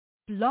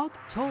Blog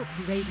Talk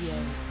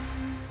Radio.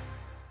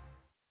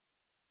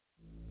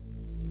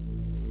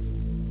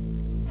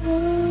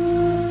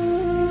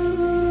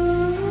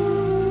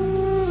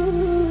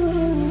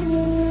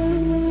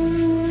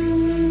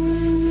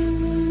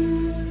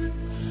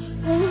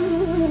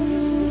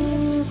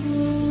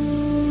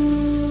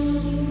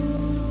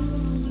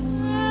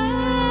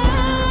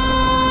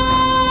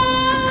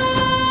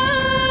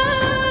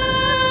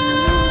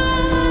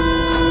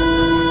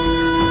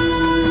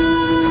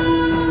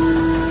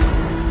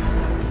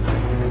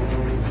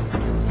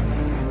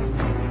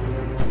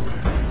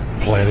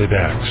 Planet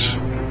X,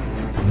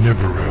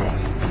 Nibiru,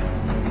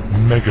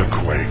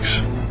 megaquakes,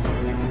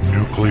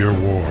 nuclear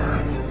war,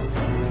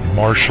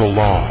 martial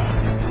law,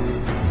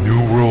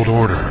 New World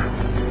Order,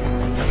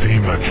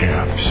 FEMA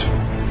camps,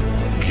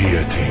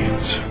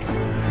 guillotines,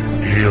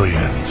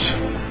 aliens,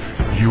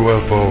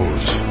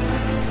 UFOs,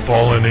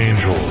 fallen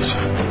angels,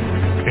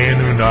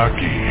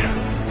 Anunnaki.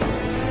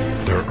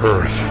 Their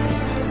Earth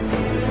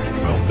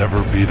will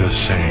never be the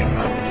same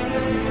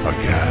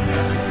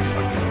again.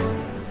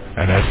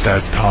 And at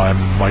that time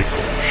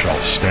Michael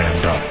shall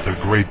stand up, the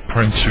great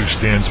prince who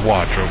stands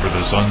watch over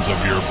the sons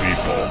of your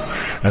people.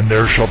 And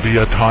there shall be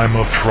a time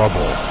of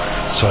trouble,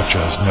 such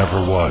as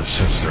never was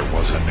since there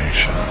was a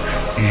nation,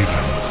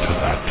 even to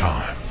that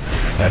time.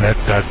 And at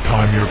that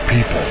time your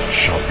people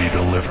shall be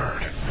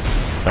delivered,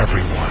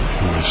 everyone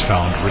who is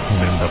found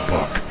written in the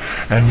book.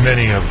 And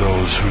many of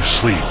those who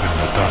sleep in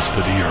the dust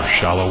of the earth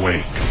shall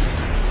awake,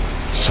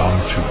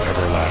 some to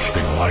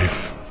everlasting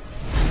life,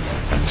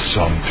 and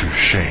some to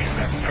shame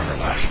and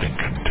everlasting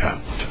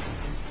contempt.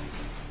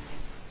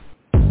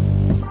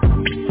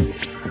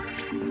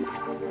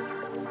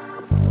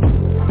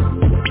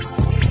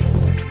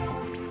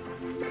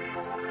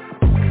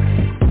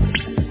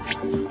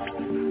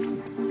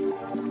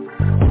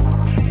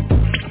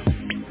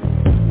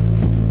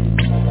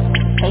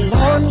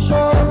 Alarms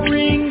are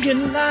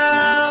ringing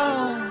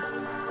now.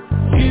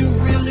 You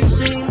really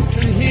seem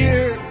to hear.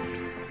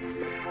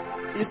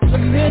 It's a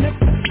minute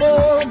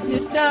before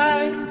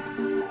midnight.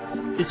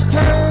 It's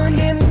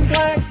turning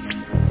black.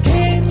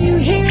 Can you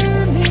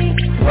hear me?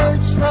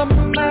 Words from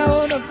the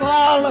Mount of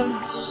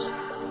Olives.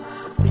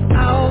 The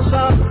owls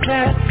of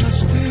Patmos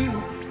too.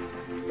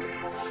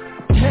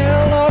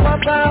 Tell all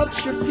about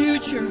your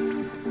future.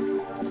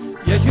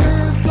 Yeah,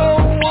 you're the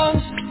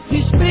ones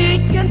he's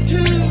speaking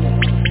to.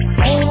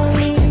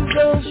 Only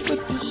those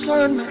with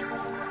discernment,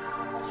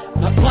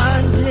 not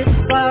blinded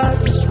by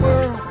this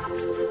world,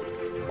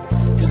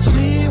 can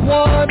see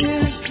what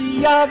is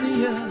the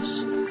obvious.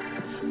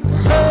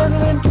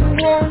 Hurtling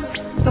toward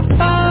the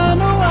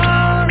final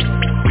hour.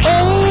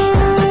 Oh,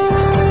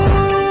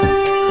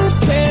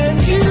 can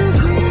you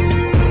hear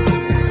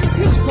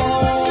his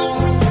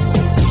call?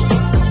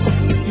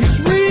 He's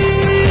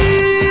reaching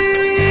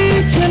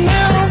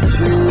out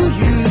to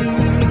you.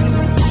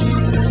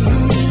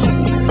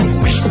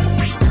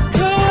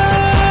 Come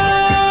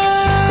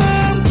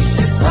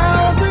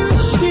while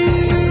there's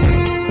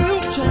still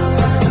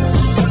time.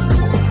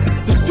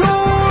 The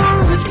door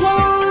is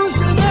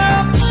closing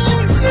up.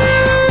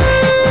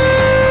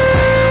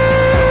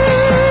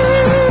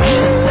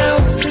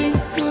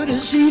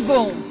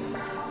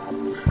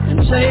 And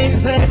say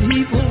that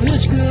evil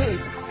is good.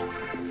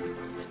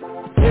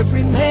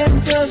 Every man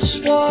does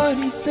what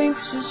he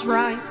thinks is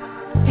right.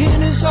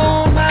 In his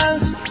own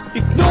eyes,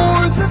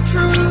 ignore the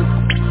truth.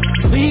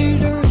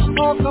 Leaders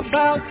talk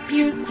about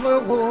nuclear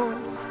war.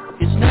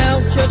 It's now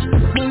just a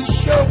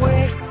push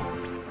away.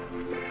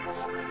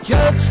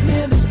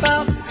 Judgment is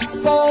about to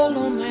fall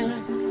on man.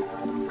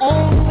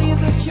 Only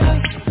the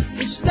just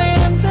will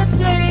stand the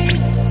day.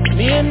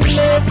 Men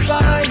led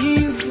by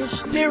evil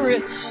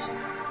spirits,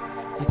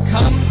 they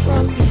come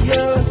from the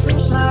other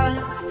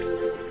side.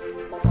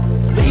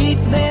 Lead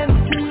men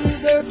to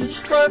their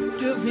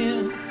destructive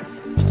end.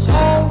 It's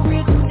all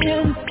written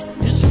in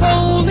His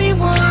holy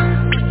word.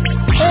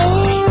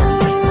 Oh,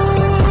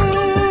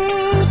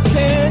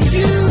 can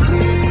you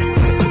hear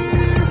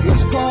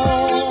His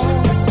call?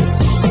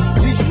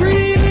 He's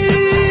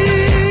reaching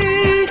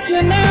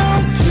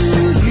out to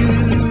you.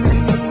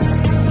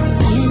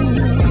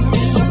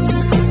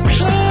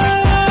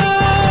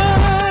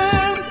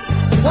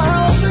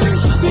 While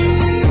there's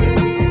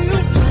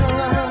still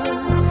time,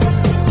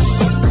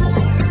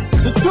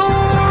 the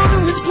door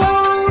is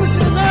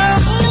closing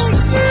up.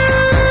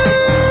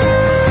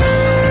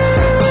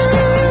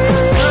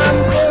 Time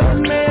for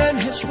man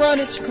has run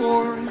its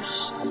course.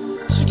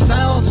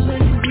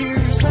 6,000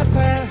 years have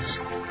passed.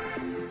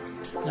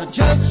 Now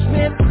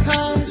judgment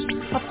comes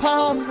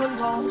upon the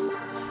lost.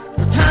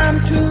 No time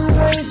to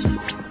waste.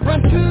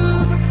 Run to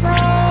the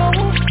cross.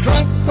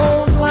 Drunk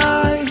old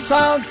lies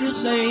of this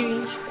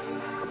age.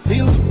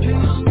 Feel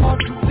too smart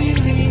to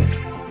believe.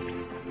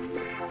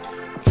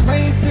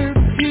 Trade their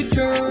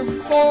future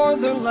for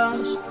their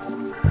lust.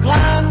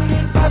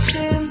 Blinded by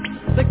sin,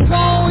 they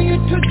call you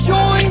to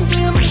join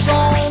them.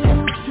 Fall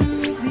into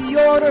the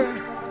order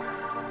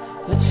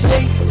that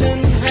Satan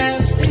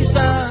has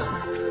designed.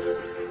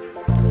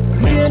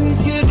 Men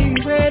getting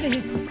ready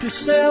to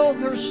sell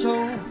their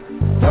soul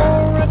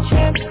for a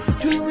chance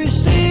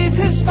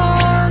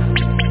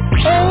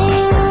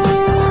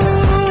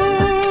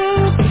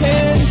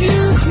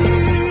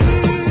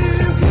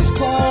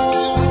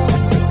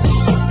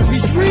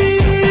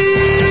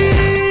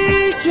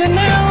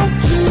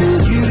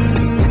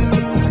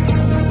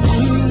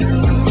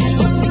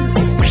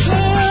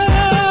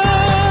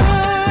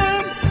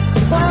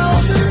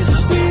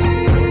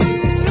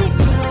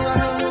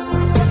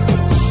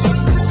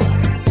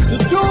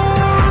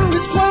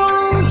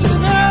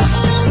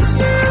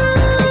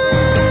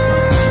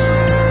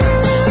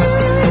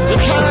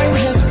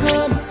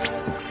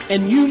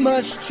and you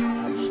must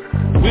choose.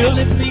 Will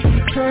it be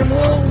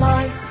eternal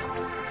life,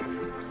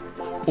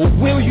 or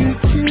will you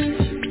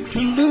choose to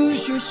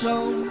lose your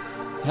soul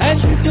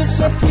as you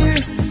disappear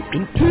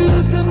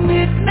into the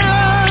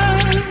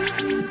midnight?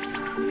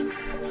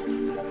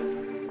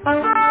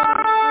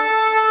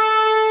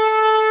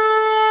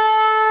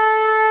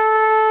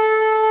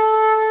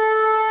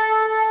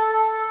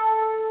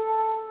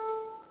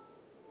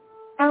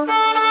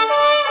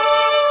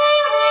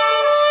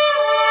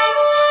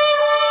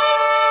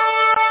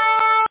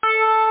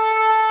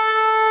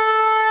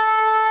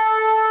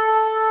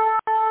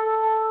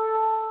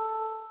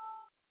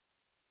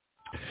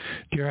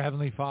 Dear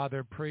Heavenly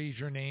Father, praise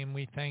your name.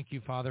 We thank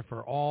you, Father,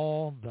 for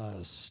all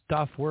the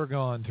stuff we're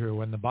going through.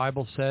 When the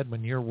Bible said,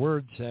 when your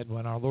word said,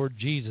 when our Lord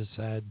Jesus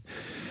said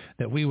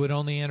that we would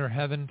only enter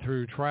heaven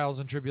through trials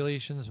and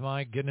tribulations,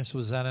 my goodness,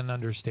 was that an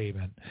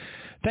understatement.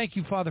 Thank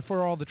you, Father,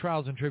 for all the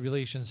trials and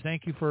tribulations.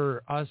 Thank you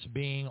for us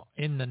being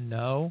in the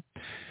know.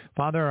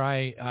 Father,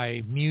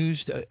 I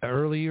mused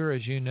earlier,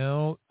 as you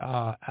know,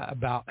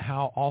 about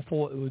how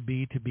awful it would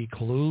be to be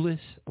clueless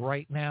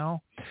right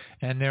now.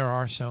 And there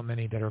are so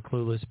many that are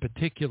clueless,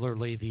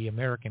 particularly the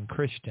American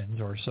Christians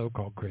or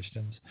so-called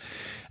Christians.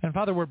 And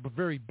Father, we're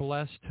very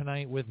blessed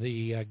tonight with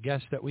the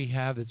guest that we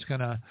have that's going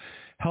to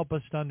help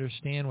us to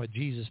understand what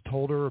Jesus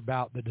told her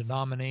about the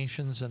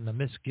denominations and the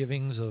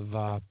misgivings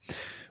of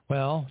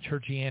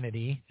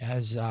churchianity,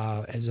 as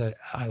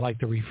I like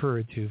to refer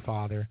it to,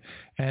 Father.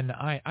 And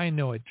I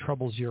know it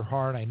troubles your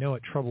heart. I know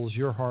it troubles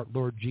your heart,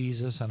 Lord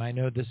Jesus, and I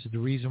know this is the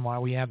reason why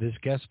we have this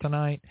guest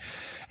tonight.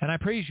 And I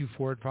praise you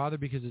for it, Father,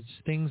 because it's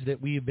things that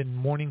we have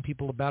been warning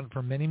people about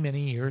for many,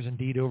 many years,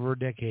 indeed over a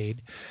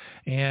decade.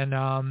 And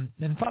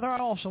Father, I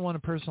also want to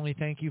personally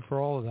thank you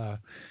for all of the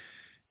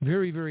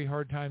very, very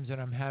hard times that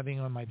I'm having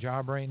on my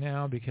job right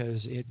now,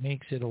 because it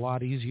makes it a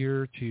lot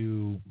easier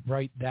to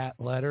write that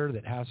letter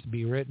that has to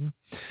be written.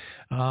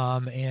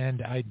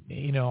 And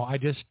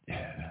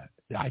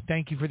I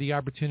thank you for the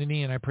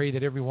opportunity, and I pray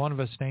that every one of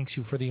us thanks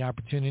you for the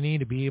opportunity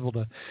to be able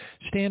to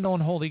stand on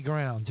holy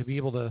ground, to be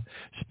able to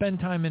spend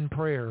time in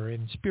prayer,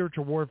 in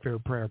spiritual warfare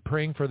prayer,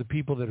 praying for the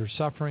people that are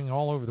suffering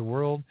all over the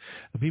world,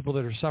 the people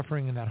that are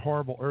suffering in that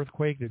horrible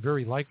earthquake that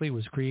very likely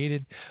was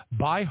created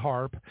by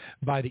HAARP,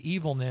 by the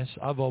evilness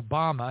of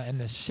Obama and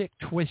the sick,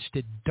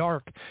 twisted,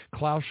 dark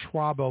Klaus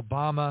Schwab,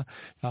 Obama,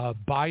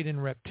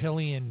 Biden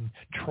reptilian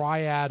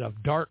triad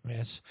of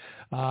darkness.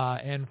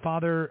 And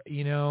Father,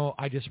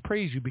 I just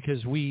praise you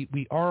because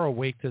we are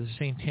awake to the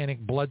satanic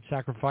blood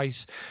sacrifice,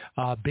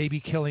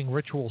 baby-killing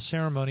ritual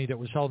ceremony that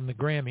was held in the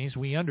Grammys.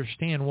 We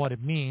understand what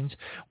it means.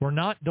 We're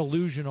not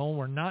delusional.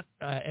 We're not,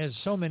 as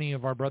so many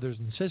of our brothers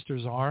and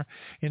sisters are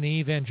in the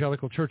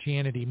evangelical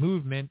churchianity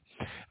movement.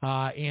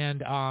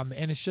 And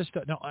it's just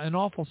an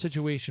awful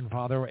situation,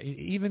 Father.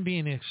 Even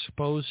being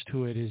exposed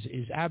to it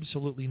is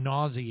absolutely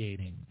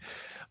nauseating.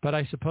 But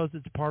I suppose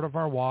it's part of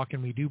our walk,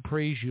 and we do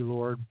praise you,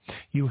 Lord.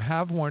 You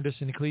have warned us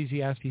in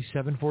Ecclesiastes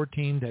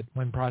 7:14 that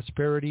when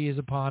prosperity is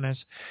upon us,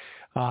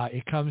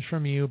 it comes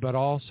from you, but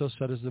also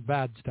so does the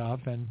bad stuff.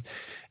 And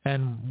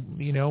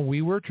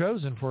we were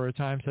chosen for a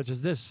time such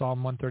as this,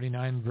 Psalm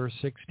 139, verse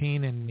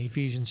 16, and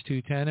Ephesians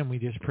 2:10, and we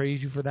just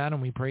praise you for that,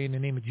 and we pray in the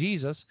name of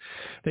Jesus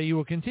that you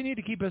will continue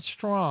to keep us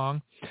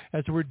strong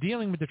as we're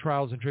dealing with the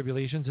trials and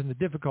tribulations and the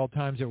difficult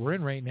times that we're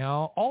in right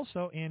now,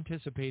 also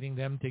anticipating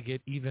them to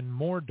get even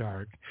more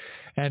dark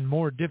and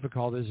more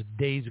difficult as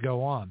days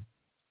go on.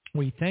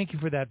 We thank you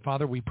for that,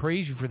 Father. We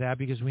praise you for that,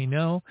 because we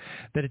know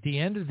that at the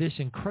end of this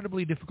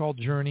incredibly difficult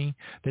journey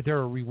that there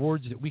are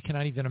rewards that we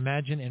cannot even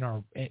imagine in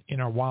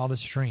our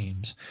wildest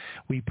dreams.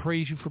 We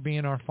praise you for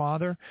being our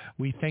Father.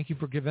 We thank you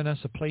for giving us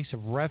a place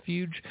of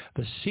refuge,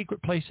 the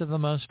secret place of the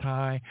Most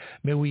High.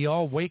 May we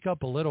all wake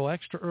up a little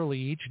extra early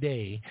each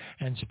day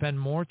and spend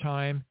more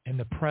time in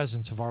the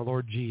presence of our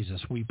Lord Jesus.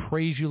 We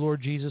praise you,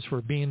 Lord Jesus,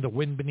 for being the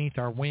wind beneath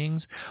our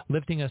wings,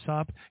 lifting us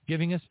up,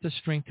 giving us the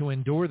strength to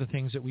endure the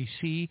things that we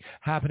see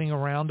happening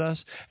around us,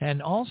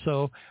 and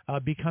also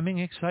becoming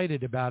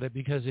excited about it,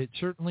 because it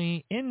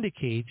certainly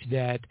indicates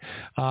that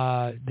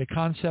the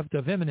concept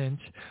of imminence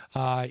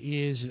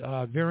is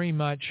very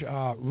much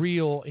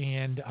real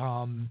and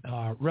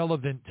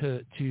relevant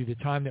to the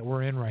time that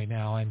we're in right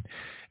now.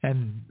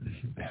 And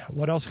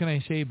what else can I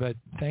say but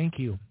thank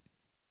you?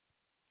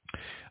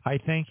 I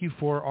thank you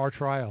for our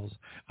trials.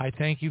 I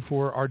thank you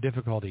for our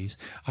difficulties.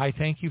 I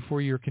thank you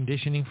for your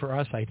conditioning for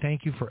us. I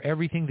thank you for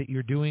everything that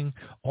you're doing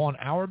on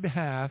our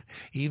behalf,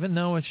 even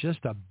though it's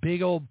just a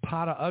big old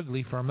pot of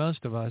ugly for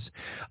most of us.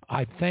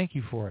 I thank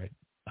you for it.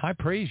 I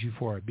praise you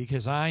for it,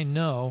 because I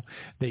know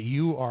that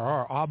you are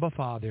our Abba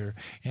Father,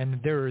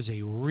 and there is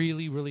a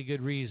really, really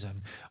good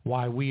reason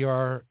why we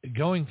are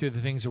going through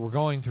the things that we're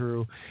going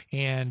through,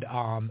 and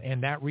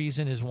that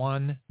reason is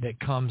one that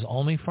comes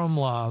only from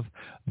love,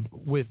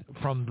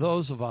 from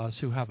those of us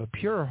who have a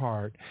pure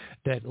heart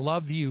that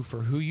love you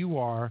for who you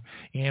are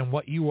and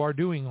what you are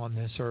doing on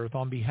this earth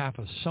on behalf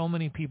of so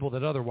many people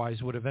that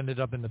otherwise would have ended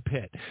up in the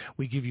pit.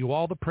 We give you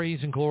all the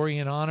praise and glory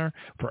and honor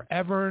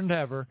forever and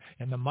ever,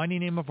 in the mighty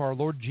name of our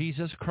Lord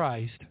Jesus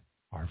Christ,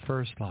 our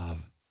first love.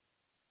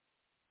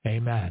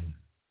 Amen.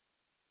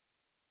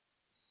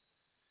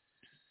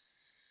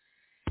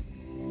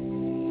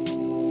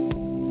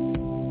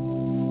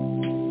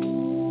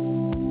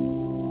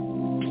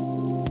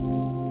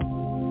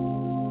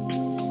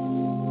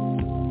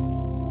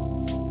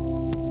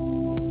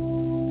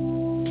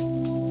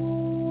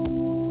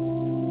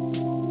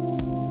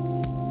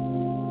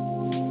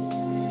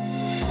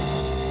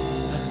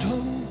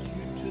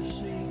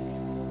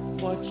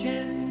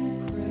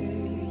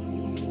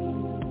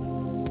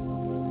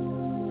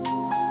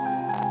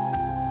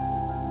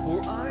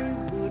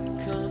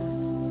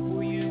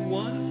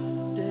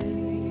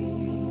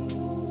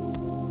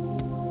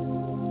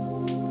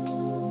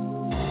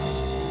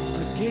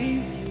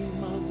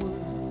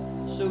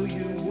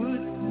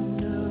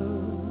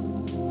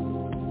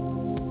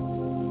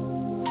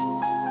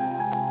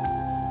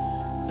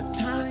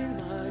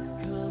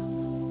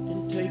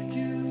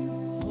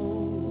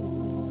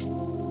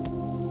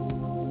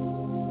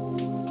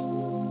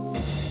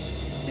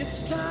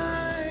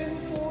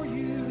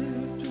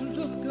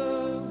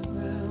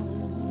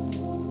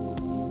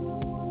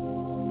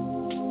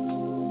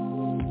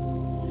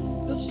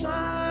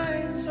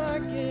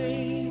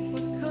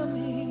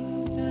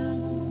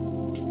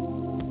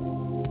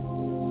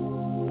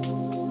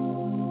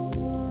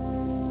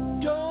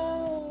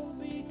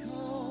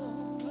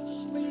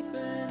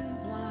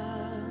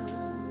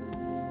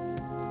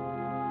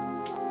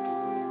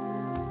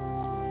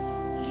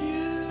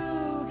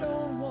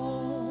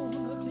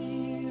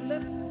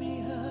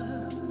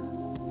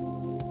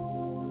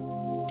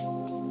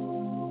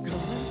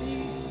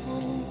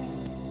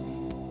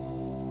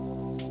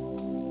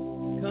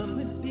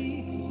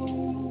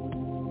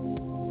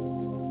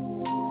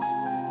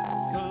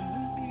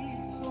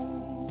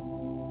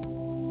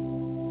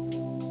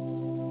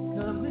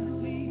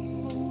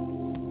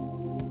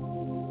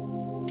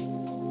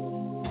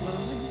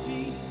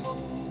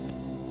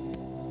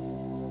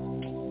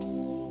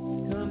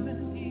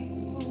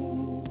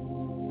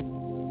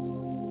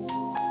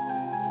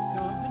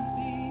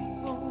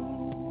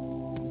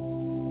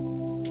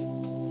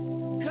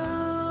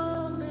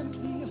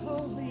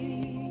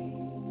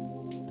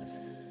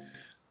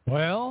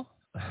 Well,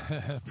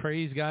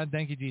 praise God.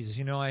 Thank you, Jesus.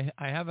 You know, I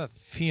have a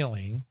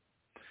feeling,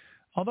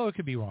 although it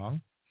could be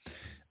wrong,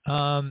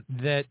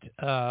 that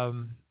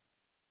the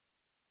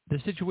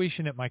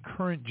situation at my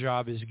current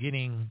job is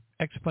getting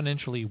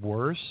exponentially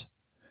worse,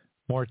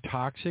 more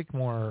toxic,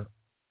 more,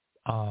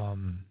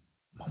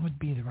 what would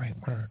be the right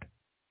word?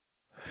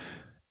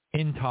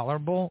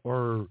 Intolerable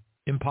or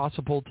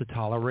impossible to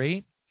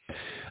tolerate.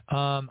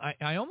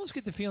 I almost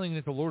get the feeling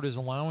that the Lord is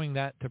allowing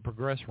that to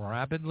progress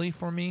rapidly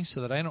for me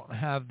so that I don't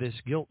have this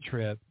guilt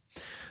trip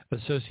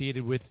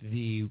associated with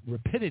the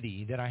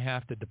rapidity that I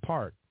have to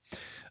depart.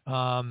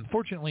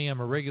 Fortunately, I'm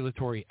a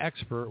regulatory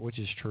expert, which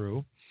is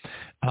true,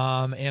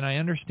 and I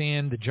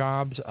understand the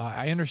jobs.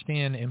 I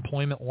understand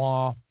employment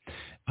law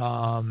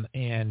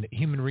and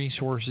human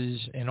resources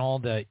and all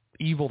the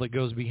evil that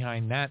goes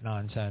behind that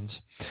nonsense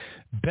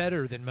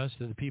better than most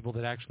of the people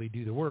that actually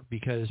do the work,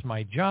 because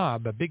my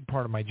job, a big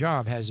part of my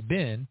job has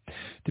been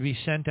to be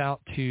sent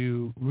out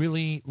to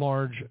really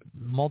large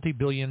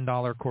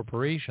multi-billion-dollar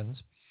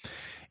corporations.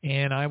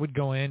 And I would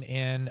go in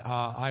and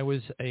I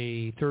was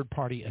a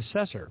third-party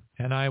assessor,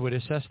 and I would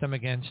assess them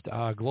against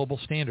global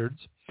standards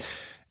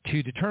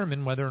to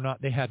determine whether or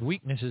not they had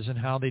weaknesses in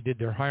how they did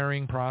their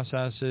hiring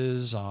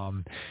processes,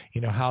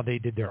 how they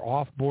did their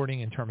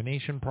offboarding and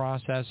termination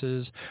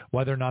processes,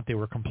 whether or not they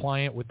were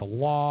compliant with the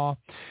law.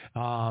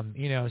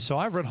 So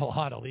I've read a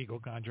lot of legal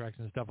contracts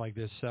and stuff like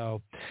this.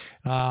 So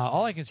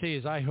all I can say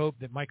is I hope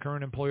that my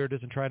current employer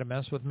doesn't try to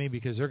mess with me,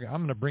 because I'm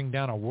going to bring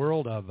down a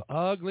world of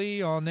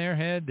ugly on their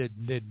head that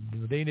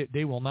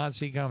they will not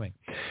see coming.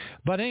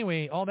 But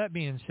anyway, all that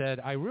being said,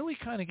 I really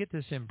kind of get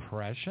this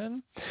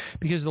impression,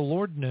 because the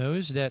Lord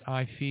knows that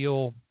I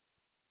feel,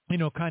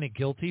 kind of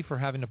guilty for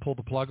having to pull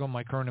the plug on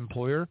my current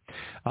employer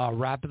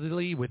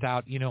rapidly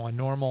without, a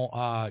normal,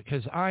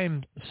 because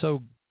I'm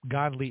so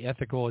godly,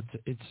 ethical.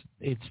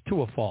 It's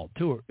to a fault.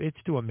 It's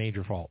to a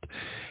major fault,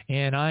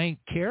 and I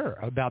care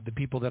about the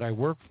people that I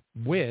work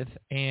with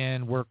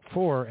and work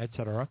for,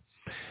 etc.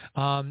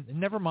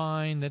 Never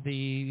mind that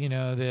the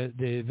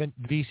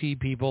VC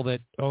people that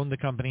own the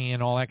company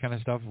and all that kind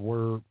of stuff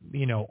were,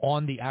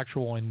 on the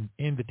actual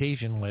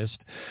invitation list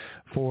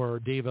for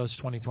Davos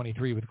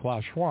 2023 with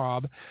Klaus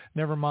Schwab.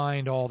 Never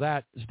mind all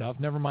that stuff.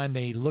 Never mind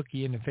they look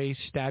you in the face,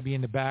 stab you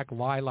in the back,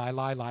 lie, and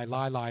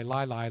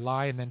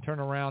then turn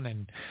around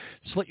and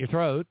slit your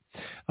throat.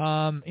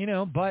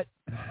 But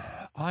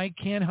I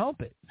can't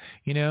help it.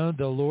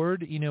 The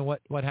Lord,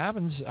 what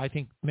happens, I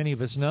think many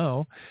of us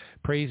know,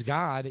 praise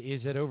God,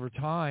 is that over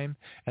time,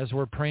 as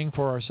we're praying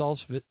for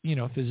ourselves,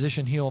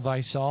 physician, heal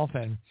thyself,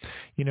 and,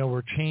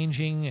 we're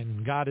changing,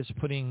 and God is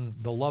putting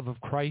the love of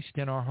Christ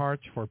in our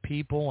hearts for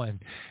people and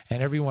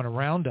everyone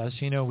around us.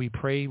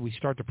 We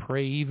start to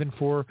pray even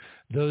for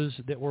those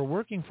that we're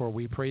working for.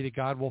 We pray that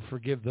God will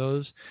forgive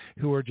those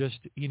who are just,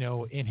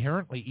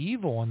 inherently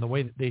evil in the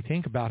way that they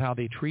think about how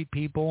they treat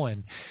people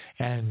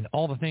and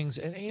all the things,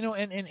 and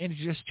it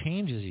just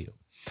changes you.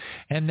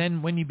 And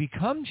then when you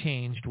become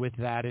changed with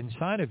that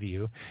inside of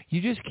you,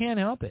 you just can't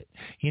help it.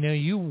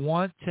 You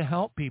want to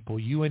help people.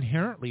 You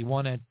inherently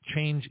want to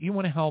change. You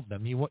want to help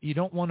them. You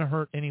don't want to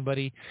hurt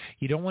anybody.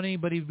 You don't want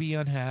anybody to be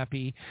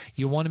unhappy.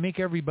 You want to make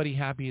everybody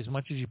happy as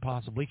much as you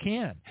possibly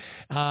can.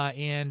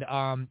 And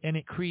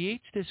it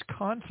creates this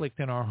conflict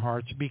in our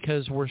hearts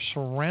because we're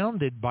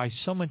surrounded by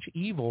so much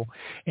evil,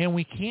 and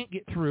we can't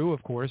get through.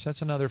 Of course,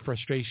 that's another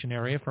frustration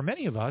area for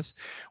many of us.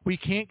 We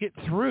can't get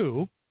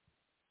through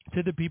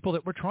to the people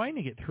that we're trying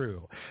to get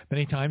through.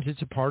 Many times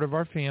it's a part of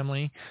our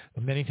family.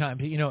 Many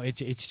times,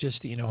 it's just,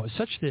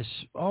 such this,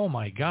 oh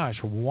my gosh,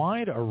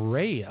 wide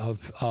array of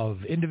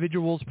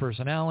individuals,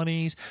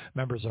 personalities,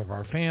 members of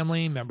our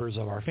family, members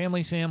of our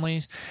family's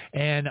families.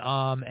 And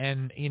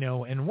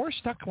we're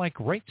stuck like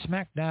right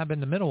smack dab in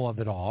the middle of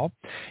it all.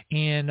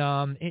 And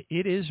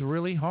it is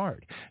really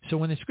hard. So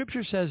when the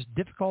scripture says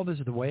difficult is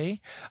the way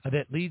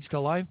that leads to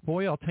life,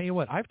 boy, I'll tell you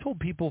what, I've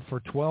told people for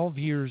 12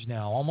 years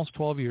now, almost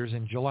 12 years,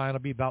 in July it'll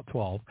be about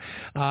 12,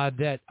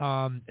 that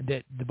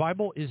the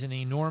Bible is an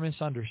enormous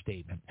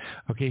understatement.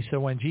 Okay, so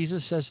when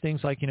Jesus says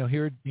things like,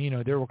 here,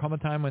 there will come a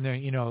time when there,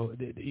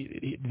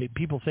 the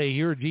people say,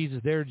 here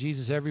Jesus, there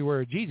Jesus,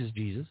 everywhere Jesus,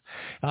 he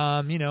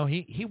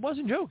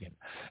wasn't joking.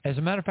 As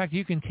a matter of fact,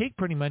 you can take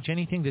pretty much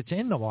anything that's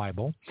in the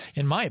Bible,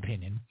 in my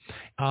opinion,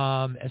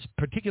 as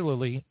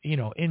particularly,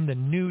 in the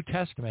New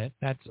Testament.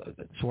 That's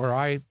where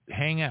I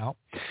hang out,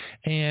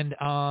 and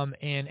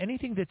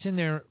anything that's in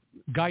there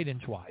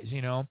guidance-wise,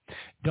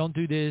 don't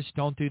do this,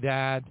 don't do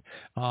that,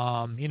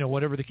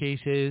 whatever the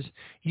case is,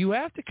 you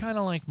have to kind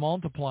of like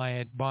multiply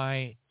it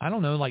by,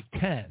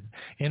 10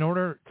 in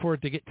order for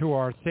it to get through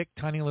our thick,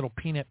 tiny little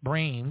peanut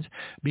brains,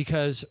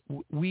 because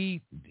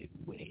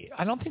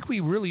I don't think we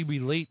really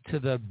relate to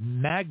the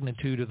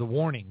magnitude of the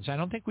warnings. I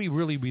don't think we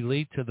really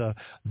relate to the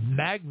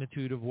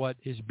magnitude of what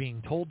is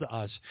being told to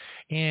us,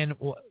 and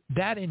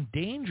that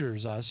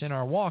endangers us in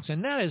our walks,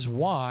 and that is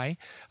why,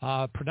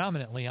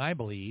 predominantly, I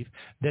believe,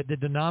 that the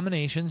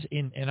denominations,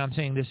 and I'm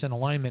saying this in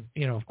alignment,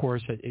 of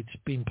course, it's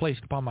being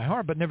placed upon my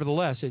heart, but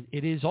nevertheless,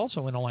 it is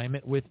also in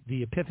alignment with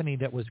the epiphany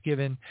that was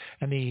given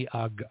and the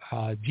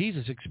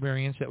Jesus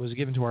experience that was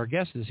given to our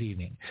guest this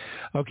evening.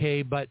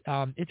 Okay, but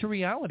it's a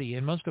reality,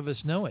 and most of us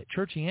know it.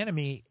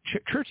 Churchianity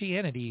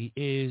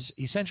is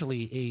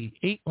essentially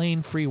a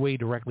 8-lane freeway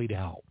directly to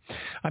hell.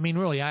 I mean,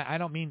 really, I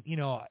don't mean,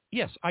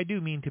 yes, I do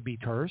mean to be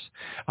terse.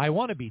 I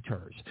want to be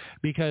terse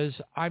because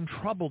I'm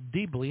troubled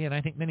deeply, and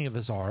I think many of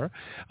us are,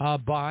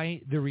 by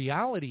the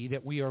reality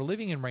that we are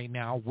living in right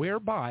now,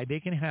 whereby they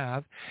can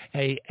have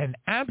an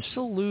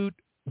absolute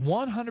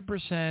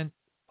 100%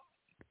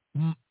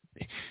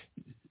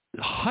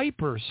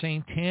 hyper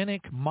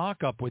satanic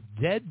mock-up with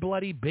dead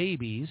bloody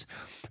babies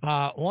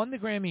on the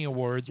Grammy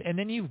Awards, and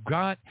then you've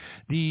got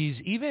these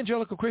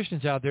evangelical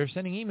Christians out there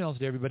sending emails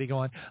to everybody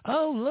going,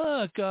 oh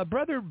look,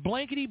 brother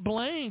blankety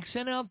blank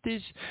sent out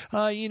this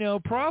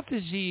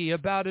prophecy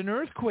about an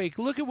earthquake,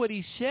 look at what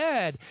he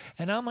said.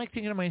 And I'm like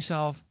thinking to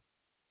myself,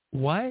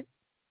 what?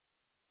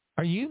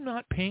 Are you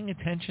not paying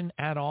attention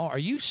at all? Are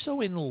you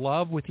so in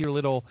love with your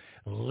little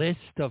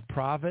list of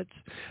prophets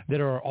that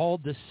are all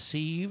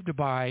deceived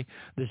by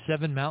the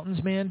Seven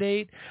Mountains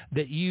mandate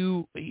that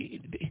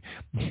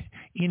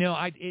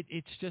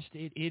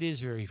it is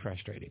very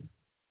frustrating.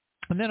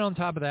 And then on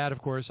top of that, of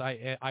course,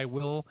 I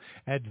will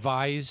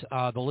advise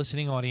the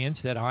listening audience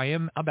that I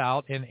am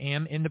about and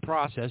am in the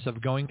process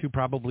of going through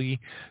probably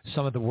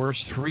some of the worst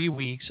 3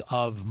 weeks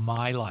of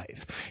my life.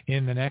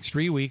 In the next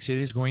 3 weeks, it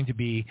is going to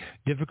be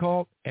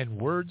difficult,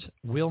 and words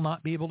will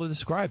not be able to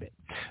describe it.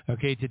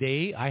 Okay,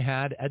 today I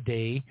had a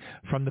day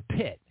from the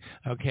pit.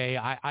 Okay,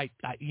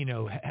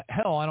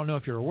 hell, I don't know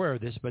if you're aware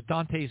of this, but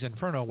Dante's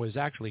Inferno was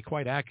actually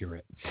quite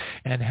accurate.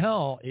 And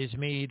hell is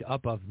made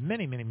up of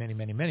many, many, many,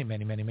 many, many,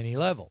 many, many, many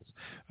levels.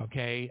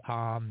 Okay,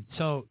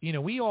 so,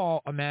 we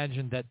all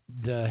imagined that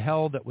the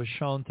hell that was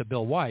shown to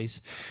Bill Weiss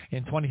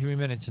in 23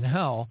 Minutes in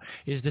Hell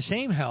is the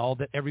same hell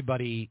that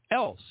everybody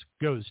else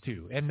goes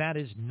to, and that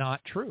is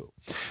not true.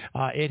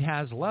 It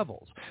has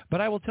levels.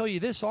 But I will tell you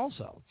this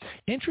also.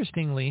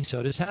 Interestingly,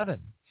 so does heaven.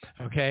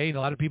 Okay, a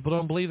lot of people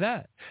don't believe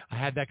that. I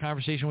had that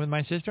conversation with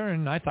my sister,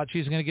 and I thought she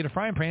was going to get a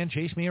frying pan and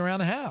chase me around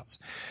the house.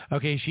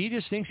 Okay, she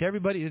just thinks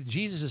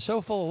Jesus is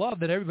so full of love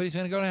that everybody's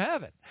going to go to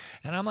heaven.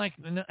 And I'm like,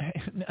 no.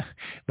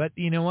 But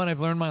you know what? I've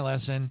learned my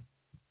lesson.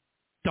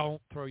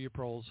 Don't throw your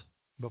pearls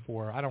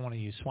before. I don't want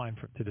to use swine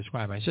to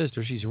describe my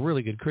sister. She's a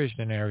really good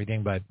Christian and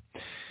everything, but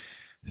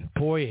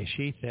boy, is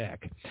she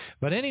thick.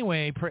 But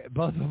anyway,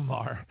 both of them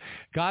are.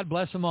 God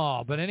bless them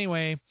all. But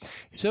anyway,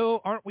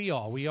 so aren't we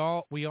all?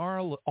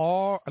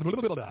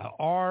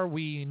 Are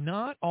we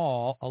not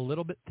all a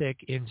little bit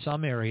thick in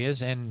some areas,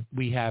 and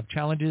we have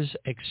challenges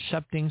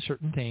accepting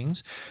certain things?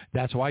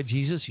 That's why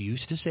Jesus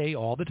used to say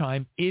all the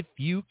time, if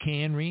you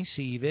can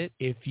receive it,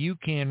 if you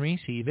can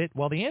receive it.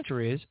 Well, the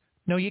answer is,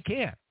 no, you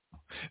can't.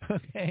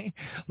 Okay,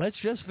 let's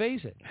just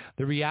face it.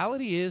 The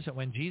reality is that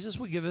when Jesus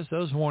would give us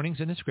those warnings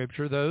in the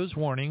Scripture, those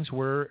warnings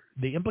were,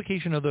 the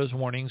implication of those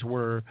warnings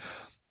were,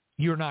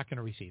 you're not going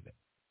to receive it.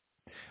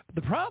 But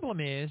the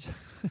problem is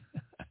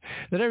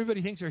that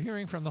everybody thinks they're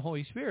hearing from the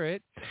Holy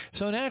Spirit.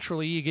 So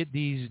naturally, you get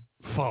these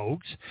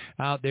folks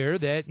out there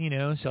that,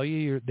 sell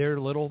you their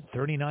little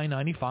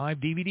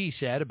 $39.95 DVD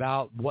set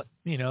about what,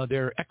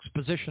 their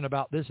exposition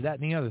about this, that,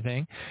 and the other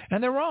thing,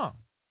 and they're wrong.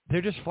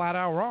 They're just flat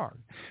out wrong.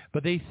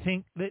 But they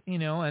think that,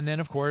 and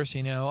then, of course,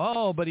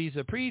 oh, but he's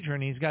a preacher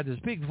and he's got this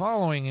big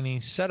following and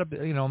he's set up,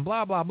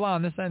 blah, blah, blah,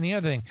 and this, that, and the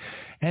other thing.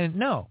 And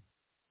no,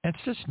 that's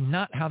just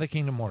not how the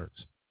kingdom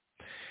works.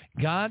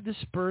 God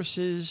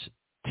disperses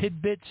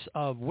tidbits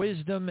of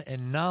wisdom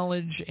and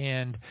knowledge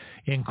and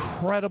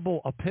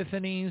incredible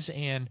epiphanies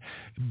and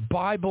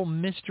Bible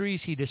mysteries.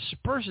 He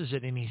disperses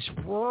it and he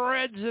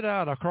spreads it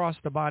out across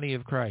the body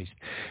of Christ.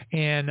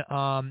 And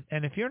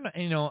if you're not,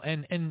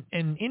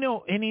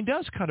 and he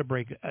does cut a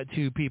break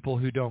to people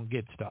who don't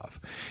get stuff.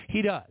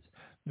 He does.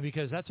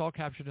 Because that's all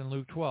captured in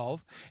Luke 12.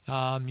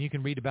 You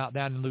can read about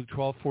that in Luke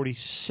 12,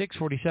 46,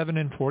 47,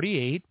 and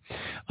 48.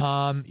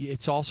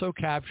 It's also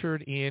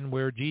captured in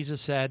where Jesus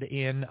said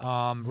in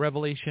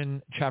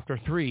Revelation chapter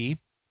 3,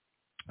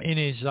 in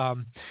his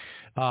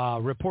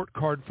report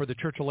card for the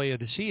church of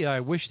Laodicea, I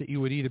wish that you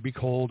would either be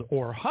cold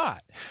or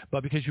hot.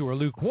 But because you are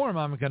lukewarm,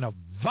 I'm going to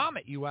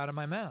vomit you out of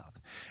my mouth.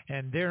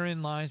 And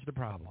therein lies the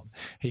problem.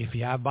 If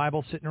you have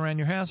Bibles sitting around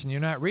your house and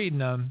you're not reading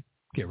them,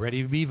 get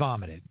ready to be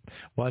vomited.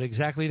 What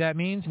exactly that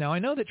means? Now, I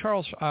know that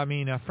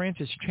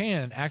Francis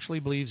Chan actually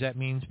believes that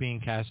means being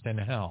cast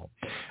into hell.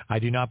 I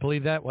do not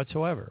believe that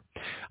whatsoever.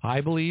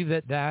 I believe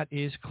that that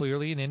is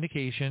clearly an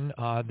indication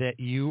that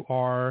you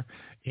are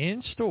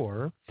in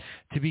store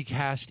to be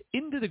cast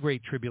into the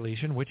Great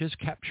Tribulation, which is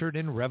captured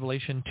in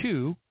Revelation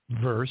 2,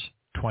 verse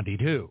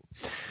 22.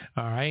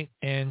 All right.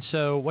 And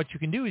so what you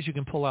can do is you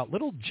can pull out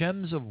little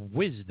gems of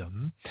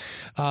wisdom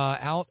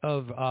out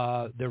of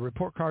the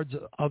report cards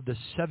of the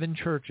 7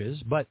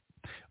 churches. But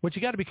what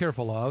you got to be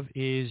careful of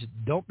is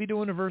don't be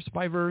doing a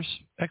verse-by-verse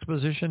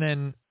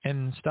exposition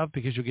and stuff,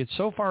 because you'll get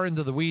so far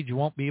into the weeds you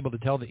won't be able to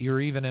tell that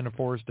you're even in a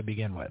forest to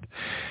begin with.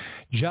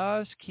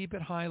 Just keep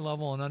it high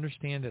level and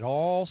understand that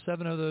all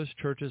 7 of those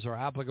churches are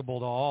applicable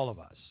to all of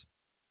us,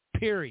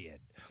 period.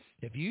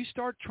 If you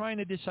start trying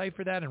to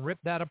decipher that and rip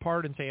that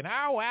apart and saying,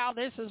 oh, well,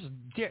 this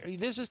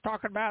is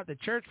talking about the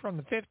church from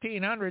the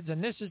 1500s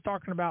and this is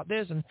talking about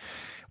this, and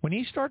when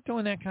you start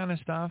doing that kind of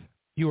stuff,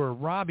 you are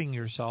robbing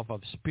yourself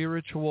of the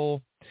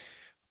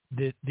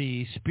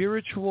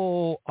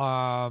spiritual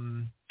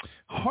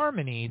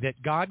harmony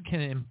that God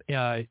can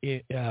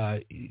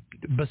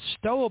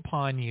bestow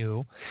upon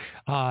you.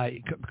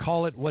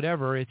 Call it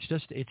whatever. It's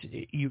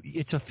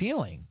a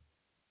feeling.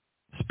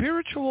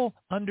 Spiritual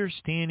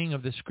understanding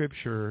of the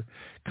Scripture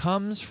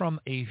comes from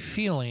a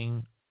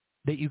feeling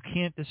that you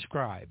can't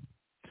describe.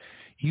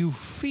 You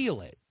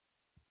feel it.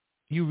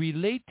 You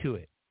relate to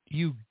it.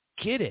 You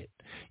get it.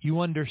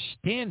 You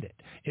understand it.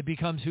 It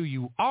becomes who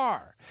you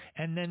are.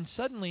 And then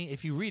suddenly,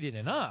 if you read it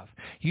enough,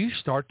 you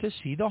start to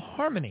see the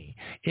harmony.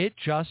 It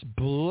just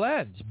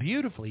blends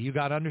beautifully. You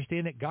got to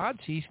understand that God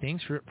sees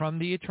things from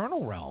the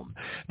eternal realm.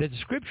 That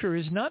Scripture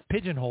is not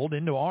pigeonholed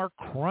into our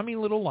crummy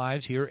little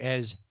lives here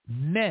as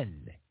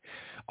men.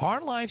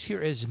 Our lives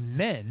here as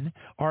men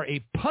are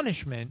a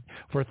punishment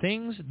for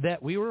things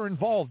that we were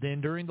involved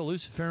in during the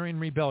Luciferian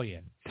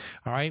rebellion.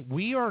 All right,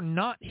 we are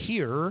not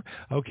here,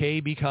 okay,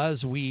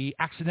 because we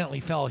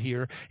accidentally fell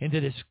here into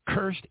this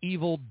cursed,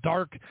 evil,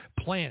 dark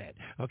planet.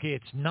 Okay,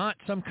 it's not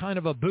some kind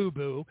of a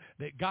boo-boo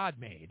that God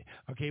made.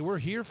 Okay, we're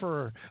here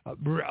for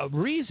a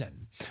reason.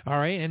 All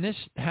right, and this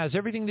has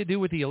everything to do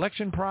with the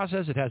election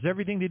process. It has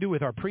everything to do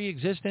with our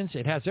pre-existence.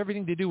 It has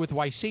everything to do with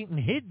why Satan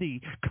hid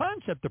the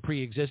concept of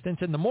pre-existence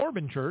in the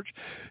Mormon church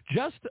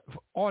just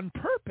on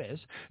purpose,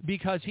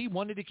 because he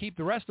wanted to keep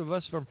the rest of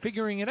us from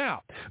figuring it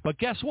out. But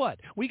guess what?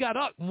 We got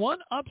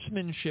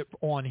one-upsmanship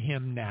on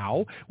him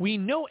now. We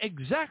know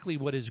exactly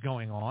what is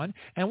going on.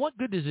 And what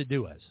good does it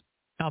do us?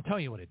 I'll tell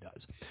you what it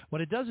does.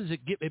 What it does is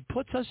it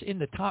puts us in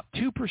the top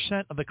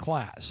 2% of the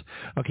class.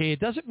 Okay, it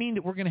doesn't mean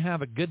that we're going to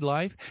have a good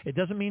life. It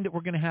doesn't mean that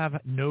we're going to have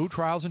no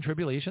trials and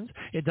tribulations.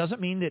 It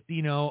doesn't mean that,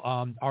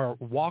 our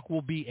walk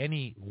will be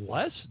any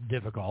less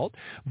difficult,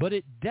 but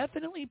it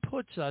definitely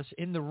puts us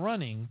in the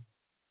running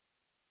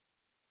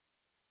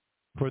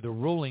for the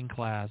ruling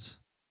class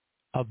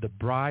of the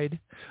bride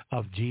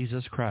of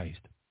Jesus Christ.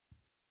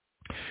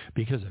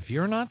 Because if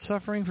you're not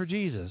suffering for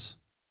Jesus,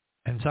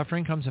 and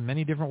suffering comes in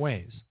many different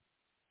ways,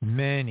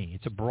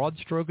 it's a broad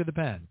stroke of the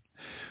pen.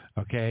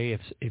 Okay,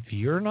 if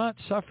you're not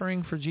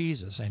suffering for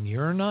Jesus and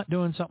you're not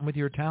doing something with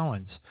your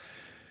talents,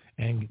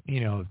 and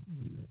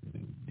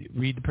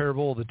read the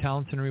parable of the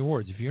talents and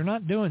rewards, if you're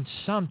not doing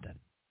something,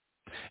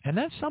 and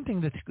that's something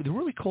that's the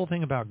really cool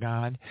thing about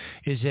God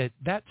is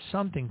that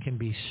something can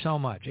be so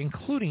much,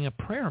 including a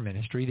prayer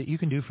ministry that you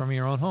can do from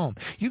your own home.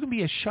 You can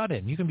be a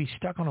shut-in. You can be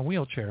stuck on a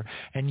wheelchair,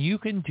 and you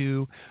can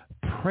do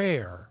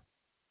prayer,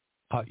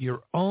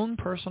 your own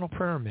personal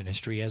prayer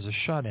ministry as a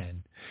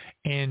shut-in,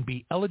 and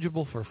be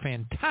eligible for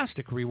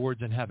fantastic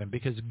rewards in heaven,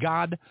 because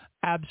God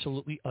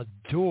absolutely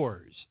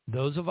adores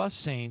those of us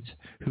saints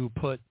who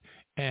put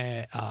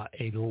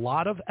a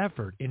lot of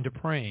effort into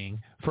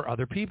praying for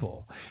other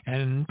people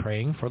and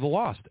praying for the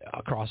lost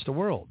across the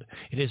world.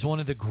 It is one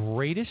of the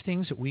greatest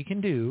things that we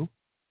can do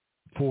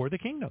for the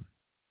kingdom.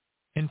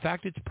 In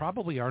fact, it's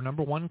probably our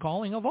number one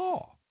calling of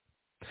all.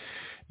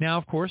 Now,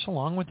 of course,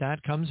 along with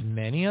that comes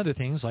many other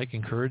things like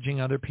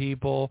encouraging other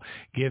people,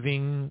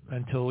 giving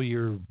until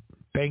your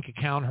bank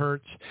account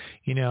hurts,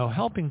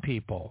 helping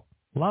people,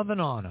 loving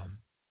on them,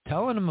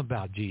 telling them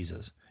about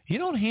Jesus. You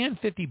don't hand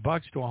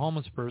 $50 to a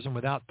homeless person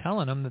without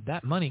telling them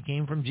that money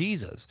came from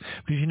Jesus.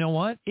 Because you know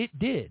what? It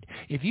did.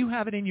 If you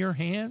have it in your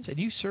hands and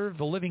you serve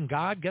the living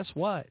God, guess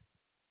what?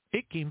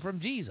 It came from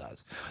Jesus.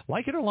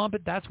 Like it or lump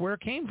it, that's where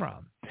it came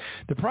from.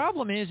 The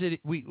problem is that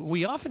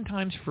we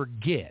oftentimes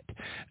forget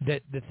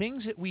that the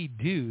things that we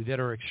do that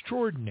are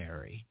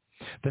extraordinary,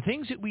 the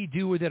things that we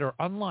do that are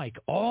unlike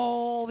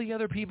all the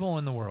other people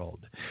in the world,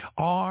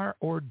 are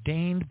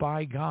ordained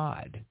by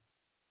God.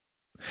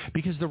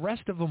 Because the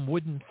rest of them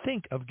wouldn't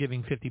think of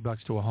giving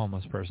 $50 to a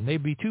homeless person.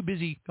 They'd be too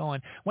busy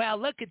going, well,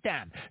 look at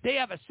them. They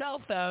have a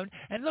cell phone,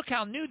 and look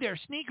how new their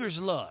sneakers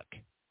look.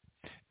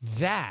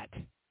 That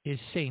is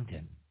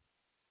Satan.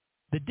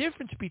 The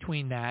difference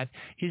between that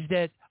is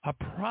that a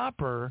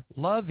proper,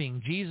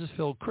 loving,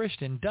 Jesus-filled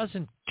Christian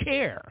doesn't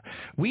care.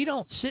 We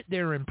don't sit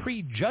there and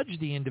prejudge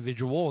the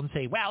individual and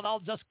say, well, they'll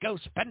just go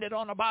spend it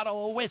on a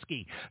bottle of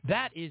whiskey.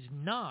 That is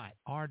not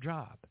our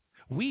job.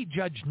 We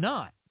judge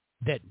not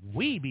that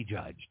we be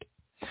judged.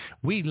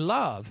 We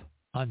love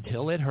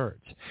until it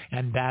hurts,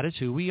 and that is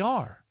who we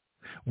are.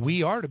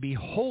 We are to be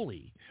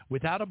holy,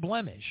 without a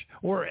blemish,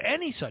 or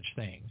any such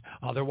thing.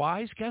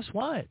 Otherwise, guess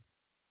what?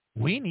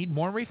 We need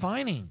more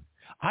refining.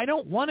 I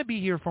don't want to be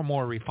here for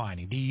more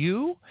refining. Do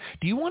you?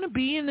 Do you want to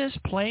be in this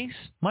place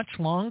much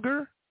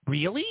longer?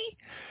 Really?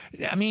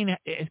 I mean,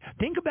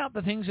 think about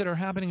the things that are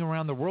happening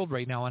around the world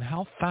right now and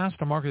how fast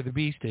the mark of the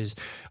beast is.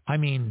 I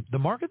mean, the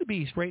mark of the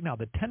beast right now,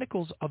 the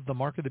tentacles of the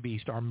mark of the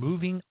beast are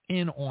moving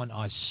in on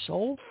us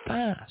so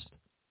fast,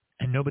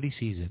 and nobody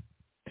sees it.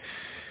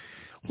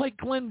 Like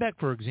Glenn Beck,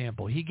 for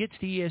example. He gets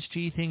the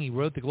ESG thing. He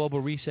wrote the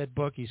Global Reset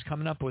book. He's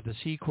coming up with a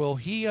sequel.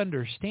 He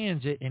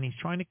understands it, and he's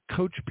trying to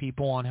coach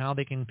people on how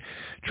they can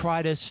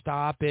try to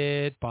stop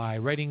it by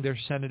writing their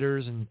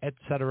senators and et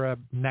cetera,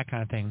 and that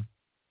kind of thing.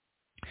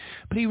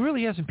 But he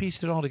really hasn't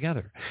pieced it all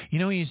together.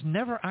 He's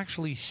never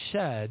actually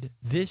said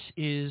this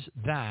is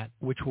that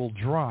which will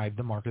drive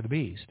the mark of the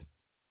beast.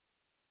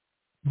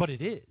 But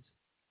it is.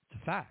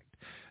 It's a fact.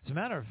 As a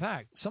matter of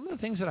fact, some of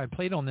the things that I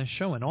played on this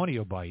show in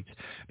audio bites,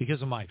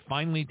 because of my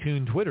finely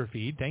tuned Twitter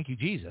feed, thank you,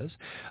 Jesus,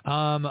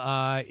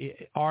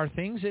 are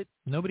things that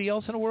nobody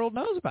else in the world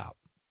knows about.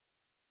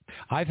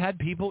 I've had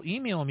people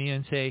email me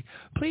and say,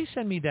 please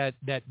send me that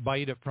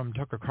bite from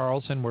Tucker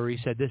Carlson where he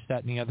said this,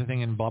 that, and the other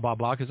thing and blah, blah,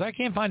 blah, because I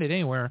can't find it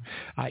anywhere,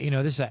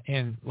 this, that,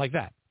 and like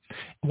that.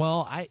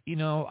 Well,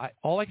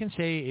 all I can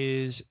say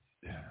is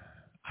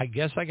I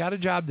guess I got a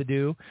job to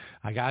do.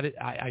 I got it.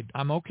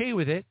 I'm okay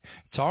with it.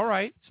 It's all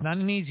right. It's not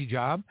an easy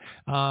job.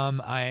 I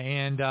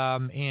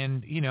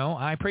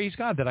praise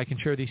God that I can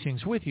share these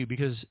things with you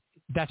because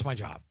that's my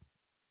job.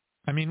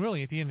 I mean,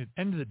 really, at the end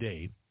of the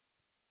day,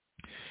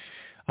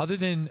 other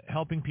than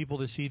helping people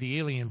to see the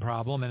alien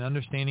problem and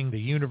understanding the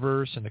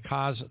universe and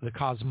the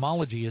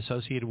cosmology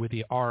associated with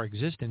our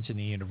existence in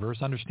the universe,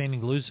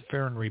 understanding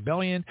Luciferian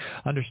rebellion,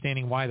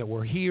 understanding why that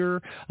we're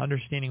here,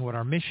 understanding what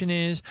our mission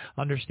is,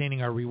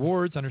 understanding our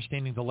rewards,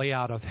 understanding the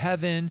layout of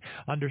heaven,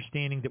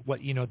 understanding that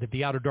that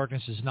the outer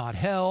darkness is not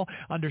hell,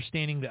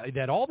 understanding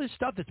that all this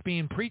stuff that's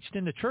being preached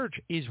in the church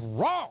is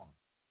wrong.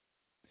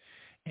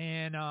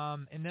 And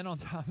then on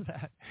top of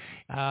that,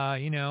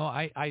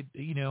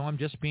 I'm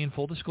just being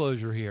full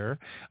disclosure here.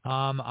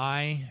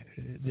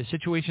 The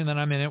situation that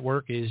I'm in at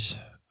work is,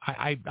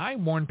 I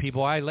warn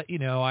people,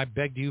 I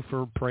begged you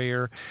for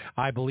prayer.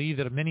 I believe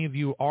that many of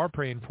you are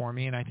praying for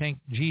me, and I thank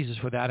Jesus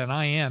for that. And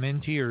I am in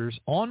tears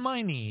on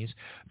my knees,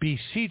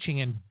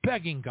 beseeching and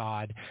begging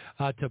God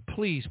to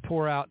please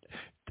pour out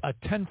a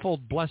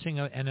tenfold blessing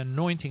and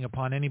anointing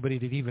upon anybody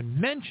that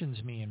even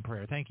mentions me in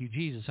prayer. Thank you,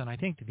 Jesus. And I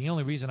think that the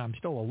only reason I'm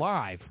still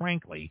alive,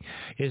 frankly,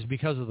 is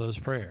because of those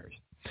prayers.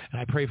 And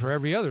I pray for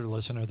every other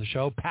listener of the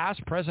show,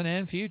 past, present,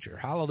 and future.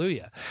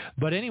 Hallelujah.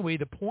 But anyway,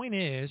 the point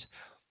is,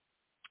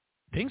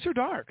 things are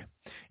dark,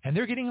 and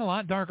they're getting a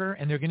lot darker,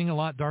 and they're getting a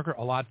lot darker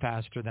a lot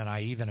faster than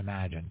I even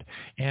imagined.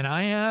 And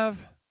I have...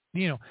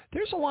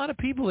 there's a lot of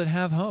people that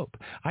have hope.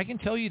 I can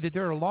tell you that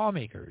there are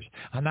lawmakers.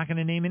 I'm not going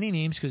to name any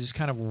names because it's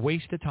kind of a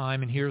waste of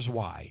time, and here's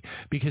why.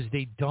 Because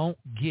they don't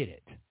get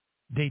it.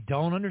 They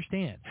don't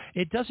understand.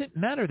 It doesn't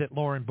matter that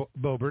Lauren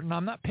Boebert, and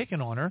I'm not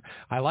picking on her,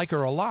 I like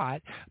her a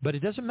lot, but it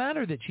doesn't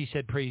matter that she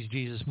said praise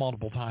Jesus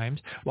multiple times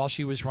while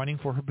she was running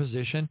for her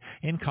position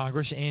in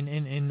Congress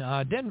in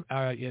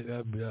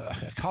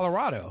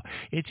Colorado.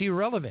 It's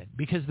irrelevant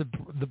because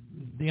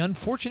the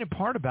unfortunate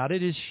part about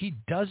it is she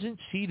doesn't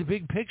see the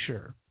big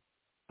picture.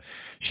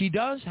 She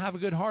does have a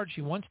good heart.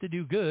 She wants to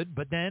do good,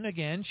 but then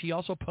again, she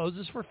also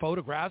poses for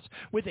photographs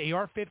with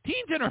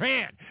AR-15s in her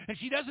hand, and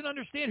she doesn't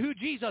understand who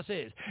Jesus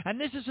is. And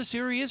this is a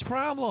serious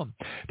problem.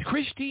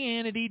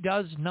 Christianity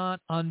does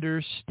not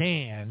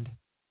understand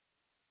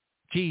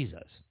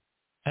Jesus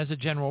as a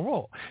general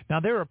rule. Now,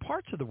 there are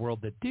parts of the world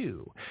that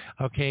do,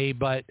 okay,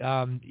 but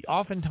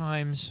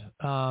oftentimes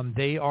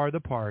they are the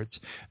parts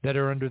that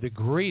are under the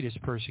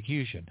greatest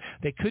persecution.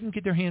 They couldn't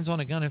get their hands on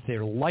a gun if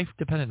their life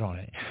depended on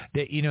it.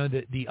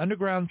 The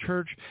underground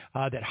church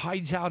that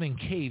hides out in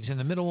caves in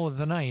the middle of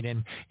the night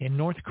in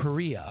North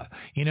Korea,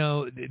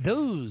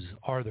 those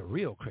are the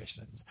real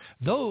Christians.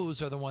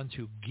 Those are the ones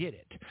who get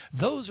it.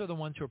 Those are the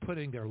ones who are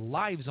putting their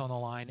lives on the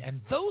line,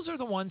 and those are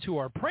the ones who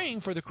are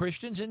praying for the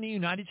Christians in the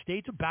United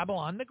States of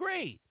Babylon the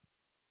Great.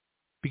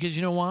 Because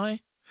you know why?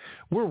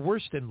 We're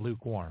worse than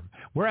lukewarm.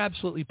 We're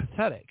absolutely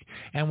pathetic.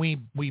 And we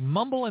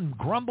mumble and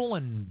grumble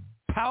and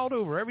pout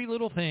over every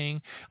little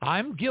thing.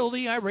 I'm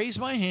guilty. I raise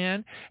my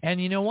hand.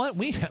 And you know what?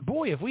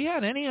 If we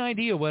had any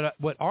idea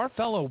what our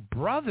fellow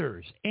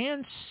brothers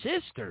and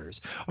sisters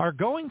are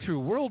going through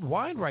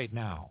worldwide right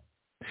now.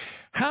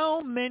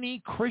 How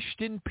many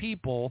Christian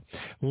people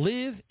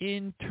live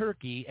in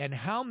Turkey, and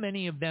how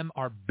many of them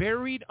are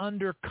buried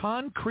under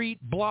concrete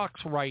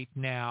blocks right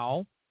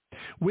now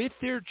with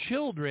their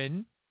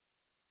children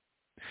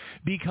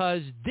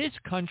because this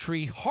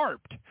country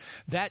harped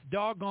that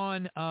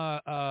doggone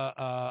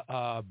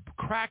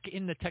crack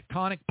in the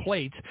tectonic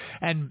plates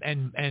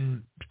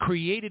and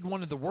created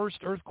one of the worst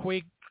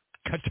earthquake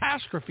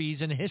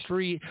catastrophes in the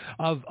history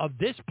of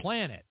this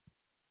planet?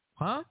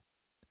 Huh?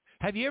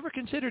 Have you ever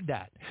considered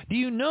that? Do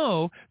you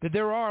know that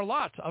there are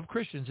lots of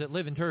Christians that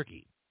live in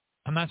Turkey?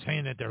 I'm not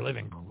saying that they're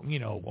living,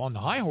 on the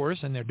high horse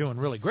and they're doing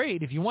really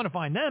great. If you want to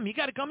find them, you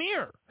got to come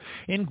here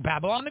in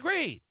Babylon the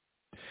Great.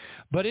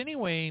 But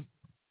anyway,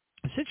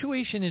 the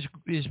situation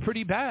is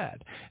pretty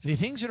bad. The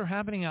things that are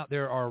happening out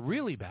there are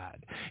really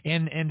bad,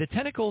 and the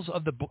tentacles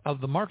of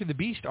the mark of the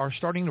beast are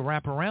starting to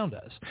wrap around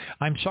us.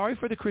 I'm sorry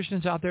for the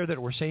Christians out there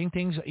that were saying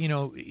things.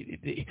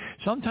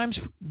 Sometimes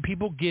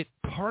people get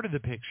part of the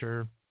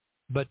picture,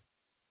 but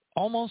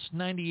almost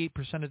 98%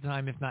 of the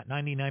time, if not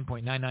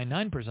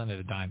 99.999% of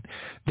the time,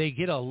 they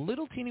get a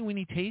little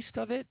teeny-weeny taste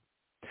of it,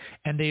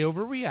 and they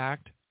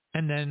overreact,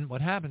 and then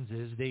what happens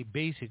is they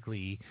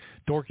basically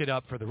dork it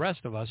up for the rest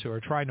of us who are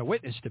trying to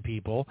witness to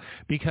people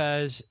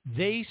because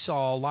they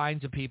saw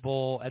lines of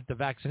people at the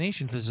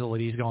vaccination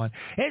facilities going,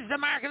 it's the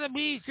mark of the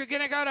beast, you're going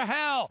to go to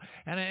hell.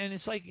 And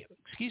it's like,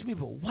 excuse me,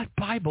 but what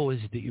Bible is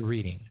it that you're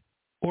reading?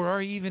 Or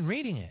are you even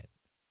reading it?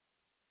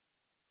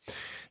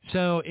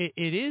 So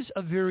it is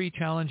a very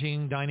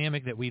challenging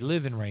dynamic that we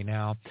live in right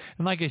now.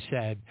 And like I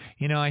said,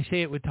 I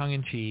say it with tongue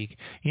in cheek,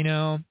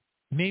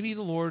 maybe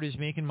the Lord is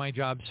making my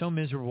job so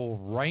miserable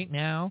right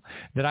now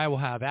that I will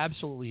have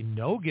absolutely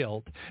no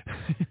guilt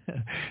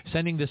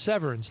sending the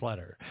severance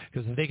letter.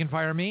 Because if they can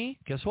fire me,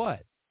 guess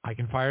what? I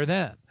can fire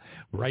them.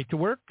 Right to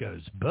work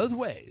goes both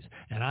ways.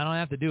 And I don't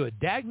have to do a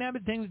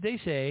dag-nabbit thing that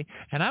they say.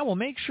 And I will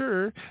make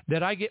sure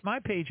that I get my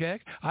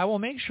paycheck. I will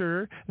make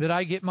sure that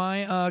I get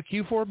my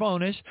Q4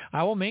 bonus.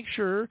 I will make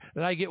sure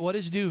that I get what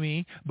is due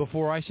me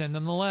before I send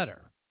them the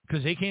letter.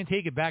 Because they can't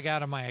take it back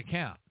out of my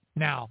account.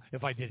 Now,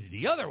 if I did it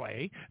the other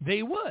way,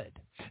 they would.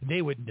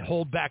 They would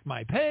hold back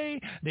my pay.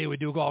 They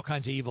would do all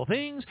kinds of evil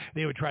things.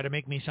 They would try to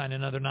make me sign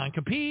another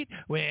non-compete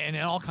and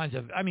all kinds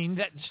of,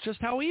 that's just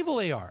how evil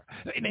they are.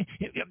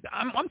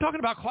 I'm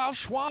talking about Klaus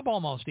Schwab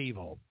almost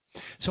evil.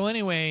 So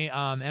anyway,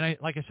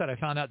 like I said, I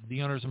found out that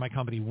the owners of my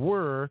company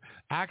were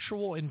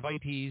actual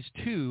invitees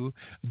to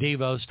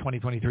Davos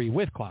 2023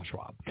 with Klaus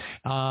Schwab.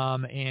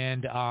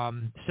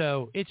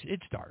 So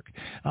it's dark.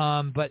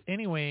 But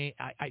anyway,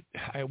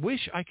 I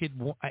wish I could,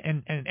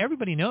 and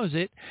everybody knows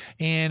it,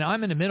 and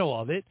I'm in the middle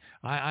of it.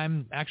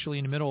 I'm actually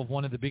in the middle of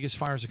one of the biggest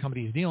fires the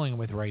company is dealing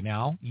with right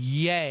now.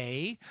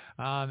 Yay.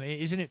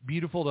 Isn't it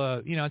beautiful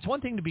to, it's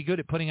one thing to be good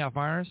at putting out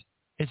fires.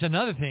 It's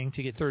another thing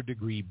to get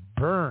third-degree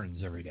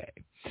burns every day.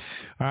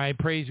 All right,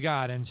 praise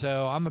God. And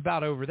so I'm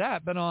about over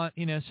that. But,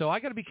 so I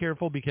got to be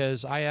careful because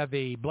I have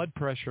a blood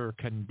pressure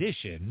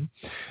condition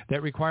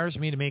that requires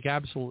me to make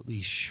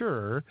absolutely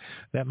sure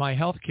that my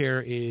health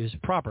care is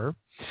proper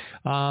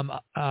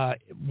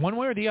one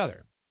way or the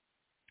other.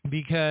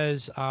 Because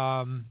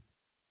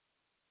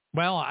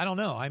well, I don't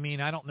know. I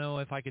don't know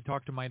if I could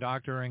talk to my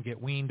doctor and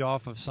get weaned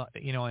off of,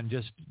 and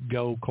just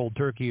go cold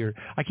turkey. Or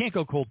I can't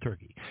go cold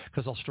turkey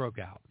because I'll stroke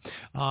out.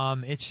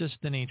 It's just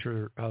the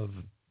nature of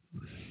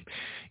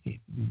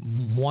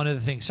one of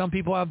the things. Some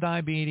people have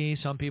diabetes.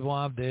 Some people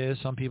have this.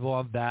 Some people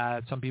have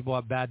that. Some people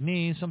have bad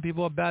knees. Some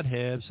people have bad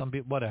hips. Some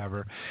people,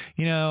 whatever.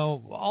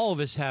 All of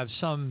us have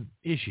some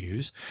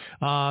issues.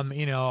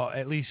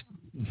 At least,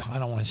 I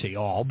don't want to say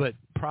all, but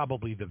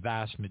probably the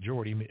vast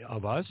majority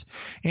of us,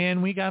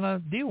 and we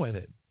gotta deal with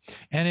it.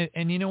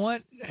 And you know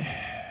what?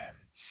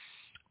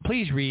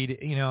 Please read.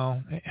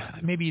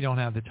 Maybe you don't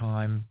have the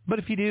time, but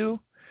if you do,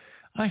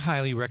 I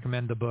highly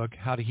recommend the book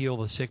How to Heal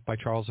the Sick by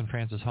Charles and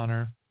Francis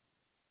Hunter.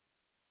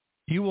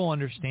 You will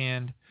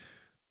understand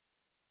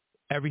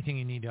everything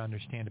you need to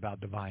understand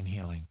about divine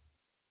healing.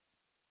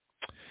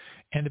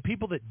 And the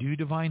people that do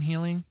divine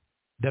healing,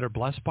 that are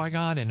blessed by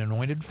God and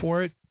anointed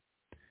for it,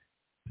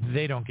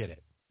 they don't get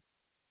it.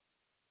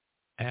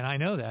 And I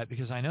know that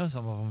because I know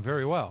some of them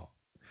very well.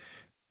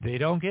 They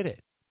don't get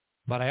it.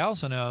 But I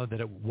also know that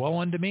it woe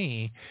unto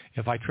me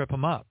if I trip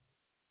them up.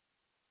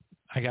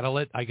 I gotta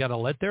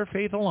let their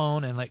faith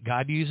alone and let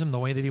God use them the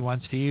way that he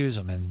wants to use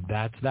them, and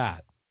that's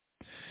that.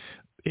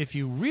 If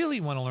you really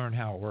want to learn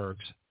how it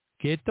works,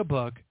 get the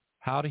book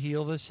How to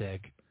Heal the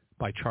Sick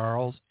by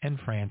Charles and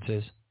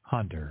Francis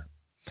Hunter.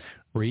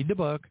 Read the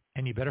book,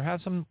 and you better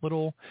have some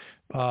little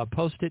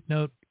Post-it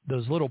note,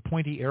 those little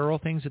pointy arrow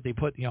things that they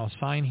put,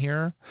 sign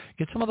here.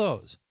 Get some of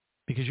those,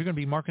 because you're going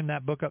to be marking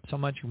that book up so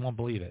much you won't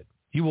believe it.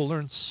 You will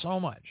learn so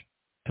much.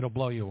 It'll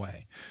blow you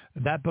away.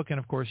 That book, and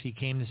of course, He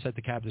Came to Set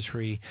the Captives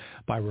Free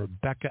by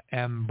Rebecca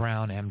M.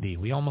 Brown, M.D.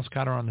 We almost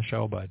got her on the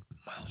show, but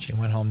she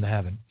went home to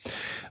heaven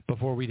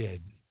before we did.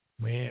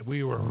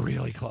 We were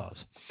really close.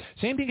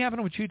 Same thing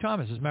happened with Chew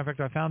Thomas. As a matter of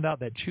fact, I found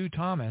out that Chew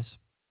Thomas,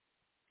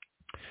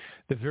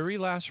 the very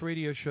last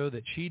radio show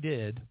that she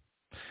did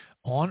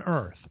on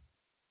Earth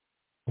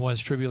was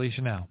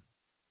Tribulation Now.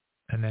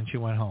 And then she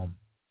went home.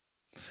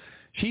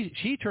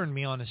 She turned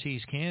me on to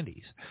C's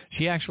Candies.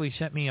 She actually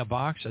sent me a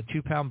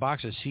 2-pound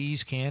box of C's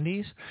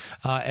Candies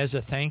as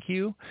a thank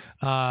you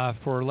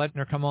for letting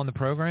her come on the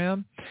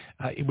program,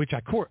 which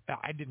I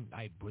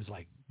was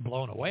like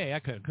blown away. I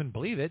couldn't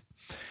believe it.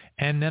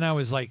 And then I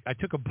was like, I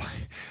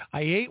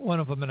ate one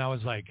of them and I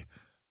was like,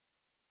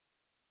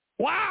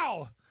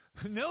 wow,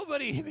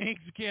 nobody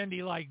makes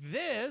candy like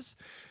this.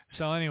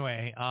 So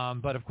anyway,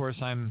 but of course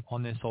I'm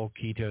on this whole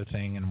keto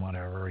thing and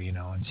whatever, and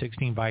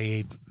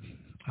 16/8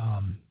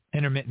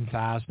 intermittent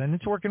fast, and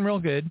it's working real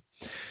good.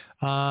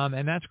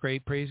 And that's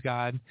great. Praise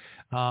God.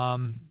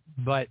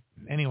 But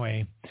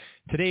anyway,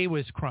 today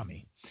was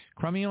crummy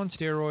on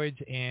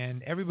steroids,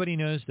 and everybody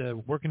knows the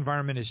work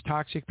environment is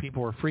toxic.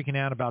 People are freaking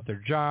out about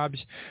their jobs.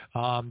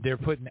 They're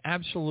putting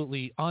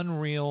absolutely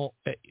unreal,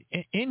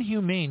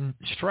 inhumane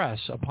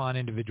stress upon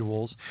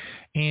individuals,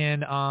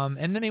 and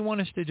then they want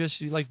us to just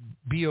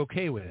be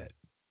okay with it.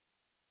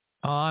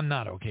 I'm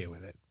not okay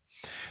with it.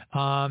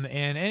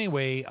 And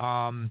anyway,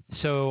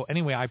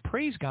 I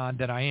praise God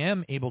that I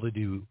am able to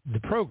do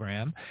the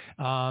program,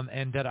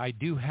 and that I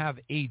do have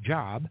a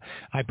job.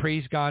 I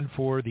praise God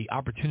for the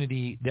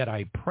opportunity that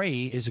I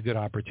pray is a good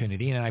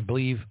opportunity, and I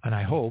believe and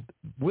I hope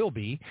will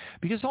be,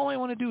 because all I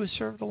want to do is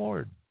serve the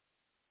Lord.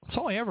 That's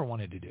all I ever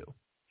wanted to do.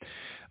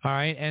 All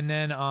right, and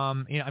then,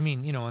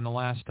 in the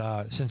last,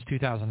 since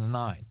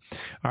 2009.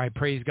 All right,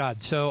 praise God.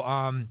 So,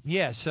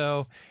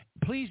 so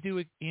please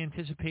do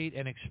anticipate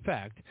and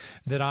expect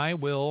that I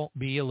will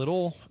be a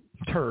little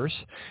terse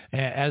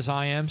as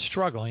I am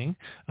struggling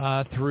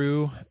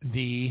through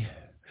the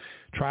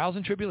trials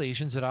and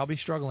tribulations that I'll be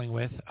struggling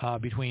with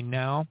between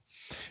now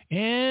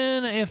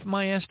and, if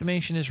my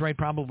estimation is right,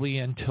 probably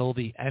until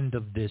the end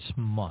of this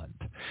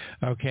month.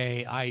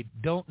 Okay, I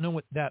don't know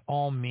what that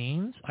all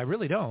means. I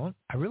really don't.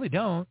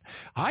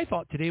 I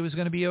thought today was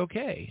going to be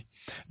okay,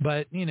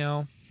 but,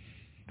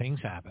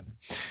 things happen.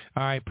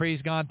 All right,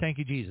 praise God. Thank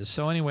you, Jesus.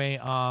 So anyway,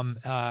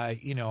 I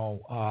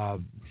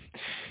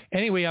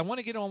want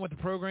to get on with the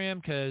program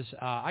because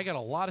I got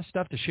a lot of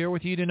stuff to share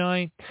with you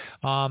tonight.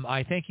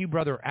 I thank you,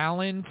 Brother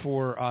Allen,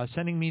 for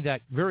sending me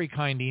that very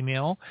kind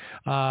email,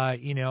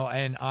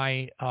 and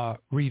I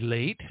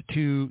relate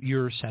to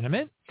your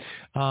sentiment.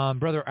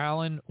 Brother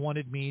Allen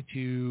wanted me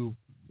to,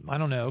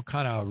 kind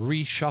of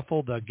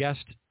reshuffle the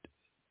guest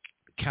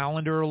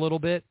calendar a little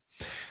bit.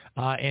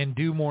 And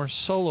do more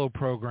solo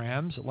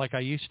programs like I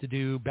used to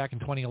do back in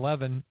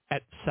 2011,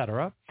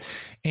 etc.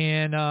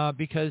 And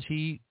because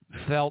he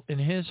felt in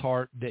his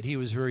heart that he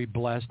was very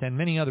blessed, and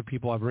many other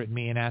people have written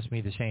me and asked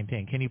me the same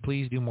thing. Can you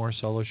please do more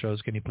solo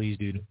shows? Can you please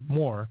do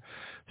more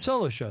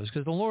solo shows?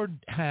 Because the Lord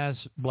has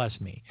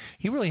blessed me.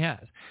 He really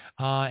has.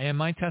 And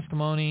my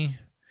testimony,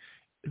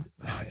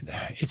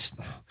 I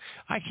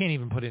can't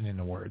even put it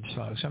into words,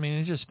 folks. I mean,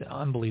 it's just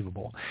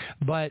unbelievable.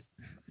 But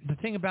the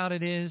thing about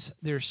it is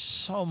there's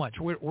so much.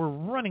 We're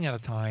running out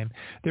of time.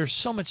 There's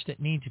so much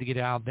that needs to get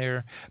out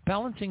there.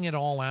 Balancing it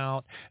all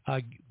out,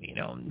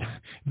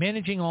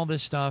 managing all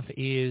this stuff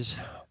is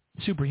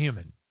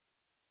superhuman.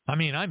 I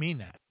mean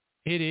that.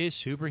 It is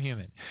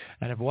superhuman.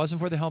 And if it wasn't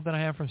for the help that I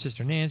have from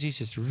Sister Nancy,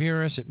 Sister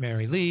Vera,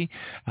 Mary Lee,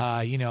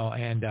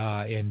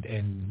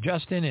 and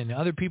Justin and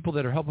other people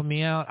that are helping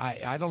me out,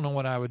 I don't know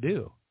what I would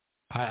do.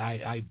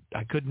 I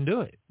couldn't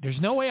do it.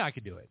 There's no way I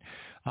could do it.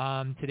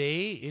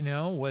 Today,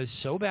 was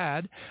so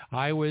bad.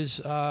 I was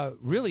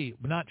really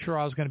not sure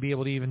I was going to be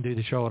able to even do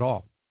the show at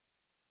all.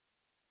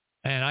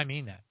 And I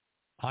mean that.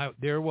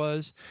 There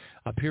was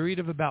a period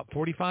of about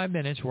 45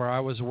 minutes where I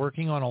was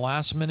working on a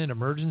last-minute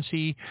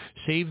emergency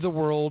Save the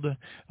World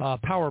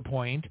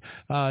PowerPoint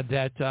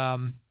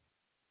that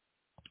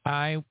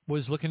I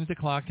was looking at the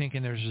clock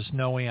thinking there's just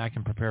no way I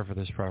can prepare for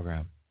this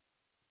program.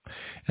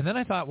 And then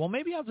I thought, well,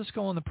 maybe I'll just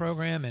go on the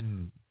program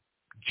and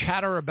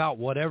chatter about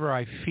whatever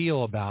I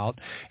feel about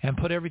and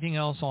put everything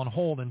else on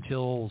hold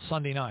until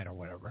Sunday night or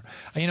whatever.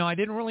 I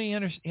didn't really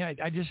understand.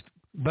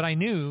 But I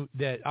knew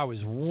that I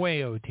was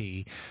way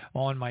OT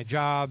on my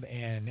job,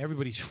 and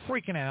everybody's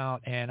freaking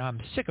out, and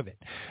I'm sick of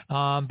it.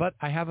 But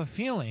I have a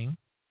feeling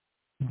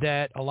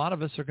that a lot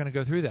of us are going to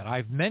go through that.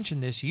 I've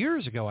mentioned this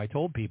years ago. I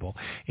told people,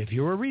 if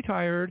you are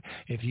retired,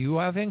 if you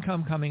have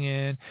income coming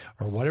in,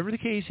 or whatever the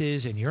case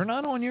is, and you're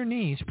not on your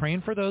knees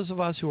praying for those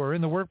of us who are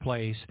in the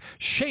workplace,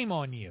 shame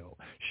on you.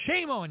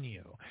 Shame on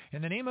you.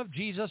 In the name of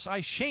Jesus,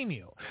 I shame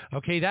you.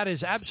 Okay, that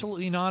is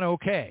absolutely not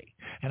okay.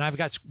 And I've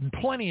got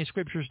plenty of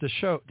scriptures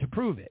to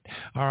prove it.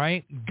 All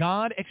right?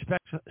 God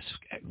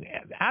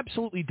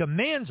absolutely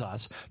demands us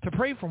to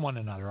pray for one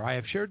another. I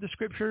have shared the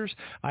scriptures,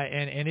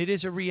 and it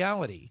is a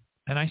reality.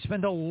 And I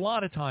spend a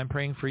lot of time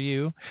praying for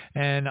you,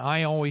 and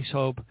I always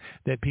hope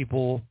that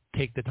people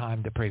take the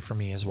time to pray for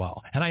me as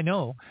well. And I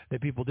know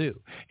that people do,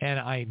 and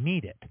I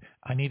need it.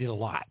 I need it a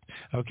lot.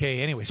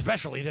 Okay, anyway,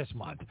 especially this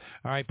month.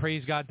 All right,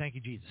 praise God. Thank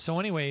you, Jesus. So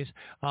anyways,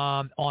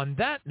 on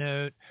that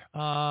note,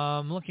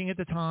 looking at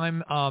the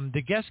time,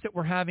 the guest that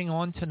we're having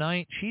on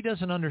tonight, she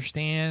doesn't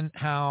understand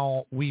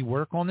how we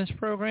work on this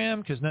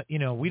program because,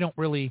 we don't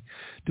really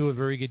do a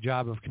very good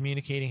job of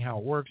communicating how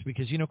it works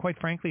because, quite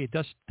frankly, it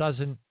just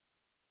doesn't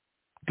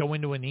go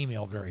into an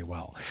email very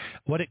well.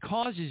 What it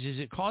causes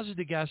is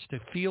the guests to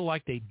feel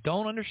like they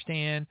don't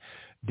understand.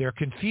 They're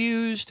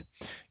confused.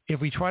 If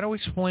we try to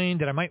explain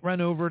that I might run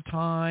over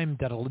time,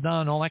 that I'll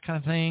done, all that kind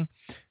of thing,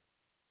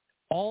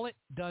 all it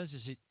does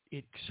is it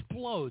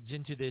explodes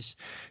into this.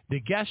 The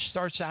guest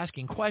starts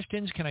asking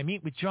questions. Can I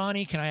meet with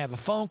Johnny? Can I have a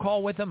phone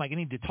call with him? I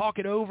need to talk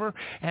it over.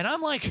 And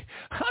I'm like,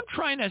 I'm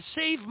trying to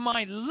save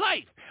my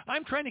life.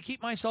 I'm trying to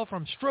keep myself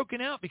from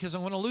stroking out because I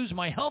want to lose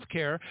my health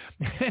care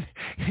and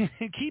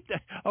keep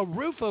a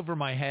roof over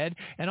my head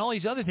and all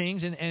these other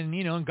things.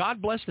 And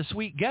God bless the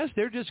sweet guests.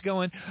 They're just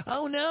going,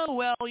 oh, no,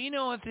 well,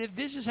 if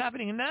this is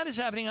happening and that is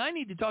happening, I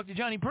need to talk to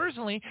Johnny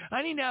personally.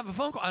 I need to have a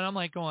phone call. And I'm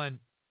like going,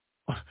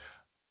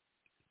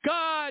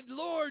 God,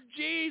 Lord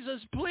Jesus,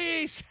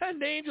 please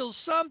send angels,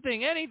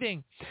 something,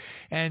 anything.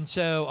 And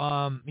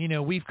so,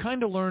 we've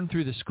kind of learned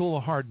through the School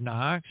of Hard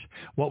Knocks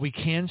what we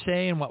can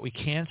say and what we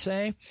can't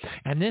say.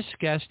 And this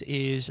guest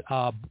is,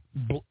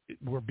 this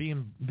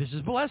is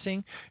a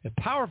blessing, a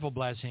powerful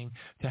blessing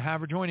to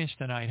have her join us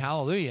tonight.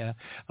 Hallelujah.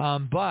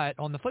 But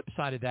on the flip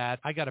side of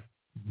that, I got to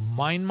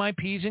mind my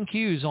P's and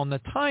Q's on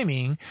the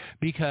timing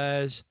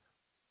because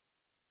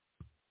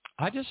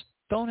I just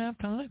don't have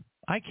time.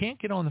 I can't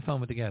get on the phone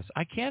with the guests.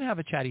 I can't have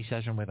a chatty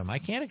session with them. I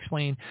can't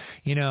explain,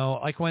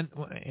 like when,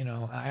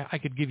 I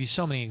could give you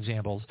so many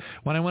examples.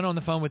 When I went on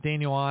the phone with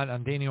Daniel Ott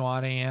on Daniel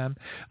Ott AM,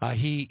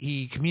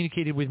 he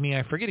communicated with me.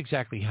 I forget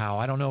exactly how.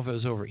 I don't know if it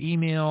was over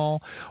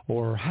email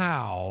or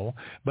how,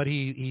 but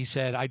he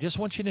said, I just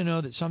want you to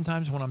know that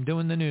sometimes when I'm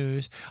doing the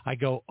news, I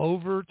go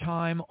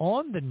overtime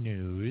on the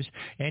news,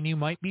 and you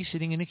might be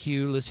sitting in a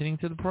queue listening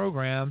to the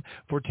program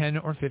for 10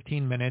 or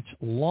 15 minutes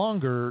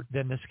longer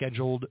than the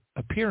scheduled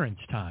appearance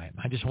time.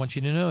 I just want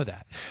you to know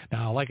that.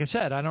 Now, like I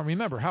said, I don't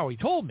remember how he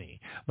told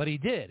me, but he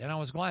did, and I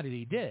was glad that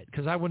he did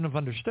because I wouldn't have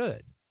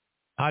understood.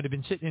 I'd have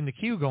been sitting in the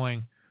queue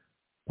going,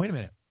 wait a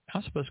minute,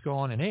 I'm supposed to go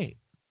on at 8.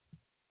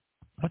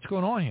 What's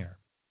going on here?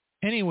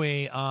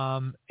 Anyway,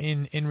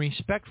 in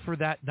respect for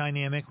that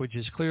dynamic, which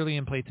is clearly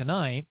in play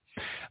tonight,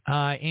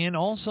 and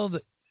also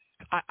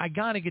I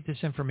got to get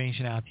this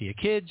information out to you.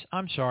 Kids,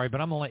 I'm sorry,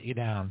 but I'm going to let you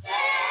down.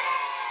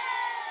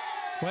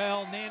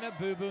 Well, Nana,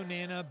 boo-boo,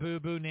 Nana,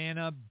 boo-boo,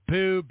 Nana,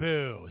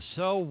 boo-boo.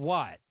 So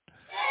what?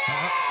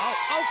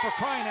 Oh, for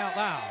crying out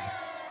loud.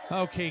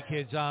 Okay,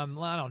 kids, I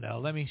don't know.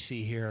 Let me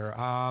see here.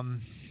 Oh,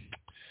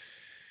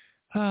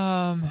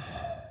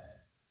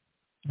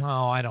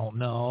 I don't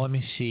know. Let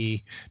me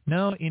see.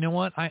 No, you know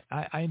what?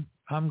 I'm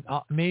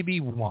maybe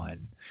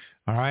one.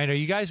 All right. Are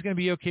you guys going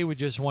to be okay with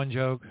just one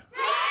joke? All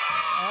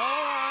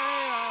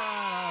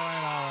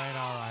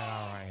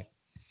right.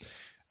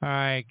 All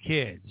right,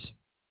 kids.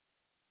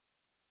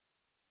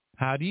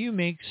 How do you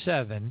make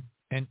 7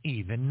 an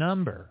even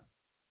number?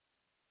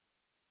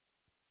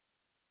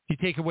 You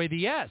take away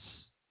the S.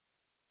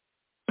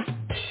 All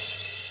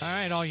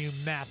right, all you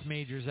math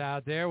majors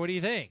out there, what do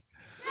you think?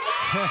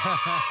 Okay,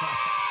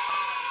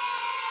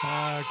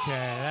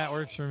 that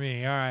works for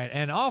me. All right,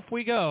 and off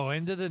we go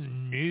into the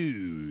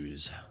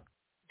news.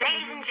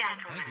 Ladies and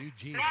gentlemen, thank you,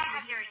 Jesus. May I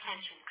have your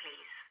attention,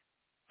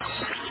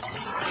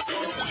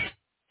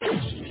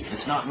 please?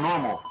 It's not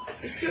normal.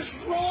 It's just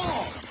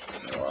wrong.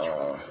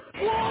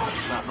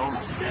 It's not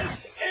normal. This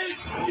is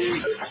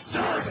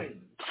disturbing.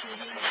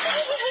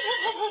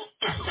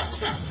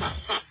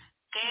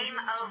 Game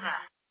over.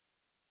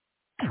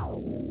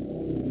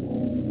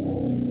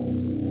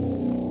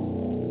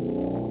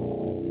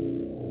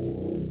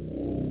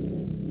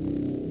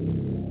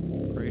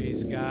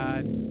 Praise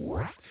God.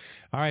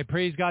 All right,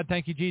 praise God.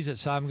 Thank you, Jesus.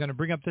 So I'm going to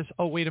bring up this.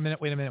 Oh, wait a minute.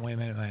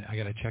 I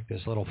got to check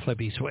this little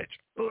flippy switch.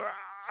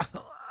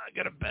 I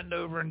got to bend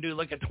over and do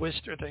like a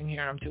twister thing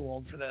here. I'm too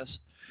old for this.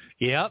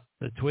 Yep,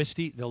 the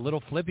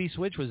little flippy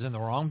switch was in the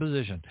wrong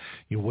position.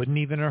 You wouldn't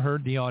even have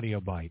heard the audio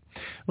bite.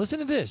 Listen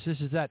to this. This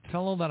is that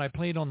fellow that I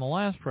played on the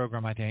last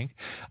program, I think.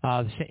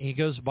 He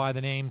goes by the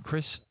name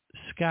Chris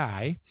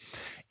Sky.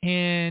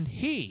 And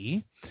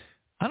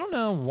I don't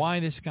know why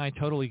this guy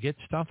totally gets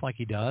stuff like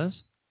he does,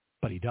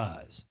 but he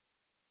does.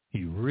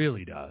 He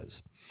really does.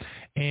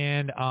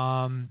 And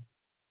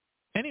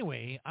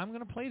anyway, I'm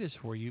going to play this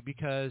for you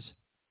because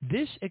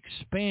this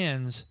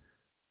expands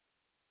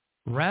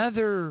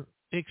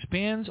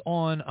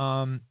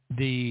on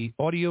the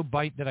audio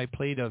bite that I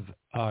played of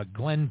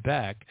Glenn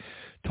Beck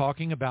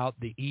talking about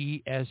the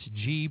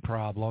ESG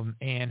problem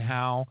and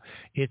how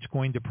it's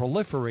going to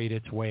proliferate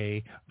its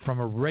way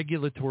from a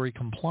regulatory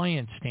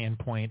compliance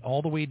standpoint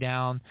all the way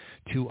down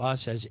to us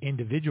as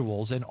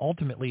individuals and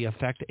ultimately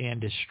affect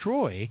and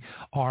destroy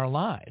our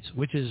lives,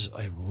 which is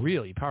a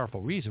really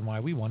powerful reason why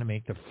we want to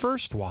make the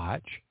first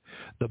watch,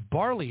 the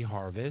barley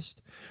harvest,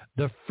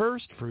 the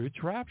first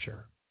fruits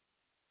rapture.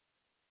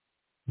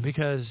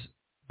 Because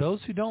those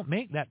who don't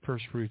make that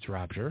first fruits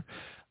rapture,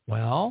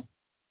 well,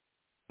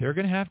 they're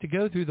going to have to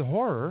go through the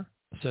horror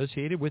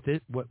associated with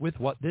it, with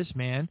what this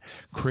man,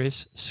 Chris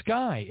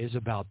Sky, is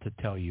about to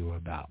tell you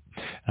about.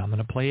 And I'm going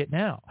to play it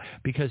now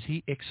because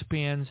he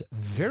expands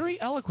very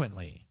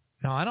eloquently.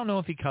 Now, I don't know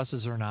if he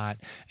cusses or not.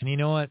 And you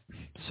know what?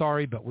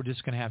 Sorry, but we're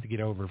just going to have to get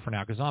over it for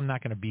now because I'm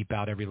not going to beep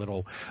out every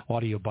little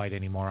audio bite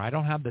anymore. I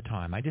don't have the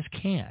time. I just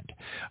can't.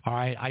 All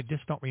right? I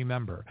just don't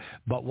remember.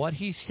 But what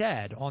he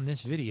said on this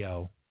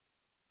video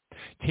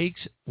takes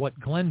what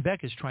Glenn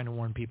Beck is trying to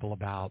warn people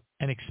about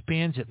and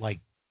expands it like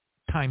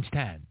times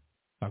 10.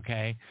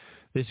 Okay?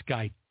 This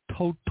guy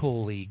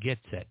totally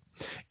gets it.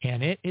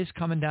 And it is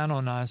coming down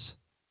on us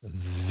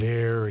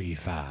very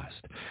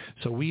fast.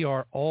 So we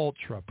are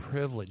ultra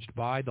privileged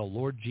by the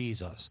Lord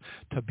Jesus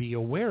to be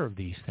aware of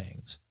these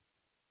things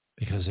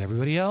because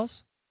everybody else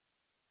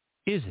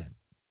isn't.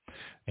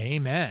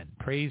 Amen.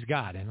 Praise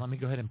God. And let me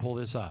go ahead and pull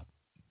this up.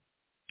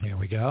 Here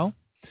we go.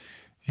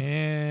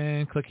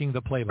 And clicking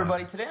the play button.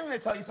 Everybody, today I'm going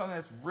to tell you something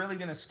that's really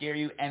going to scare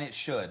you, and it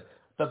should.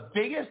 The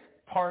biggest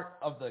part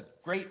of the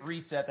Great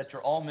Reset that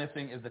you're all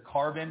missing is the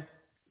carbon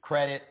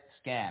credit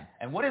scam.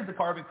 And what is the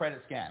carbon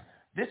credit scam?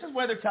 This is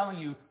where they're telling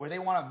you where they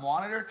want to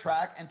monitor,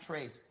 track, and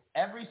trace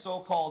every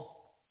so-called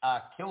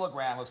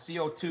kilogram of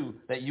CO2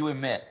 that you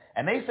emit.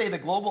 And they say the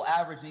global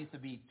average needs to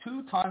be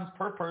 2 tons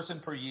per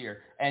person per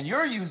year. And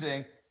you're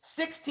using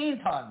 16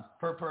 tons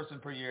per person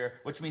per year,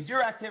 which means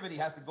your activity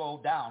has to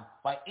go down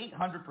by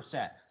 800%.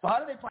 So how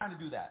do they plan to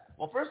do that?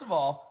 Well, first of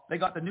all, they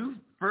got the new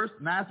first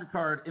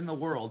MasterCard in the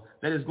world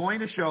that is going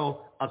to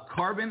show a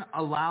carbon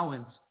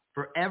allowance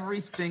for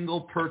every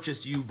single purchase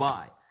you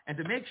buy. And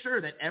to make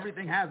sure that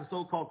everything has a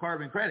so-called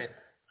carbon credit,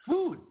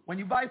 food, when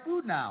you buy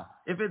food now,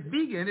 if it's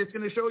vegan, it's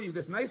going to show you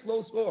this nice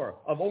low score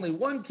of only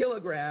 1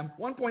 kilogram,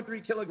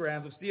 1.3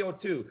 kilograms of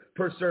CO2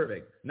 per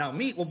serving. Now,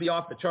 meat will be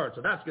off the chart,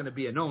 so that's going to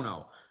be a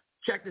no-no.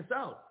 Check this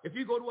out. If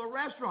you go to a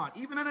restaurant,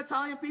 even an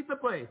Italian pizza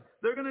place,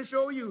 they're going to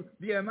show you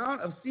the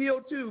amount of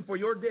CO2 for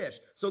your dish.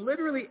 So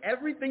literally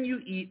everything you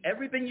eat,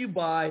 everything you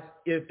buy,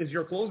 is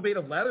your clothes made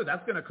of leather?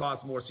 That's going to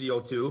cost more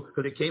CO2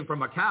 because it came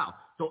from a cow.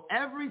 So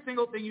every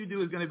single thing you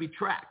do is going to be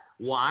tracked.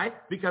 Why?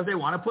 Because they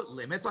want to put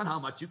limits on how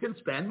much you can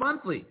spend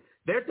monthly.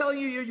 They're telling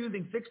you you're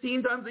using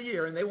 16 tons a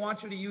year, and they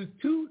want you to use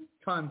 2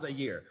 tons a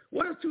year.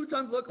 What does 2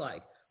 tons look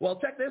like? Well,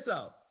 check this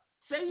out.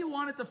 Say you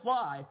wanted to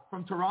fly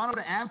from Toronto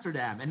to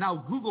Amsterdam, and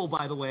now Google,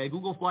 by the way,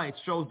 Google Flights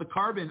shows the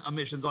carbon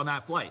emissions on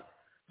that flight.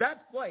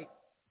 That flight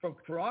from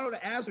Toronto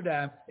to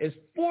Amsterdam is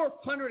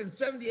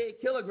 478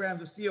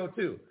 kilograms of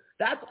CO2.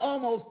 That's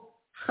almost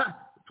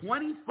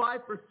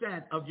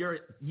 25% of your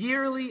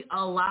yearly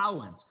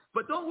allowance.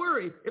 But don't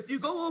worry, if you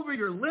go over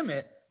your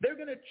limit, they're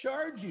going to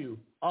charge you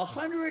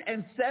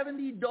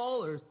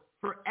 $170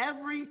 for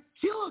every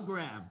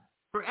kilogram.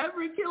 For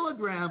every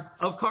kilogram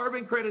of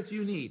carbon credits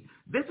you need.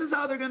 This is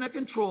how they're going to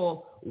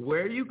control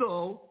where you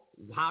go,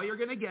 how you're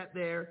going to get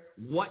there,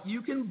 what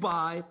you can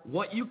buy,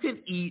 what you can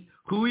eat,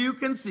 who you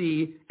can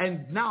see.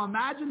 And now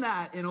imagine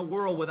that in a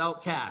world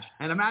without cash.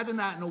 And imagine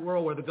that in a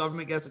world where the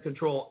government gets to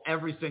control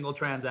every single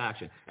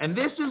transaction. And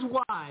this is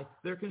why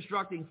they're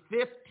constructing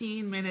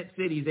 15-minute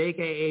cities,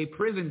 a.k.a.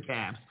 prison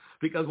camps,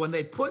 because when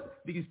they put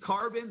these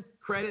carbon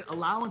credit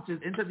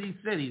allowances into these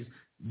cities,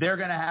 they're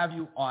going to have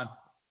you on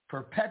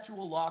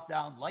perpetual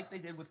lockdown like they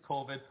did with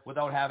COVID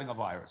without having a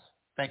virus.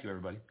 Thank you,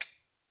 everybody.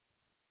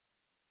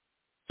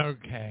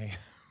 Okay.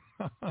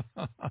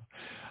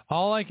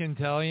 All I can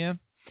tell you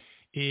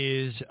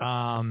is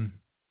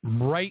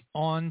right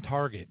on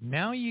target.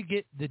 Now you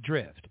get the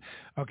drift.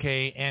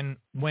 Okay, and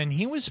when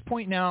he was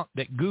pointing out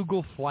that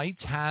Google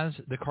Flights has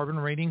the carbon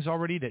ratings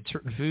already, that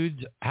certain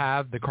foods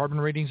have the carbon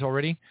ratings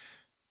already,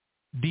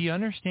 do you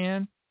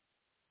understand?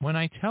 When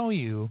I tell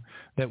you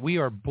that we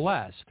are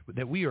blessed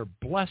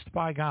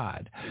by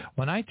God,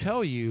 when I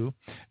tell you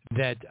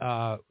that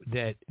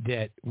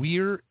that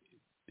we're,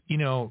 you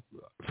know,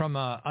 from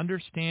a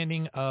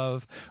understanding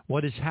of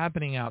what is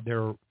happening out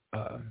there,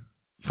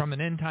 from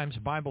an end times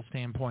Bible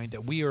standpoint,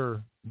 that we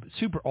are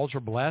super ultra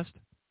blessed.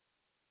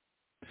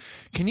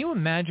 Can you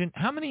imagine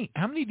how many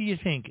do you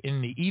think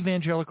in the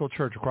evangelical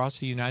church across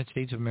the United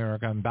States of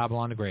America and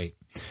Babylon the Great?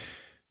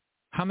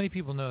 How many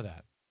people know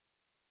that?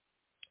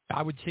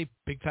 I would say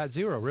big fat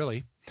zero,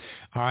 really.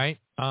 All right.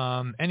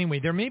 Anyway,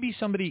 there may be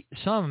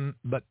some,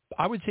 but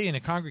I would say in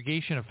a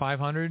congregation of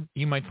 500,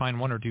 you might find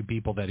one or two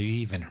people that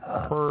even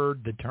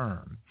heard the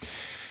term.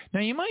 Now,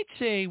 you might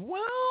say,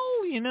 well,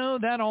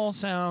 that all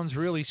sounds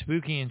really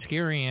spooky and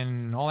scary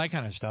and all that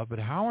kind of stuff, but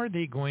how are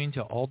they going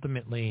to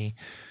ultimately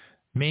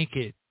make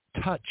it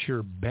touch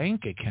your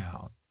bank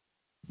account?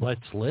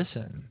 Let's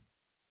listen.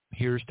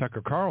 Here's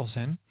Tucker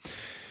Carlson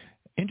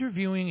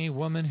interviewing a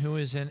woman who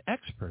is an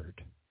expert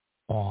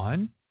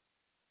on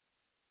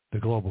the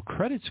global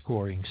credit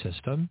scoring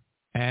system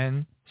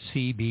and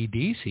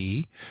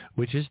CBDC,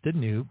 which is the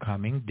new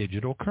coming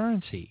digital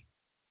currency.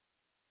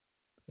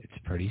 It's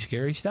pretty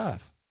scary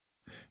stuff.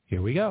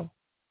 Here we go.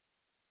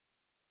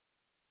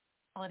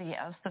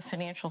 As the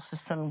financial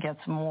system gets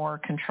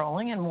more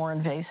controlling and more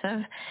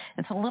invasive,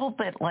 it's a little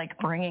bit like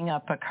bringing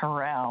up a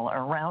corral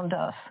around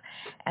us.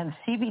 And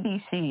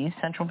CBDCs,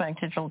 central bank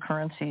digital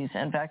currencies,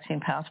 and vaccine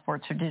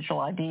passports or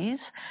digital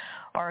IDs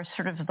are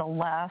sort of the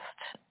last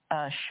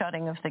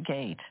shutting of the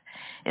gate.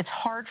 It's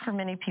hard for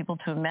many people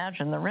to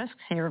imagine the risks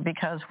here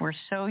because we're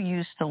so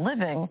used to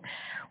living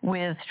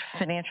with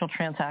financial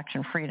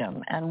transaction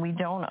freedom, and we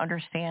don't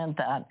understand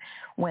that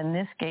when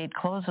this gate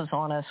closes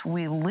on us,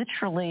 we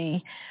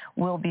literally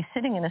will be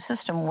sitting in a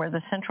system where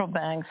the central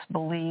banks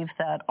believe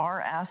that our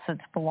assets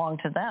belong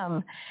to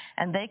them,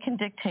 and they can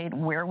dictate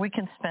where we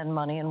can spend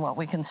money and what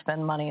we can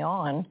spend money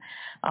on.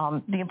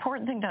 The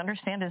important thing to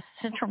understand is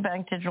central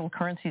bank digital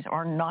currencies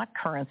are not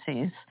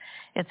currencies.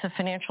 It's a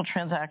financial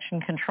transaction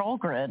control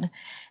grid,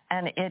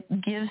 and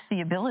it gives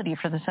the ability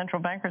for the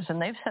central bankers, and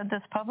they've said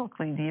this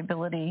publicly, the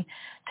ability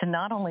to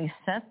not only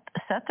set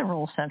the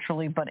rules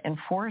centrally, but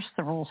enforce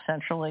the rules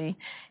centrally.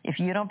 If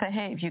you don't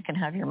behave, you can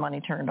have your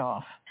money turned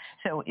off.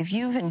 So if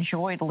you've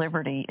enjoyed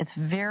liberty, it's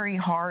very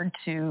hard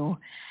to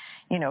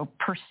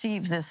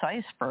perceive this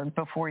iceberg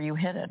before you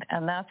hit it.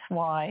 And that's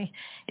why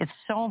it's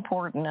so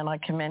important, and I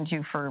commend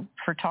you for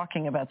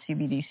talking about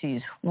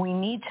CBDCs. We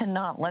need to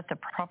not let the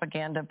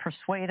propaganda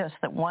persuade us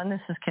that, one, this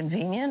is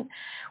convenient,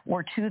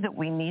 or two, that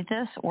we need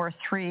this, or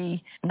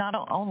three, not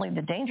only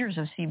the dangers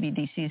of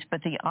CBDCs, but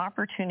the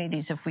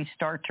opportunities if we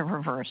start to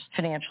reverse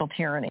financial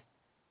tyranny.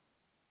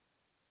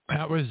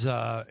 That was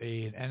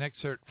an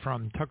excerpt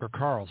from Tucker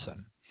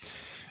Carlson.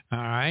 All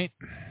right.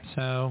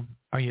 So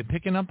are you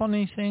picking up on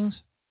these things?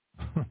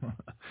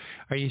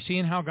 Are you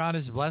seeing how God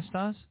has blessed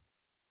us?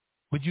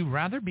 Would you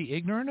rather be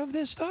ignorant of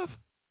this stuff?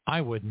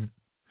 I wouldn't.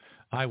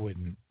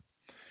 Anyway,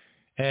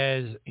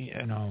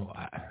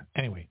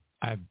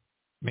 I've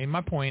made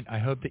my point. I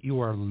hope that you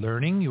are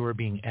learning, you are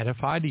being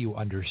edified, that you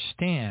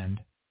understand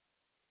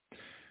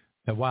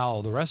that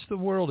while the rest of the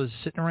world is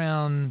sitting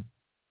around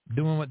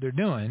doing what they're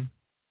doing,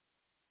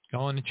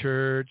 going to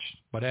church,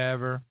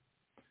 whatever,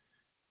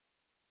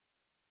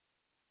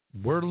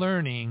 we're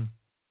learning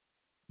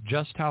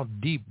just how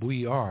deep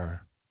we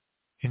are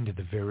into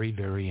the very,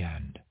 very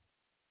end.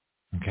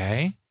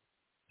 Okay?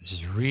 This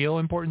is real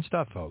important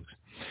stuff, folks.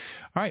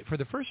 All right, for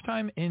the first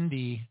time in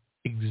the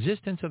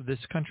existence of this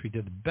country,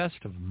 to the best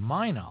of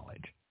my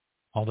knowledge,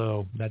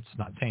 although that's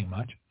not saying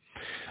much,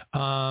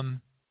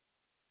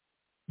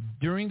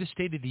 during the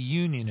State of the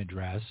Union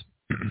address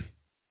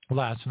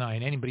last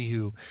night, anybody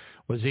who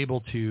was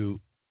able to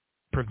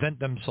prevent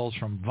themselves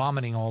from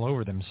vomiting all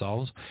over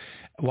themselves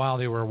while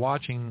they were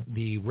watching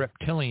the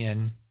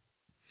reptilian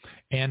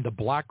and the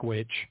black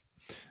witch,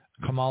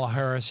 Kamala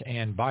Harris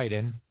and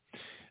Biden,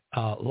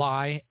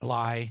 lie,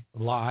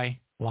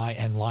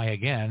 and lie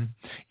again.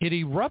 It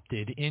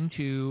erupted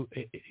into,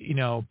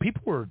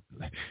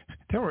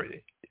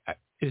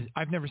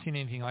 I've never seen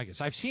anything like this.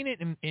 I've seen it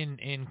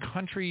in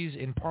countries,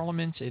 in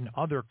parliaments, in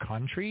other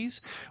countries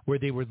where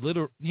they would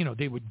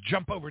they would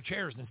jump over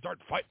chairs and start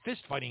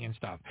fist fighting and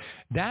stuff.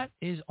 That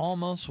is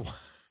almost,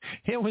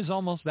 it was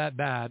almost that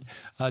bad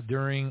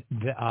during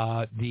the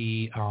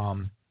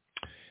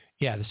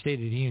State of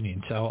the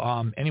Union.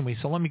 So anyway,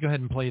 so let me go ahead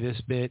and play this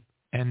bit,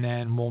 and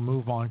then we'll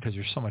move on because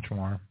there's so much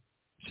more.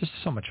 It's just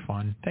so much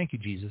fun. Thank you,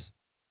 Jesus.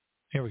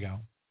 Here we go.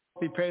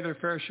 They pay their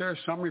fair share.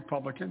 Some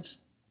Republicans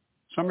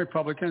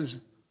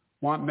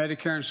want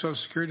Medicare and Social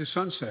Security to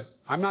sunset.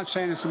 I'm not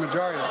saying it's the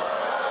majority.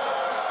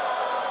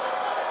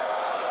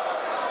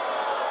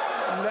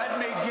 Let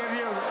me give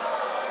you,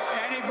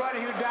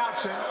 anybody who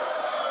doubts it,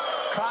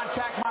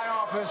 contact my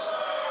office.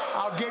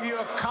 I'll give you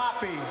a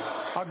copy.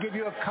 I'll give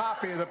you a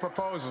copy of the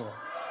proposal.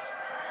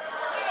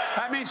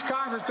 That means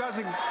Congress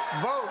doesn't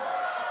vote.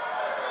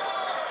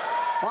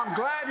 Well, I'm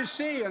glad to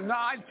see you. No,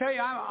 I tell you,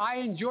 I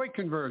enjoy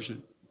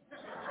conversion.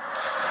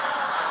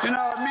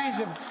 It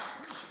means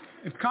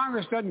if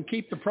Congress doesn't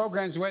keep the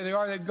programs the way they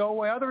are, they'd go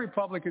away. Other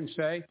Republicans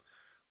say.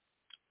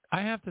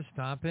 I have to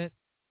stop it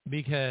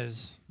because,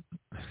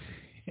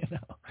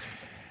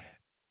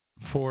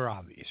 for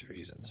obvious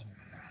reasons.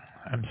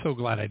 I'm so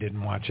glad I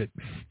didn't watch it.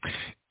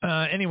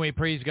 Anyway,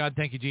 praise God.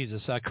 Thank you,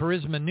 Jesus.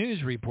 Charisma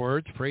News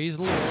reports, praise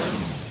the Lord,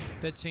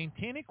 that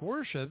satanic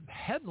worship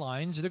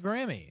headlines the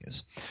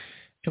Grammys.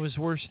 It was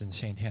worse than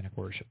satanic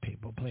worship,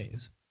 people, please.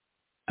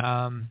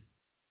 I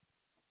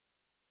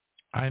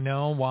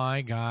know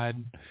why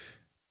God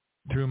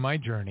through my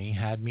journey,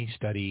 had me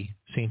study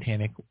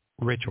satanic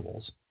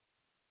rituals.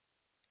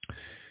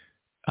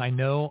 I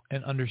know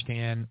and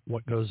understand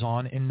what goes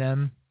on in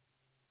them,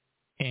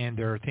 and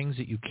there are things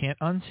that you can't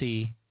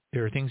unsee,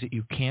 there are things that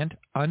you can't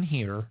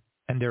unhear,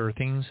 and there are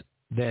things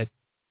that,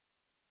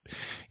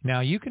 now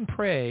you can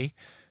pray,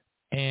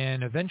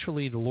 and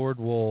eventually the Lord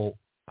will,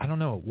 I don't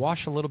know,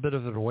 wash a little bit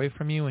of it away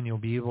from you, and you'll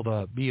be able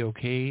to be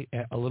okay,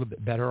 a little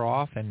bit better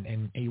off,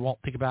 and you won't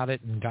think about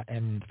it,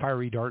 and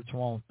fiery darts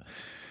won't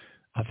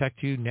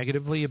affect you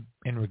negatively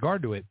in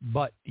regard to it.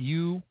 But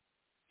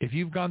if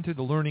you've gone through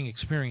the learning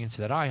experience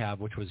that I have,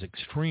 which was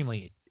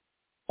extremely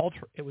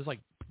it was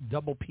like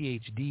double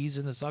PhDs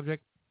in the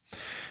subject.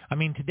 I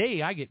mean,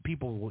 today I get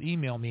people who will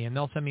email me and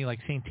they'll send me like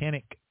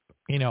satanic,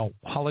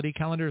 holiday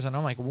calendars, and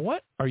I'm like,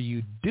 what are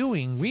you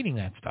doing reading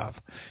that stuff?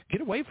 Get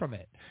away from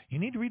it. You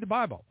need to read the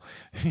Bible,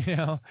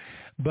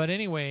 But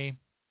anyway,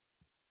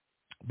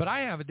 but I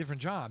have a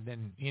different job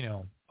than,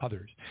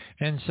 others.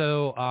 And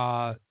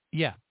so,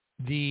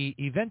 the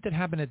event that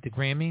happened at the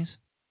Grammys,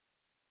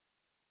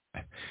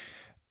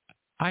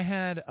 I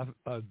had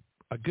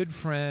a good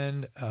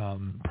friend,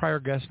 prior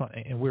guest,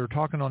 and we were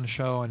talking on the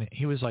show, and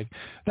he was like,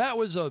 that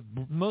was the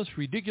most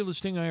ridiculous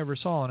thing I ever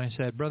saw. And I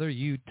said, brother,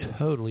 you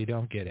totally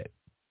don't get it.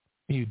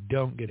 You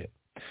don't get it.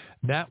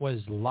 That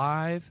was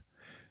live,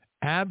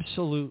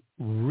 absolute,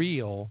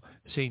 real,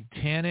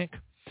 satanic,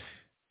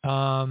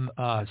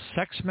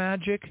 sex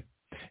magic,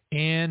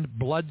 and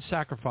blood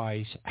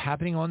sacrifice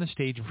happening on the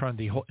stage in front of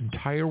the whole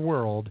entire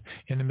world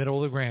in the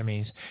middle of the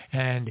Grammys,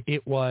 and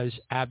it was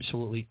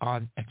absolutely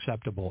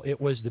unacceptable. It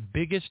was the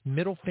biggest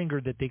middle finger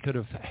that they could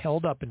have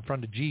held up in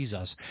front of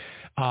Jesus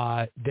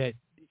that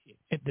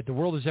the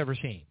world has ever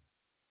seen.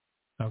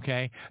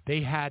 Okay?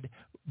 They had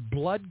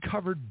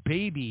blood-covered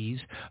babies,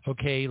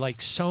 like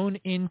sewn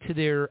into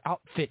their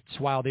outfits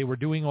while they were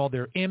doing all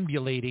their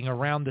ambulating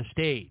around the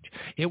stage.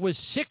 It was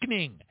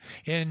sickening,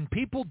 and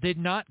people did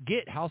not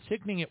get how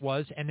sickening it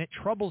was, and it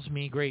troubles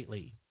me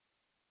greatly,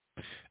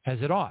 as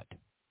it ought.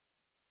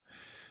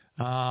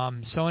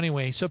 So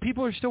anyway, so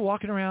people are still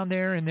walking around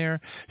there in their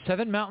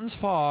Seven Mountains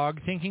fog,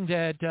 thinking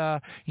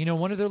that,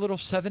 one of their little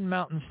Seven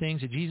Mountains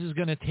things, that Jesus is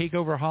going to take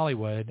over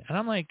Hollywood. And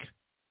I'm like,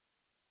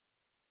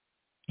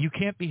 you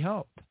can't be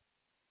helped.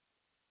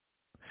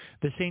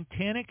 The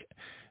satanic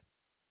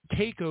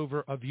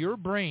takeover of your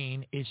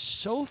brain is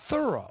so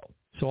thorough.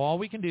 So all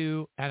we can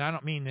do, and I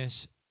don't mean this,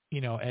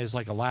 as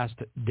like a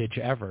last-ditch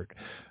effort,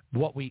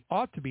 what we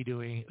ought to be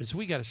doing is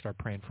we got to start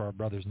praying for our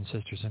brothers and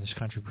sisters in this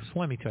country. Because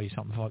let me tell you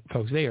something,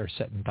 folks. They are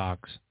sitting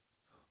ducks.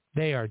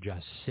 They are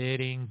just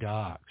sitting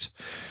ducks.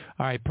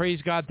 All right,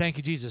 praise God. Thank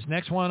you, Jesus.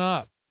 Next one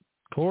up.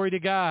 Glory to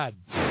God.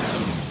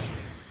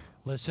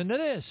 Listen to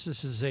this.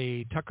 This is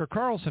a Tucker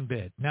Carlson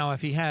bit. Now,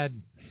 if he had...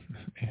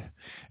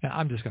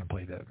 I'm just going to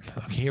play that.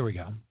 Okay, here we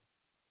go.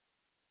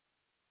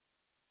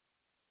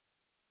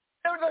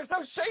 They're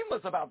so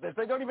shameless about this.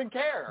 They don't even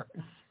care.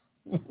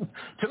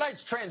 Tonight's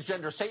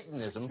transgender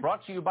Satanism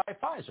brought to you by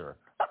Pfizer.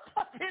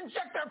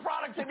 Inject their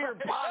products into your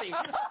body.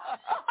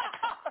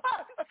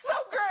 So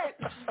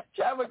great.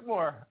 Chadwick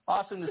Moore,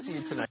 awesome to see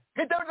you tonight.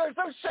 They're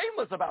so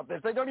shameless about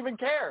this. They don't even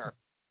care.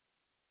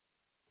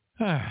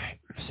 All right.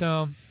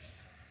 So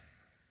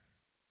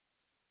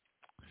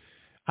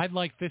I'd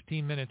like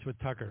 15 minutes with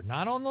Tucker.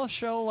 Not on the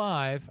show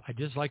live. I'd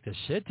just like to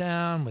sit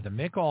down with a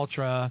Mick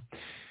Ultra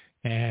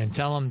and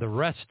tell him the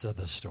rest of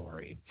the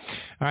story.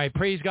 All right,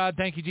 praise God.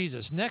 Thank you,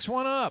 Jesus. Next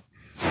one up.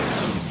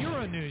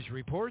 Euronews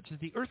reports that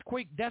the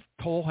earthquake death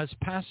toll has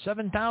passed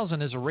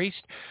 7,000 as a race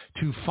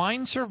to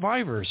find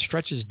survivors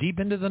stretches deep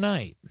into the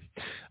night.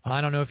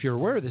 I don't know if you're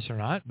aware of this or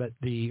not, but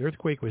the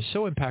earthquake was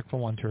so impactful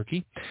on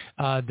Turkey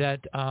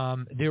that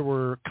there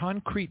were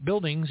concrete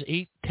buildings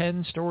 8,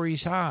 10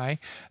 stories high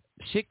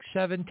 6,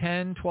 7,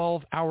 10,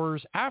 12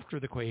 hours after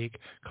the quake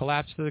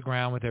collapsed to the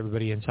ground with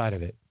everybody inside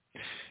of it,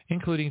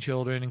 including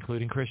children,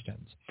 including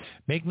Christians.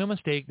 Make no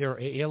mistake, there are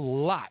a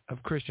lot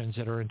of Christians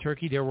that are in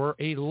Turkey. There were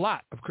a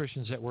lot of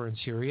Christians that were in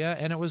Syria,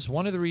 and it was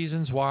one of the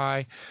reasons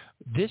why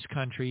this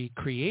country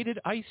created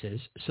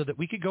ISIS so that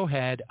we could go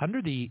ahead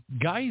under the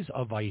guise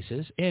of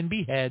ISIS and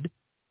behead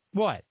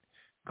what?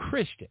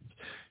 Christians.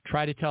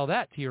 Try to tell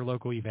that to your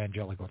local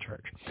evangelical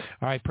church.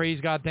 All right, praise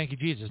God. Thank you,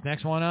 Jesus.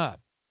 Next one up.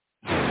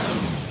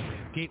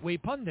 Gateway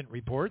Pundit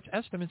reports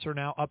estimates are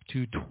now up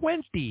to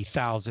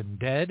 20,000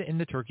 dead in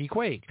the Turkey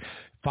quake.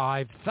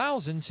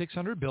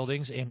 5,600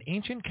 buildings and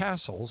ancient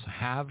castles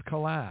have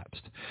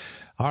collapsed.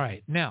 All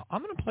right, now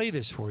I'm going to play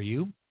this for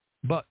you,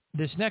 but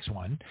this next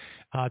one,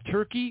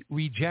 Turkey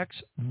rejects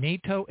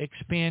NATO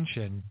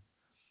expansion,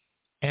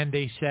 and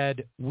they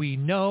said, we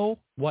know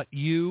what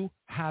you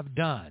have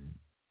done.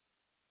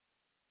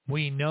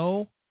 We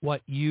know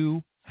what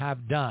you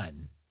have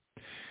done.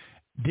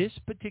 This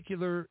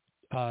particular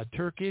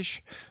Turkish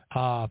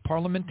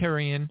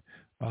parliamentarian,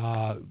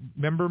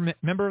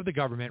 member of the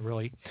government,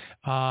 really.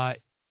 I'm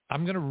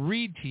going to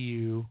read to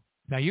you.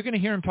 Now, you're going to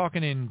hear him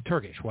talking in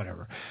Turkish,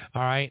 whatever.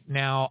 All right.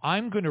 Now,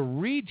 I'm going to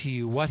read to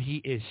you what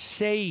he is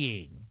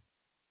saying.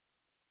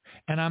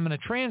 And I'm going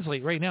to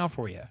translate right now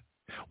for you.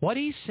 What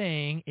he's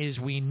saying is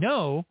we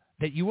know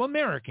that you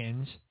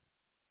Americans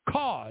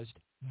caused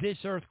this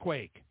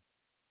earthquake.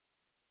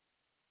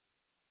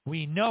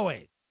 We know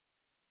it.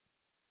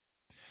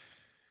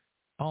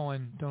 Oh,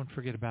 and don't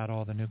forget about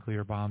all the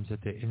nuclear bombs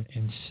at the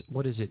in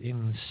what is it,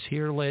 in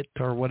Sirlet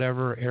or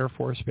whatever Air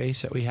Force base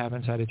that we have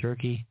inside of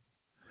Turkey.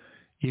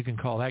 You can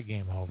call that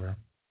game over.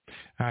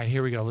 All right,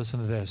 here we go. Listen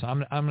to this.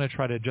 I'm going to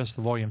try to adjust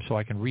the volume so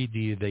I can read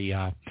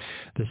the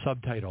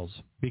subtitles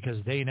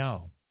because they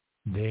know.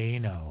 They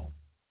know.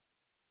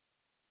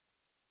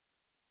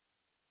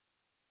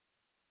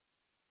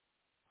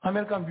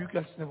 Amerikan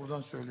Büyükelçisi'ne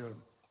buradan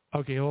söylüyorum.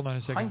 Okay, hold on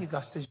a second. Hangi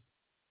gazeteci?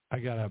 I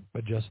got to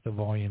adjust the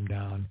volume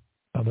down.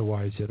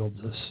 Otherwise, it'll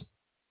just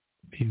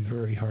be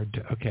very hard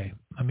to... Okay,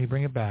 let me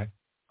bring it back.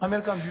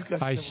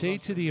 I say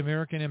to the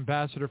American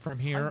ambassador from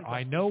here,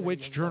 I know which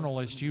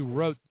journalist you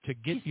wrote to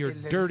get your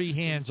dirty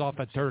hands off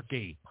of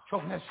Turkey.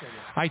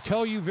 I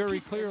tell you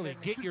very clearly,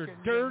 get your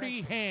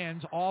dirty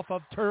hands off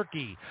of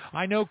Turkey.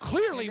 I know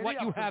clearly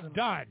what you have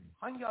done,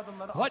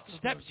 what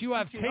steps you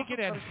have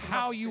taken, and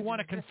how you want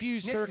to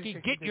confuse Turkey.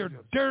 Get your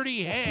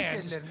dirty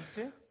hands.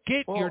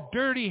 Get your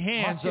dirty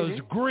hands, those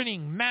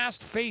grinning,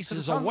 masked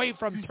faces, away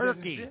from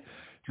Turkey.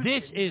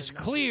 This is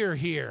clear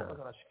here.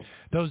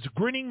 Those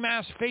grinning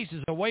masked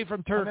faces away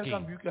from Turkey.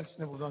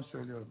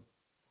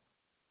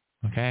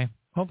 Okay.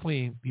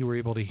 Hopefully you were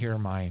able to hear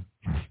my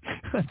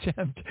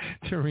attempt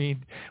to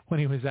read what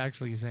he was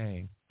actually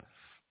saying.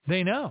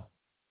 They know.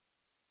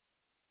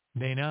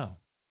 They know.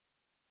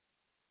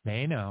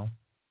 They know.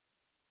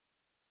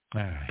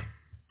 All right.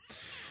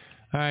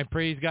 All right,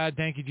 praise God.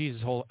 Thank you,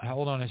 Jesus. Hold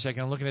on a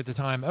second. I'm looking at the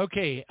time.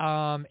 Okay,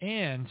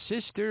 and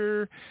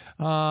Sister,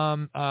 hold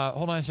on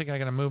a second. I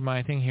got to move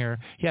my thing here.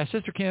 Yeah,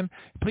 Sister Kim,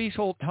 please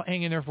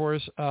hang in there for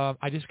us.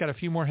 I just got a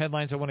few more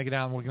headlines I want to get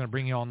out, and we're going to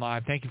bring you on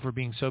live. Thank you for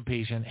being so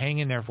patient. Hang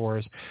in there for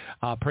us.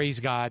 Praise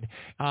God.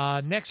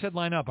 Next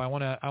headline up, I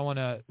want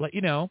to let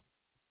you know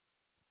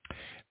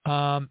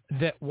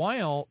that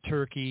while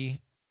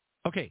Turkey...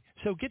 Okay,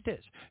 so get this.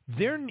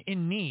 They're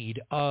in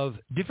need of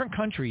different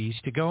countries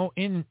to go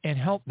in and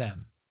help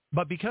them.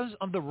 But because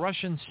of the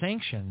Russian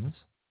sanctions,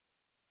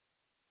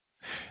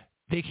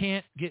 they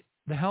can't get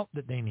the help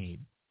that they need.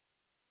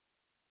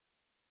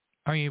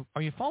 Are you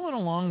following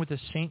along with the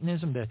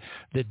Satanism,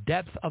 the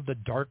depth of the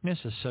darkness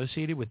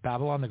associated with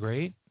Babylon the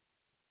Great?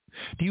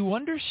 Do you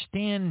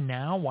understand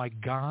now why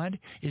God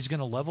is going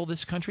to level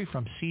this country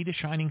from sea to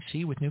shining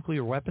sea with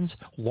nuclear weapons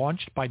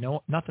launched by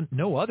no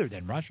other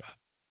than Russia?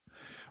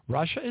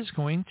 Russia is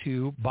going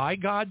to, by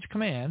God's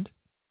command,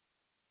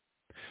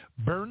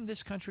 burn this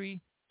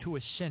country to a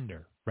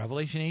cinder.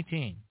 Revelation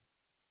 18.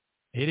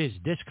 It is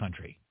this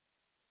country.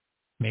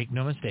 Make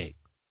no mistake.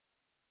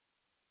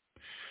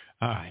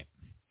 All right.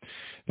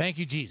 Thank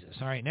you, Jesus.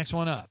 All right, next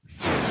one up.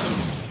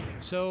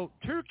 So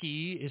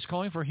Turkey is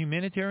calling for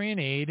humanitarian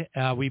aid.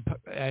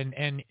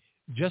 And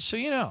just so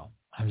you know,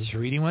 I'm just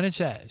reading what it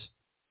says.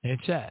 It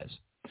says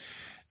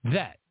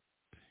that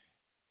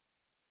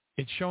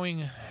it's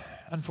showing,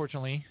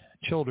 unfortunately,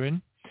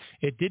 children.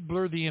 It did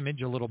blur the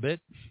image a little bit.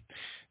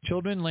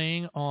 Children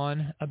laying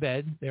on a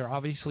bed. They're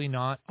obviously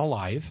not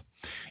alive.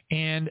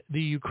 And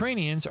the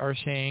Ukrainians are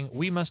saying,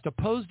 we must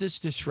oppose this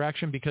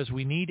distraction because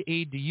we need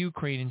aid to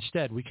Ukraine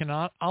instead. We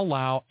cannot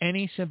allow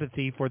any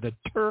sympathy for the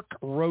Turk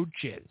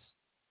roaches.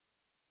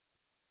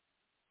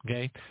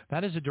 Okay?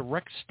 That is a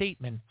direct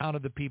statement out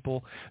of the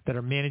people that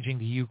are managing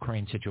the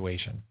Ukraine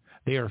situation.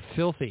 They are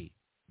filthy.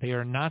 They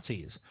are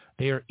Nazis.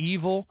 They are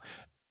evil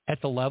at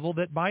the level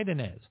that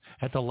Biden is,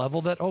 at the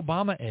level that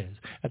Obama is,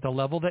 at the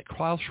level that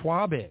Klaus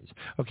Schwab is.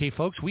 Okay,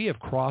 folks, we have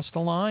crossed the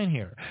line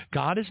here.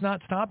 God is not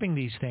stopping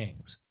these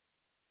things.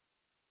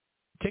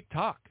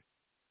 Tick-tock.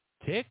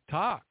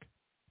 Tick-tock.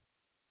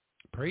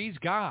 Praise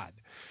God.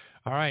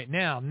 All right,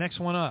 now, next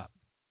one up.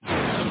 All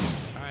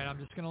right, I'm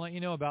just going to let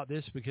you know about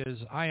this because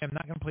I am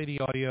not going to play the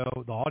audio.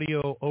 The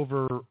audio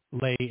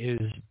overlay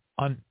is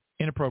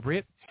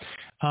inappropriate.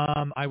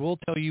 I will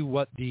tell you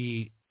what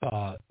the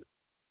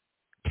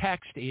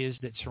text is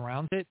that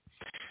surrounds it.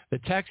 The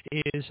text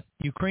is,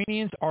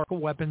 Ukrainians arc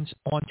weapons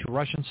onto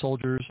Russian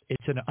soldiers.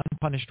 It's an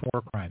unpunished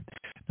war crime.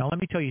 Now, let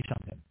me tell you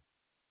something.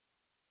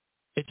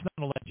 It's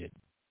not alleged.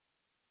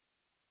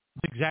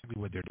 It's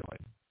exactly what they're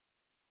doing.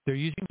 They're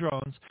using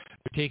drones.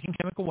 They're taking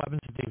chemical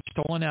weapons that they've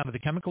stolen out of the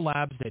chemical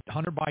labs that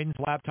Hunter Biden's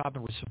laptop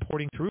and was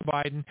supporting through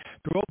Biden,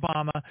 through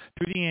Obama,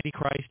 through the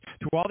Antichrist,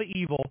 through all the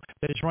evil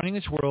that is running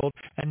this world,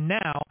 and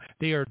now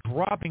they are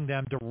dropping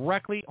them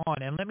directly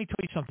on. And let me tell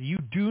you something. You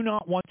do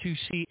not want to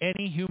see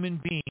any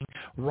human being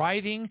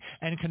writhing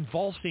and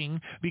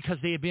convulsing because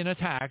they have been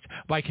attacked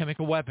by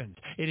chemical weapons.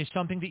 It is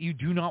something that you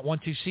do not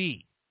want to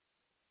see.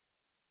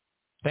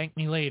 Thank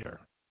me later.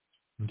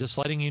 I'm just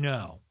letting you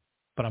know.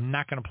 But I'm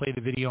not going to play the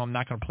video. I'm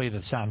not going to play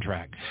the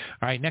soundtrack.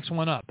 All right, next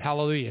one up.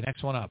 Hallelujah.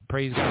 Next one up.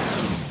 Praise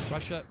God.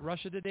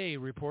 Russia Today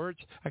reports,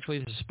 actually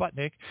this is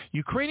Sputnik,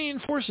 Ukrainian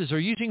forces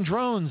are using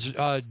drones.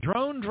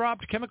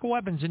 Drone-dropped chemical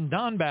weapons in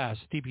Donbass,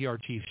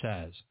 DPR chief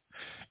says.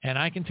 And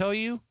I can tell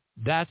you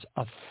that's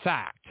a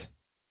fact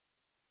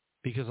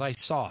because I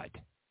saw it.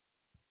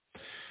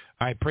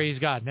 All right, praise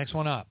God. Next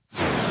one up.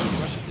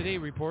 Russia Today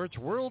reports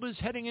world is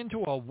heading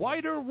into a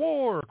wider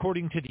war,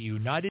 according to the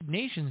United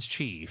Nations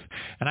chief.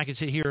 And I could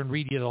sit here and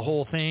read you the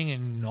whole thing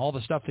and all the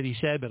stuff that he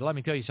said, but let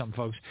me tell you something,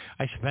 folks.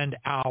 I spend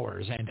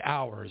hours and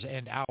hours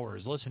and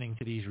hours listening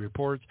to these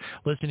reports,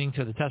 listening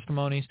to the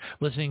testimonies,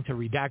 listening to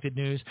redacted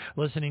news,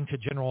 listening to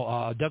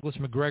General Douglas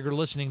McGregor,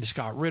 listening to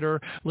Scott Ritter,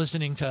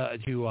 listening to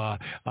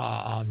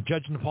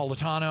Judge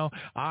Napolitano.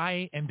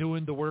 I am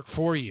doing the work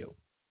for you,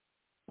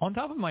 on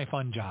top of my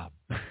fun job.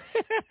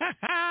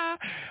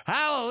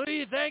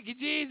 Hallelujah. Thank you,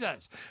 Jesus.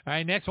 All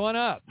right, next one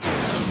up.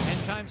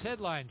 End Times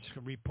headlines.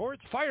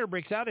 Reports fire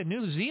breaks out in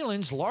New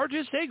Zealand's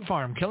largest egg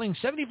farm, killing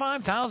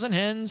 75,000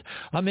 hens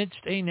amidst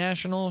a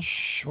national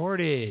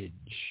shortage.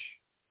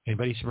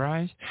 Anybody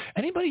surprised?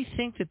 Anybody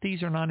think that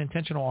these are not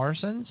intentional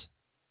arsons?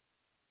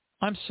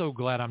 I'm so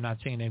glad I'm not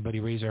seeing anybody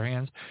raise their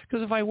hands,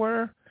 because if I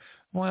were,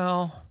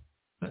 well,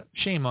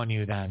 shame on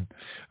you then.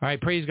 All right,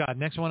 praise God.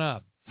 Next one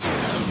up.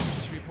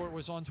 This report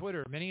was on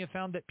Twitter. Many have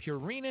found that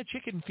Purina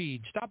chicken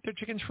feed stopped their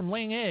chickens from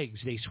laying eggs.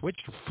 They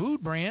switched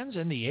food brands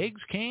and the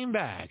eggs came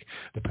back.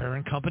 The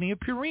parent company of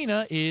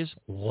Purina is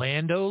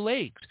Land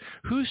O'Lakes,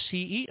 whose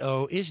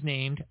CEO is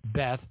named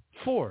Beth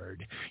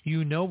Ford.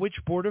 You know which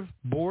board of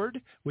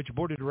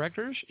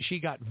directors she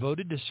got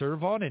voted to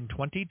serve on in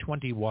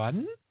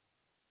 2021?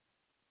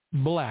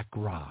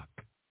 BlackRock.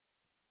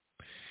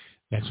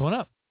 Next one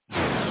up.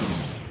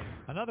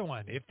 Another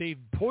one. If they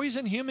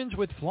poison humans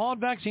with flawed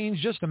vaccines,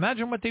 just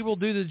imagine what they will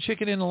do to the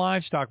chicken and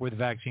livestock with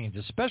vaccines,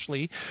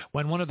 especially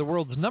when one of the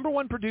world's number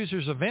one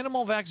producers of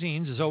animal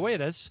vaccines,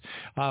 Zoetis,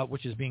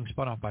 which is being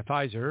spun off by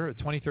Pfizer, a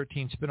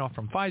 2013 spinoff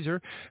from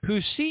Pfizer,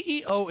 whose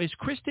CEO is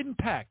Kristen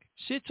Peck,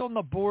 sits on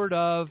the board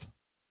of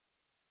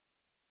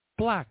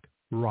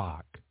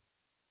BlackRock.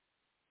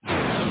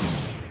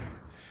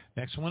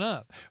 Next one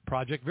up,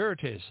 Project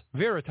Veritas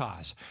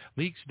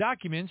leaks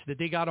documents that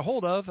they got a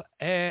hold of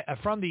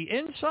from the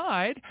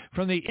inside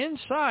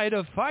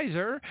of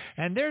Pfizer,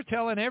 and they're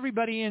telling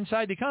everybody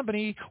inside the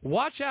company,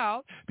 watch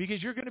out,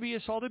 because you're going to be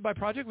assaulted by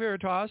Project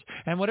Veritas,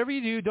 and whatever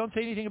you do, don't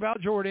say anything about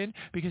Jordan,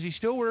 because he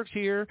still works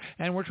here,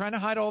 and we're trying to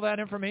hide all that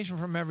information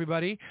from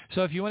everybody,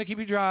 so if you want to keep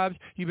your jobs,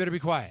 you better be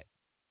quiet.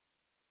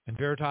 And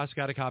Veritas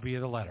got a copy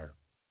of the letter.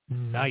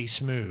 Nice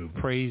move.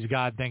 Praise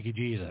God. Thank you,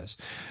 Jesus.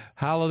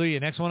 Hallelujah.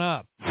 Next one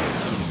up.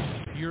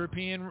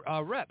 European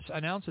reps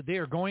announced that they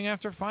are going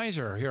after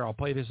Pfizer. Here, I'll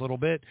play this a little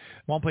bit.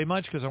 Won't play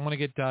much because I want to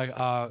get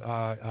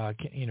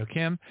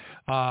Kim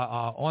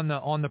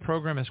on the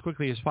program as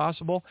quickly as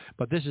possible.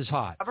 But this is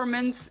hot.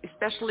 Governments,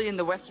 especially in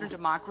the Western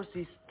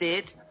democracies,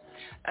 did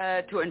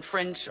to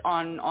infringe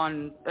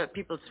on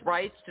people's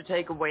rights, to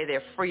take away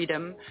their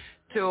freedom,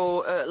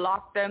 to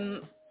lock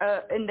them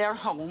in their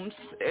homes,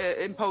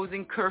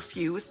 imposing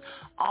curfews.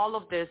 All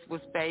of this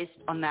was based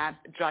on that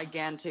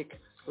gigantic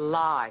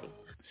lie.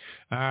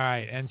 All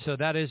right, and so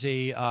that is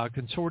a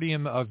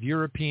consortium of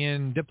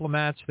European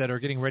diplomats that are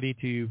getting ready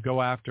to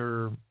go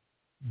after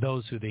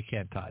those who they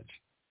can't touch.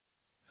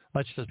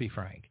 Let's just be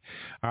frank.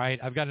 All right,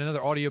 I've got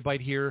another audio bite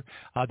here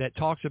that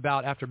talks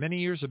about, after many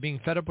years of being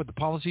fed up with the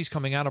policies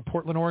coming out of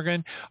Portland,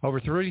 Oregon,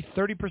 over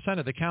 30%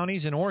 of the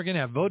counties in Oregon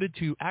have voted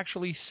to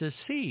actually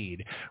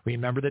secede.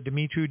 Remember that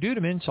Dimitri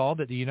Duduman saw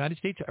that the United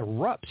States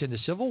erupts into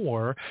civil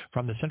war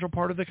from the central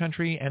part of the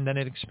country, and then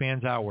it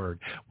expands outward.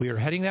 We are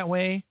heading that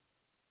way.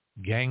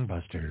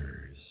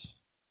 Gangbusters.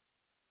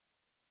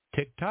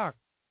 Tick-tock.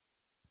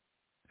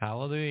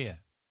 Hallelujah.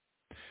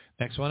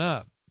 Next one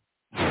up.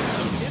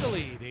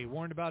 Italy, they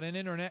warned about an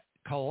internet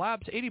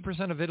collapse.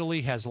 80% of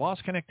Italy has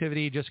lost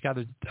connectivity, just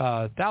gathered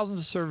thousands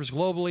of servers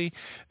globally.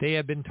 They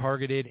have been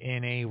targeted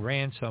in a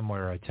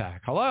ransomware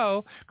attack.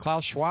 Hello,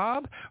 Klaus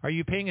Schwab, are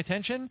you paying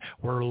attention?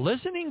 We're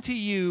listening to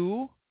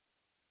you.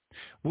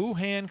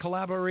 Wuhan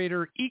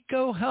collaborator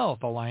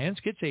EcoHealth Alliance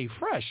gets a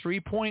fresh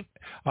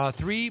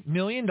 $3.3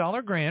 million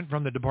grant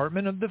from the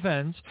Department of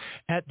Defense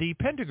at the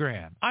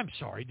Pentagram. I'm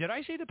sorry, did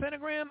I say the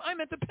Pentagram? I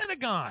meant the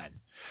Pentagon.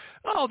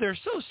 Oh, they're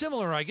so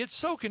similar, I get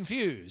so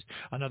confused.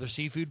 Another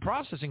seafood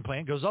processing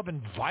plant goes up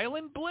in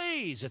violent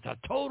blaze. It's a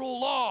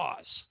total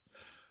loss.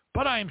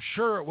 But I'm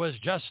sure it was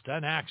just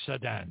an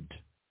accident.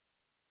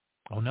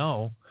 Oh,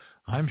 no.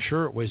 I'm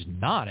sure it was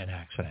not an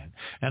accident.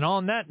 And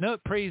on that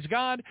note, praise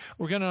God,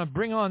 we're going to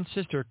bring on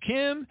Sister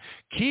Kim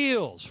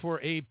Keel for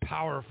a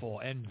powerful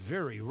and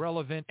very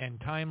relevant and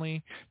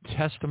timely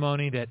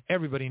testimony that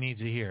everybody needs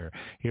to hear.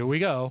 Here we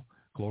go.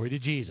 Glory to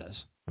Jesus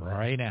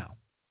right now.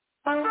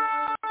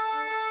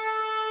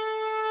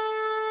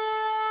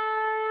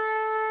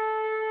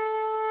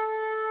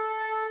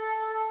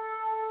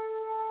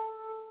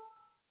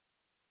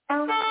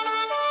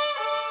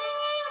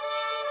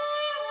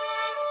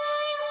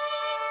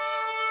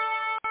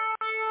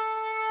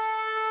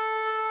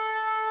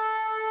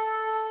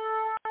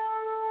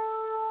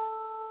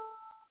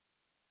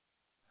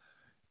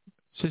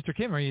 Sister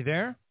Kim, are you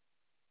there?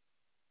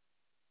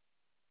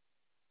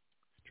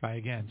 Try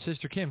again.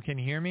 Sister Kim, can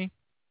you hear me?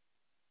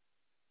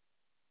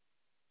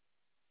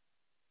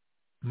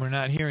 We're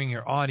not hearing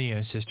your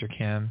audio, Sister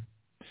Kim.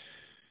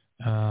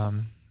 I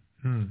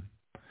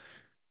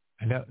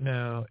don't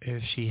know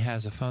if she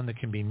has a phone that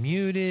can be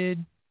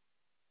muted.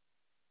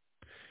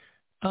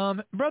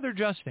 Brother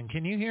Justin,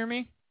 can you hear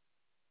me?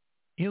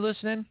 You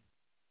listening?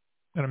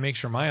 Got to make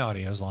sure my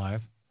audio is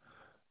live.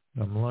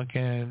 I'm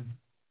looking.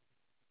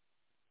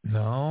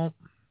 No,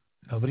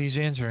 nobody's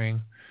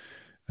answering.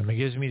 And it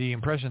gives me the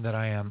impression that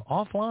I am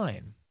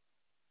offline.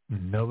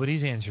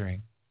 Nobody's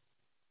answering.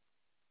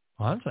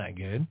 Well, that's not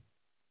good.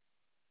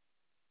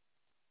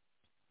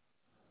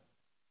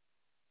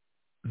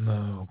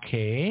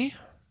 Okay.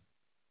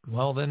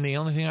 Well, then the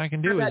only thing I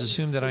can do is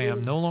assume that I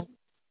am no longer...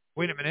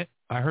 Wait a minute.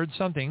 I heard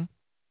something.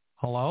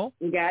 Hello?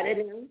 You got it?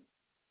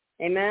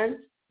 Amen?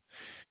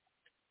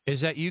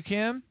 Is that you,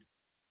 Kim?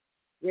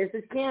 This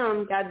is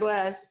Kim. God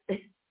bless.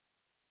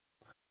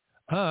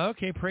 Oh,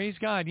 okay. Praise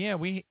God. Yeah,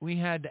 we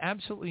had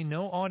absolutely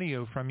no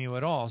audio from you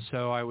at all.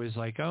 So I was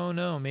like, oh,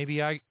 no,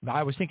 maybe I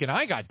was thinking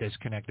I got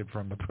disconnected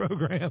from the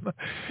program.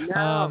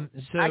 No,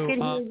 I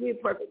can hear you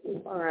perfectly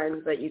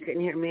fine, but you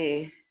couldn't hear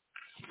me.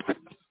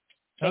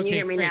 Can you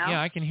hear me now?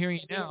 Yeah, I can hear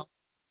you now.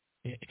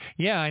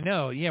 Yeah, I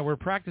know. Yeah, we're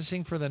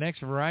practicing for the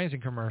next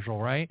Verizon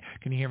commercial, right?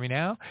 Can you hear me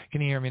now?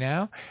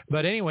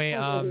 But anyway,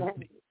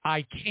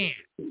 I can.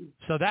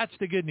 So that's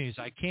the good news.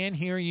 I can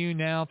hear you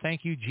now.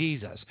 Thank you,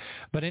 Jesus.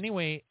 But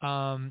anyway,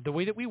 the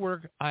way that we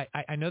work,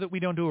 I know that we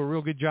don't do a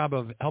real good job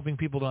of helping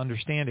people to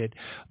understand it,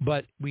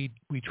 but we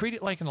treat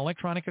it like an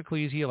electronic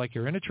ecclesia, like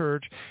you're in a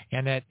church,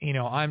 and that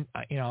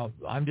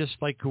I'm just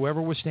like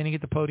whoever was standing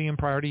at the podium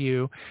prior to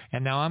you,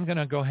 and now I'm going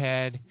to go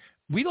ahead.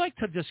 We like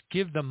to just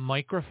give the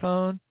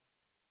microphone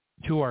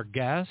to our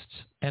guests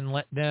and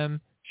let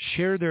them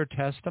share their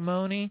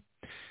testimony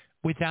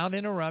without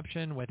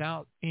interruption,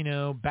 without,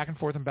 back and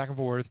forth.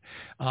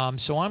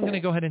 So I'm going to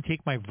go ahead and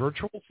take my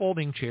virtual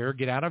folding chair,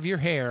 get out of your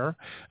hair,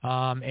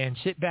 and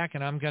sit back,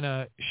 and I'm going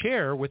to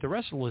share with the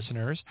rest of the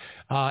listeners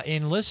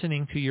in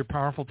listening to your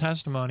powerful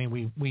testimony.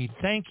 We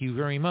thank you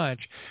very much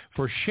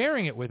for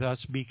sharing it with us,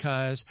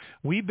 because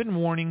we've been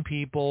warning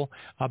people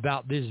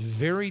about this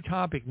very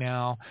topic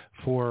now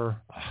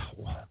for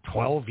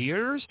 12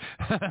 years.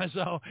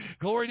 So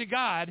glory to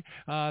God.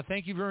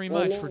 Thank you very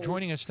much for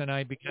joining us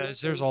tonight, because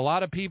there's a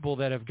lot of people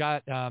that have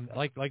got,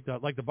 like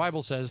the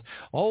Bible says,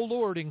 "Oh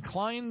Lord,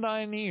 incline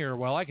thine ear."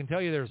 Well, I can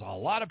tell you there's a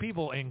lot of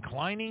people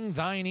inclining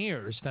thine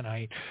ears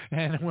tonight,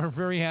 and we're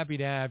very happy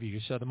to have you.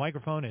 So the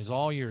microphone is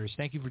all yours.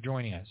 Thank you for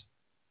joining us.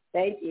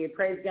 Thank you.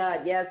 Praise God.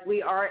 Yes,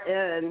 we're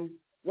in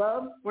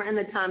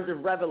the times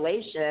of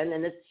Revelation,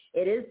 and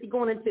it is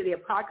going into the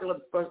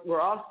apocalypse, but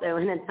we're also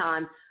in a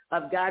time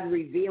of God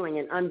revealing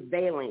and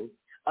unveiling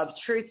of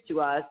truth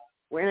to us.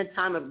 We're in a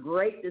time of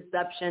great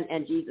deception,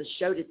 and Jesus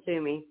showed it to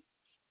me.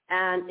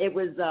 And it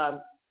was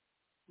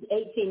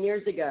 18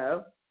 years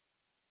ago,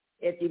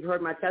 if you've heard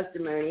my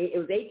testimony, it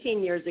was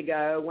 18 years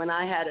ago when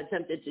I had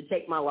attempted to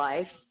take my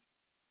life.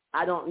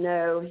 I don't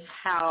know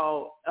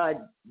how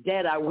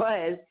dead I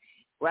was,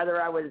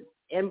 whether I was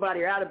in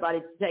body or out of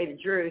body, to tell you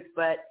the truth,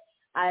 but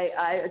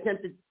I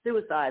attempted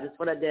suicide. That's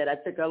what I did. I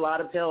took a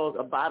lot of pills,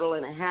 a bottle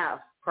and a half,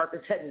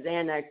 Percocet and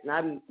Xanax, and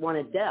I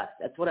wanted death.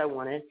 That's what I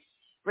wanted,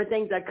 for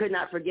things I could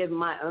not forgive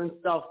my own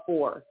self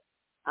for.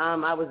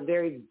 I was a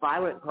very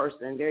violent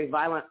person,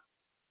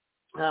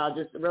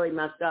 just really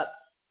messed up.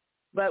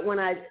 But when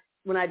I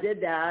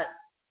did that,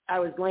 I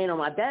was laying on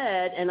my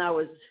bed, and I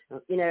was,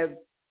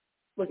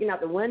 looking out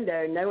the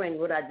window, knowing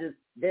what I just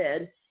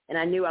did, and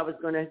I knew I was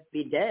going to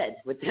be dead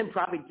within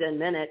probably 10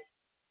 minutes.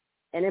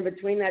 And in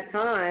between that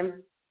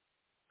time,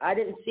 I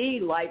didn't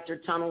see lights or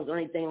tunnels or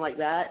anything like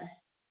that.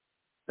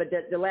 But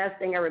the last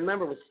thing I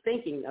remember was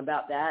thinking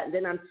about that, and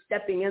then I'm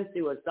stepping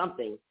into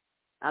something.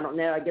 I don't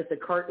know, I guess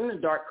a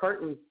dark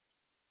curtain.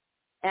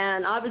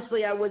 And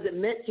obviously I wasn't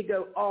meant to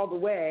go all the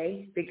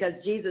way, because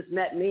Jesus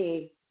met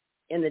me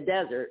in the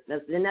desert.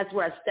 And that's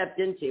where I stepped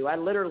into. I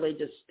literally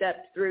just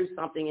stepped through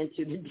something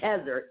into the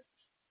desert.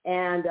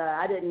 And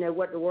I didn't know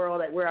where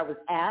I was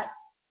at.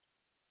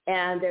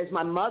 And there's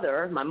my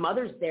mother. My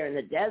mother's there in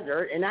the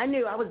desert. And I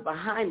knew I was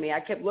behind me. I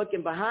kept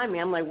looking behind me.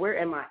 I'm like, where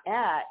am I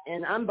at?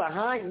 And I'm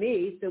behind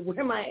me. So where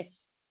am I?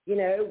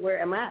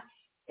 Where am I?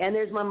 And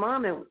there's my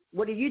mom, and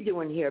what are you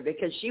doing here?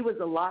 Because she was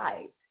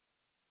alive.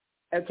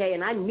 Okay,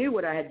 and I knew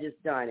what I had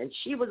just done, and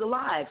she was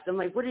alive. So I'm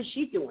like, what is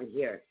she doing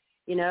here?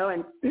 And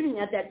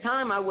at that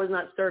time, I was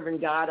not serving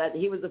God.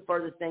 He was the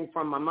furthest thing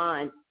from my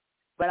mind,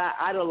 but I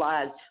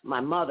idolized my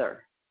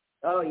mother.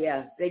 Oh,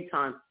 yeah, big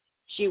time.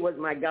 She was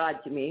my God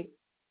to me.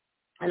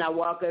 And I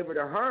walk over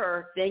to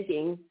her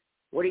thinking,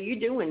 what are you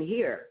doing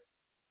here?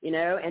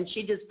 And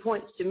she just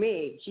points to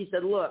me. She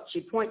said, look,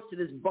 she points to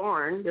this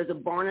barn. There's a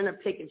barn and a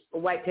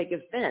white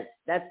picket fence.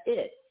 That's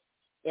it.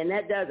 In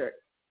that desert.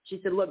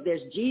 She said, look,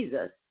 there's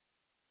Jesus.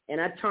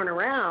 And I turn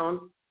around,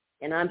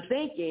 and I'm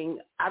thinking,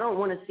 I don't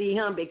want to see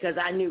him, because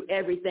I knew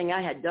everything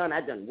I had done.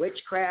 I'd done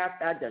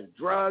witchcraft. I'd done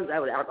drugs. I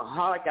was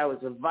alcoholic. I was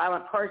a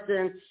violent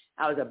person.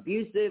 I was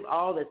abusive,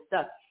 all this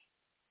stuff.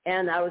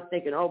 And I was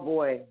thinking, oh,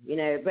 boy,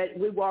 but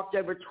we walked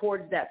over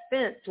towards that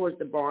fence, towards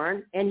the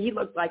barn, and he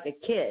looked like a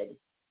kid.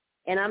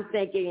 And I'm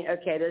thinking,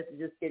 okay, this is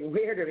just getting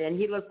weirder. And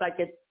he looks like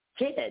a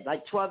kid,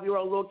 like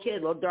 12-year-old little kid,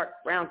 little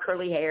dark brown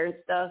curly hair and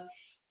stuff.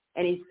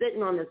 And he's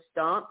sitting on the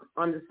stump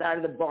on the side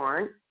of the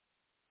barn.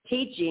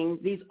 teaching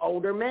these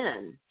older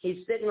men.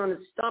 He's sitting on a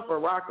stump or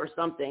rock or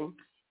something,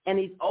 and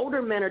these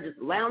older men are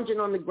just lounging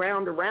on the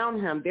ground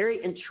around him,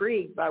 very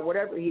intrigued by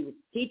whatever he was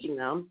teaching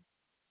them.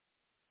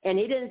 And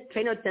he didn't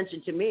pay no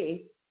attention to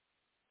me.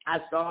 I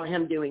saw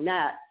him doing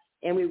that.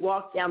 And we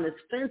walked down this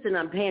fence, and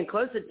I'm paying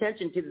close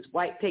attention to this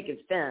white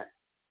picket fence,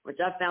 which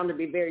I found to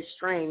be very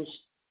strange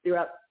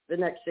throughout the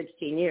next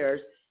 16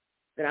 years,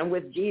 that I'm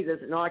with Jesus,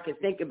 and all I can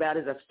think about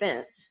is a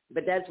fence.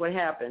 But that's what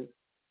happened.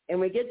 And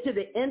we get to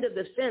the end of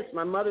the fence.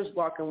 My mother's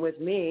walking with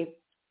me.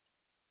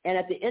 And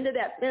at the end of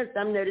that fence,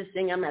 I'm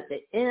noticing I'm at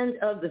the end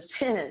of the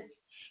fence.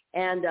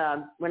 And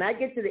when I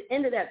get to the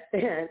end of that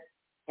fence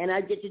and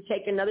I get to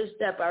take another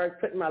step, I was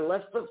putting my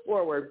left foot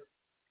forward.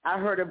 I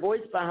heard a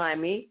voice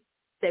behind me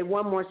say,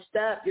 one more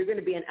step, you're going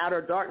to be in outer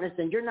darkness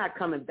and you're not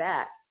coming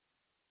back.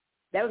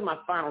 That was my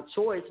final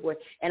choice.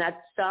 And I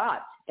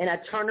stopped and I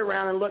turned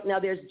around and looked. Now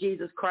there's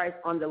Jesus Christ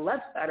on the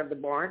left side of the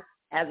barn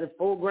as a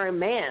full-grown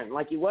man,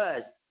 like he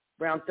was,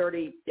 around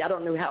 30. I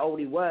don't know how old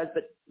he was,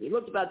 but he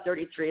looked about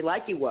 33,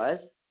 like he was.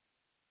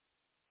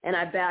 And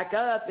I back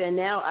up, and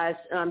now I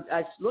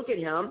look at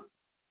him,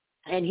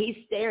 and he's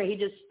staring. He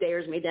just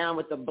stares me down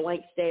with a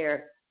blank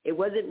stare. It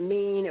wasn't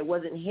mean. It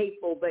wasn't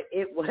hateful, but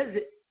it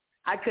wasn't.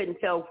 I couldn't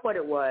tell what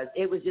it was.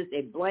 It was just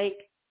a blank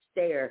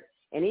stare.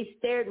 And he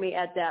stared me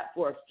at that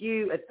for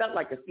it felt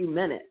like a few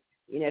minutes.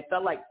 It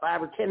felt like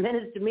 5 or 10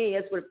 minutes to me.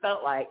 That's what it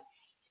felt like.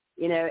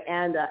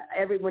 And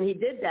when he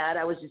did that,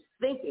 I was just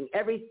thinking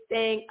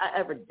everything I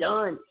ever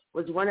done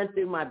was running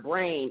through my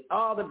brain,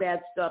 all the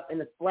bad stuff in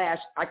the flash.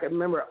 I could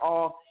remember it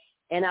all.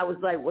 And I was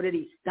like, what did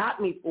he stop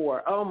me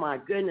for? Oh, my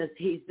goodness,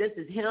 this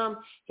is him.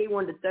 He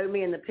wanted to throw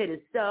me in the pit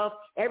himself.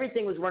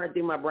 Everything was running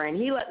through my brain.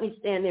 He let me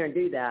stand there and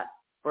do that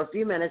for a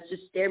few minutes,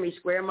 just stare me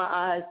square in my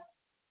eyes.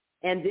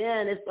 And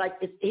then it's like,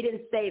 he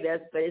didn't say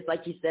this, but it's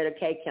like he said,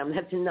 okay, Kim,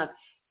 that's enough.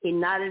 He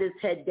nodded his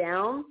head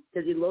down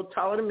because he's a little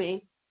taller than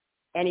me.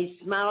 And he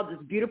smiled this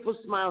beautiful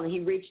smile, and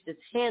he reached his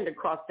hand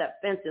across that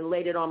fence and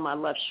laid it on my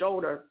left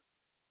shoulder.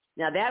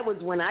 Now, that was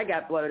when I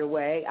got blown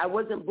away. I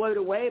wasn't blown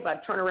away by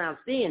turning around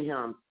seeing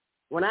him.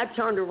 When I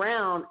turned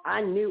around,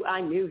 I knew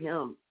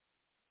him.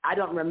 I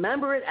don't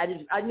remember it.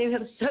 I knew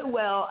him so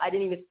well, I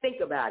didn't even think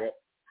about it.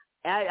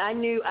 I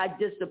knew I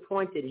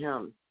disappointed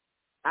him.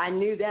 I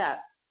knew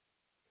that.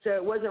 So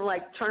it wasn't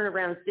like turning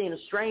around and seeing a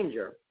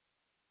stranger.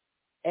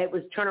 It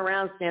was turn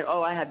around saying,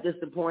 oh, I have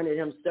disappointed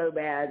him so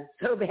bad.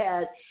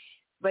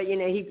 But,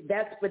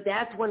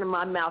 that's when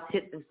my mouth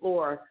hit the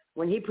floor,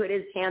 when he put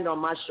his hand on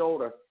my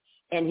shoulder.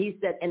 And he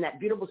said, and that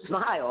beautiful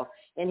smile,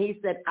 and he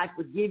said, I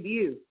forgive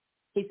you.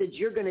 He said,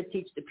 you're going to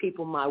teach the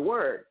people my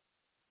word.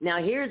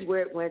 Now, here's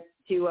where it went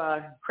to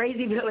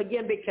Crazyville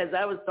again, because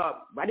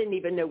I didn't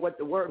even know what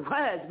the word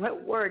was,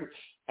 what word,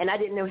 and I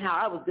didn't know how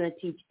I was going to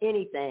teach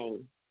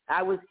anything.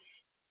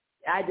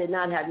 I did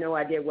not have no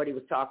idea what he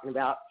was talking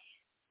about.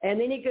 And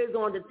then he goes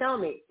on to tell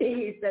me,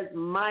 he says,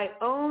 my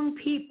own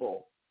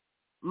people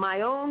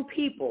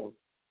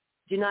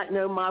do not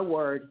know my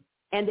word,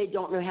 and they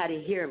don't know how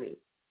to hear me.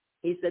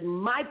 He said,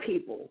 my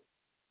people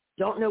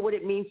don't know what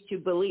it means to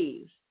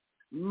believe.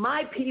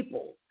 My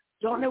people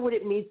don't know what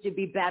it means to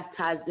be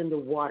baptized in the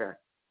water.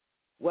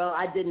 Well,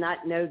 I did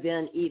not know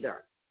then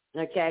either,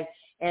 okay?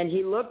 And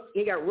he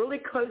got really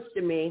close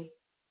to me.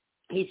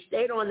 He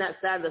stayed on that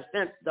side of the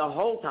fence the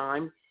whole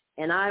time,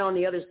 and I on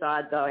the other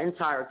side the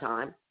entire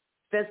time.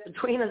 Fence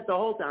between us the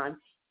whole time.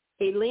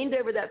 He leaned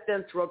over that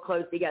fence real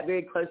close. He got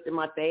very close to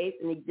my face,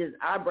 and he did his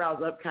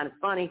eyebrows up kind of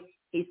funny.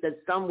 He said,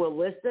 some will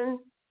listen,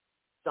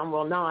 some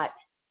will not.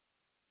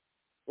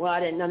 Well, I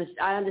didn't understand.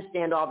 I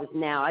understand all this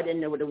now. I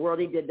didn't know what the world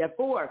he did that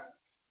for.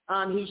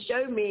 He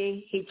showed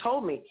me. He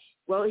told me.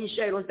 Well,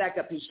 let's back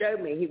up. He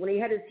showed me. When he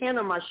had his hand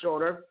on my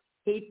shoulder,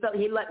 he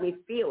let me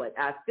feel it.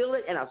 I feel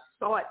it, and I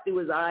saw it through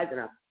his eyes, and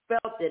I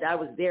felt it. I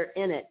was there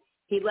in it.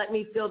 He let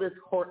me feel this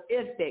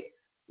horrific,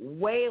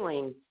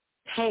 wailing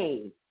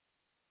pain.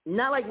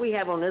 Not like we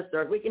have on this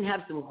earth. We can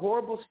have some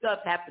horrible stuff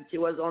happen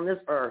to us on this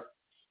earth,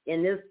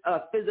 in this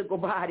physical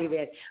body,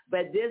 man.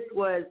 But this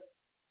was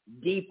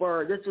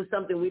deeper. This was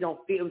something we don't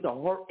feel. It was a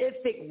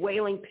horrific,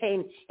 wailing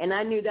pain, and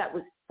I knew that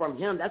was from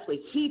him. That's what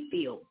he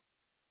feels.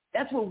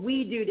 That's what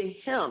we do to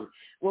him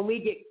when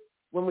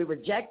we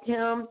reject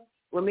him,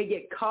 when we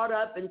get caught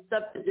up in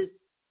stuff that just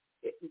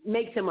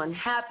makes him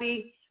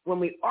unhappy, when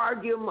we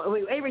argue,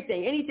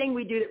 anything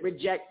we do that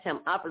rejects him,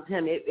 offers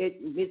him,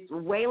 it's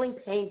wailing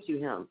pain to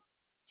him.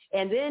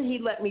 And then he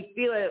let me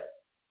feel it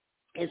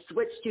and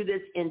switched to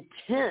this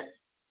intense,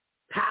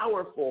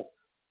 powerful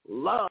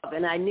love.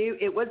 And I knew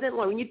it wasn't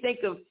like when you think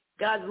of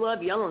God's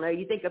love, you don't know,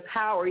 you think of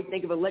power, you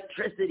think of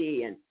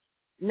electricity. And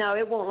no,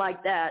 it won't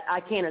like that. I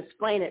can't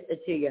explain it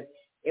to you.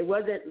 It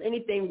wasn't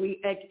anything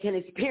we can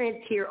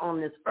experience here on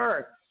this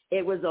earth.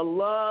 It was a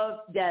love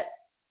that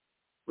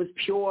was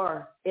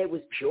pure. It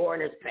was pure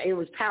and it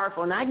was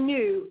powerful. And I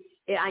knew,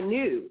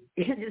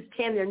 it just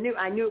came there,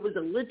 I knew it was a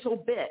little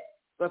bit.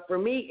 But for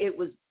me, it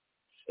was,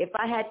 if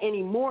I had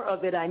any more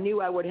of it, I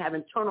knew I would have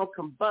internal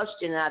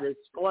combustion and I'd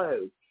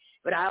explode.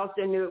 But I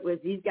also knew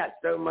he's got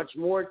so much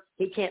more.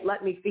 He can't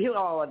let me feel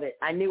all of it.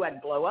 I knew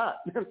I'd blow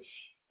up.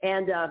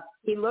 And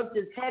he looked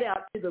his head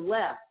out to the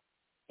left,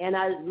 and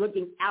I was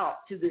looking out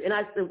and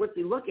I said, what's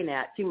he looking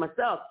at? To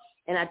myself.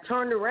 And I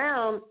turned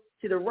around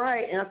to the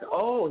right, and I said,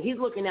 oh, he's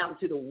looking out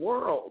into the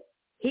world.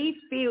 He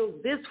feels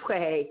this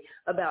way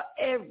about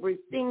every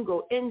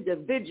single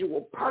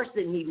individual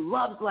person he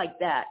loves like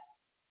that.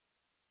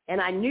 And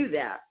I knew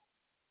that.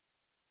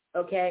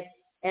 Okay?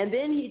 And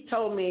then he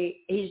told me,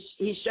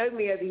 he showed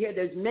me over here,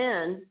 there's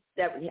men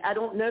that, I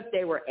don't know if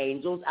they were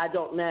angels. I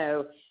don't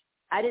know.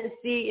 I didn't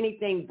see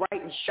anything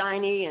bright and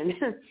shiny. And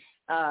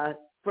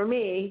for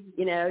me,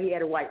 he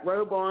had a white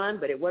robe on,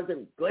 but it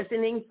wasn't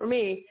glistening for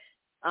me.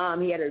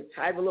 He had a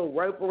type of little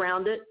rope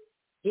around it.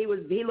 He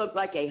looked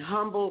like a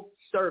humble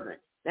servant.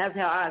 That's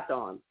how I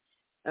saw him.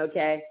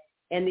 Okay?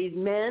 And these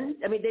men,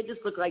 they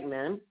just look like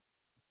men.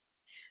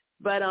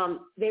 But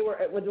they were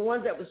the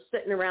ones that were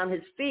sitting around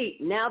his feet.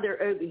 Now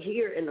they're over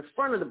here in the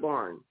front of the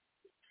barn,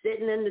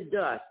 sitting in the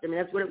dust.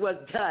 That's what it was,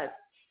 dust.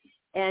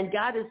 And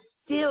God is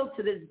still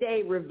to this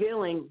day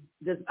revealing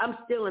this. I'm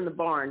still in the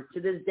barn to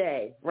this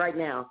day, right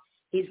now.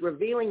 He's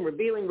revealing.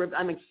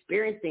 I'm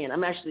experiencing it.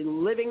 I'm actually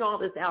living all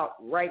this out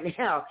right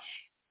now.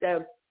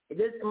 So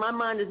my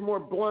mind is more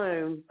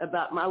blown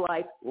about my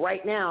life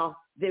right now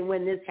than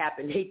when this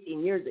happened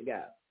 18 years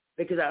ago,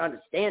 because I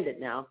understand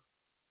it now.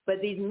 But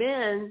these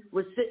men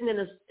were sitting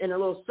in a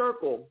little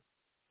circle,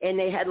 and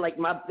they had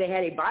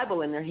a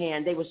Bible in their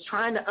hand. They was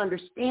trying to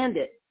understand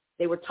it.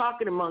 They were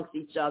talking amongst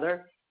each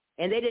other,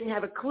 and they didn't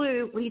have a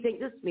clue. What do you think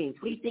this means?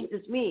 What do you think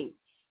this means?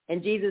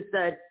 And Jesus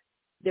said,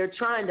 they're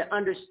trying to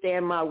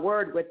understand my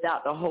word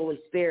without the Holy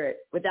Spirit,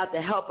 without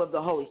the help of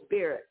the Holy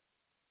Spirit.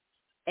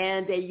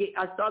 And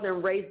I saw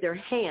them raise their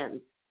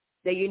hands.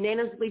 They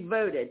unanimously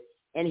voted.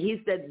 And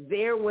he said,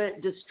 there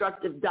went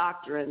destructive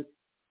doctrines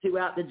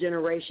throughout the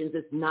generations.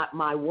 It's not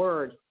my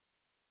word.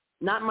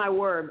 Not my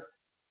word.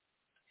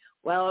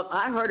 Well,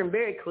 I heard him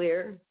very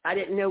clear. I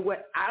didn't know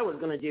what I was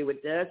going to do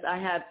with this. I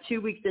have 2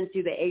 weeks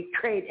into the 8th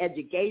grade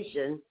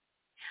education.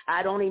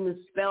 I don't even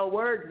spell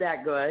words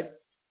that good.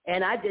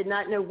 And I did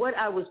not know what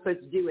I was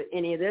supposed to do with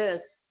any of this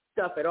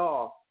stuff at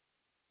all.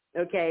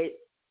 Okay.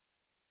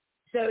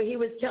 So he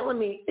was telling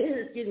me,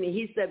 excuse me,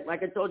 he said,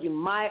 like I told you,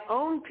 my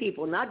own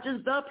people, not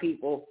just the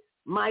people,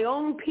 my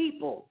own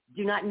people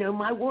do not know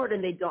my word,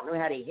 and they don't know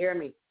how to hear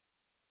me.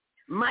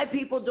 My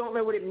people don't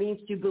know what it means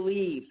to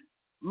believe.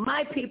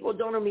 My people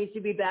don't know what it means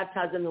to be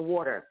baptized in the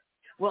water.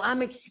 Well,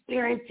 I'm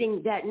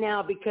experiencing that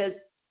now because,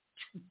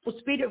 we'll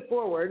speed it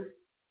forward.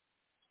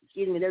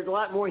 Excuse me, there's a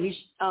lot more.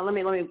 I'm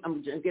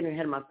getting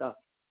ahead of myself.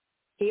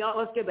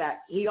 Let's go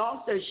back. He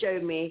also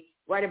showed me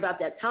right about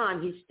that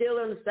time. He's still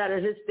on the side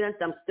of his fence.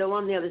 I'm still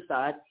on the other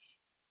side.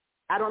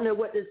 I don't know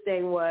what this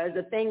thing was.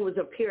 The thing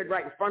appeared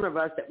right in front of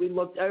us that we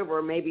looked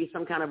over, maybe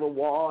some kind of a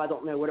wall. I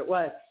don't know what it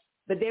was.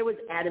 But there was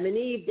Adam and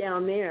Eve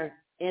down there,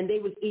 and they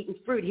was eating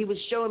fruit. He was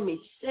showing me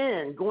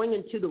sin going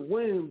into the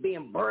womb,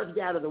 being birthed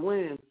out of the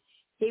womb.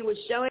 He was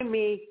showing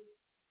me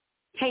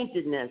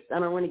taintedness. I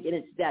don't want to get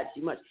into that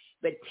too much.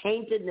 But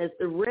taintedness,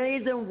 the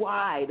reason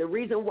why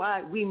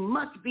we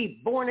must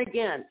be born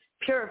again,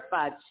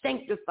 purified,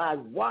 sanctified,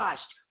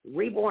 washed,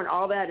 reborn,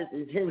 all that is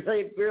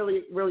really,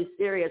 really, really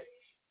serious,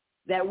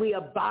 that we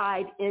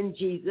abide in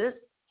Jesus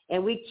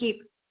and we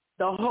keep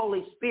the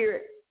Holy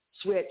Spirit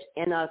switch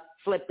in us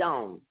flipped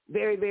on.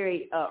 Very,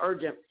 very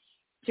urgent.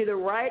 To the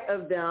right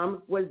of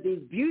them was these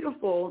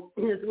beautiful,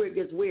 this is where it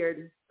gets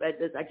weird, but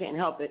I can't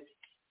help it.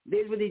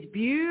 These were these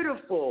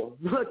beautiful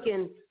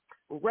looking,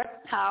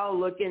 reptile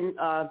looking,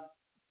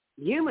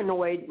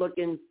 humanoid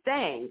looking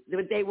things.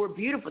 They were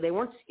beautiful. They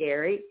weren't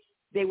scary.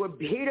 They were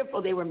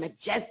beautiful. They were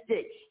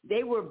majestic.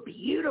 They were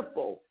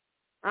beautiful.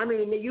 I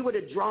mean, you would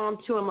have drawn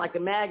to them like a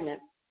magnet.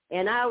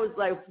 And I was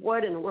like,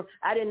 what in the world?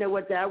 I didn't know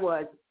what that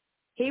was.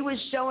 He was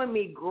showing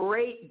me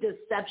great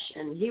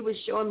deception. He was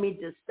showing me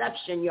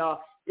deception,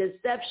 y'all.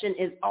 Deception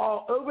is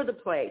all over the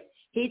place.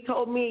 He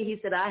told me, he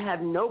said, I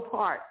have no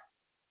part.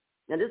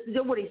 Now, this is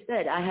what he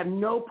said. I have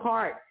no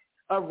part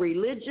of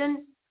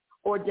religion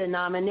or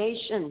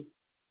denomination.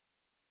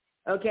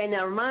 Okay,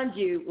 now remind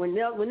you, when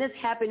this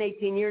happened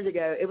 18 years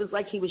ago, it was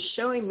like he was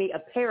showing me a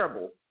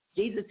parable.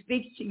 Jesus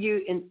speaks to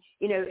you,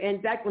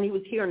 in fact, when he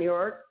was here on the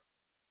earth,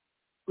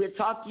 he would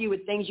talk to you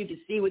with things you could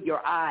see with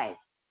your eyes,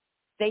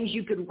 things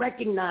you could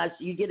recognize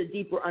so you get a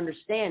deeper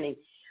understanding.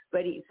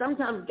 But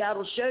sometimes God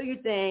will show you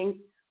things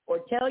or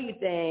tell you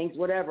things,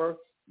 whatever,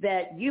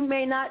 that you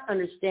may not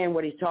understand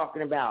what he's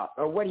talking about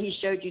or what he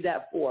showed you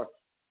that for.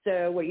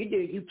 So what you do,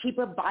 you keep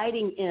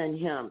abiding in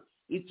him.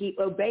 You keep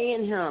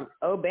obeying him.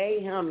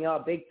 Obey him,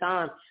 y'all, big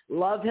time.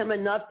 Love him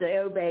enough to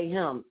obey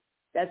him.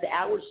 That's the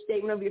outward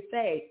statement of your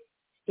faith.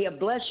 He'll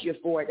bless you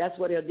for it. That's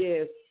what he'll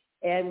do.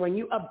 And when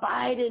you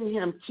abide in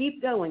him,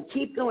 keep going,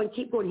 keep going,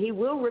 keep going. He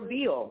will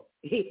reveal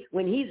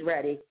when he's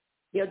ready.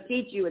 He'll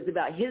teach you. It's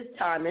about his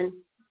timing.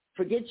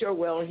 Forget your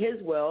will, his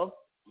will.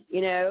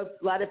 A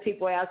lot of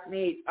people ask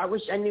me, I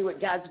wish I knew what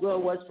God's will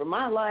was for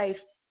my life.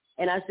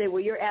 And I say,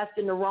 well, you're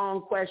asking the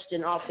wrong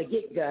question off the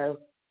get-go.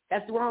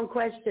 That's the wrong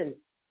question.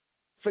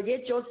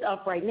 Forget yourself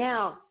right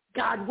now.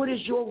 God, what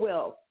is your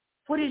will?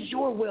 What is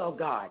your will,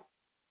 God?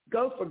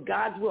 Go for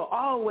God's will.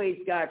 Always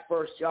God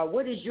first, y'all.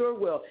 What is your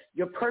will?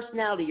 Your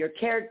personality, your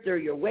character,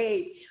 your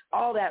ways,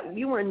 all that.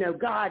 You want to know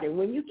God. And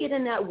when you get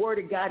in that word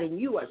of God and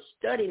you are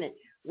studying it,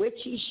 which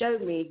he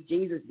showed me,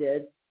 Jesus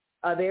did,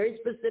 a very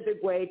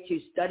specific way to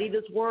study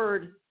this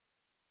word.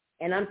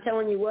 And I'm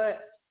telling you what,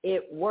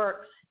 it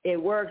works.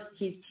 It works.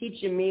 He's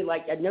teaching me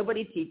like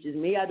nobody teaches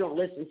me. I don't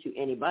listen to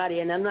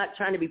anybody. And I'm not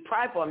trying to be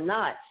prideful. I'm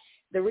not.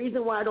 The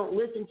reason why I don't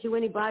listen to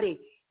anybody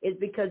is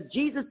because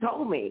Jesus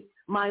told me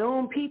my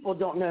own people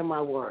don't know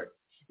my word.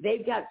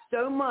 They've got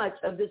so much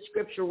of this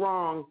scripture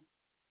wrong,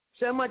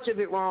 so much of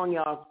it wrong,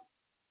 y'all.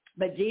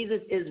 But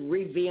Jesus is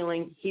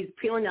revealing. He's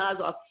peeling the eyes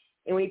off.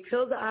 And when he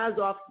peels the eyes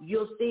off,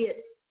 you'll see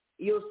it.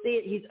 You'll see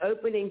it. He's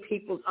opening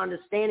people's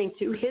understanding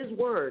to his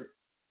word.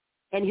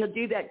 And he'll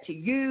do that to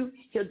you.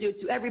 He'll do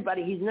it to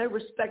everybody. He's no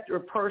respecter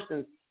of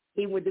persons.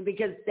 He would,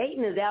 because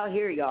Satan is out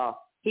here, y'all.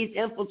 He's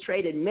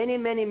infiltrated many,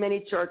 many,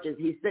 many churches.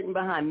 He's sitting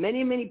behind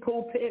many, many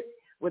pulpits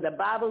with a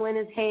Bible in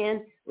his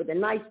hand, with a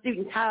nice suit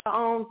and tie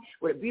on,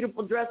 with a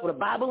beautiful dress, with a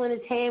Bible in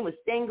his hand, with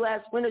stained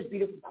glass windows,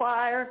 beautiful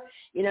choir,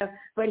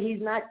 but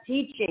he's not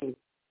teaching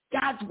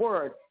God's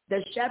word.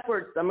 The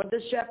shepherds, some of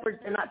the shepherds,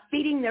 are not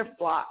feeding their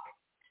flock.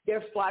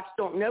 Their flocks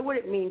don't know what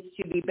it means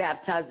to be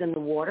baptized in the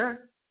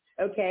water,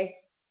 okay?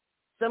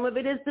 Some of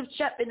it is the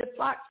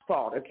flock's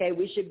fault, okay?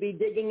 We should be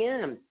digging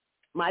in.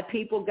 My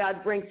people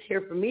God brings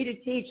here for me to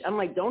teach. I'm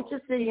like, don't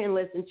just sit here and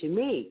listen to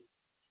me.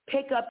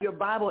 Pick up your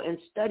Bible and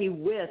study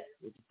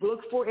look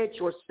for it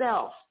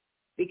yourself,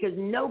 because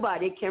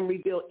nobody can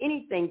reveal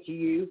anything to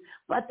you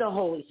but the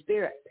Holy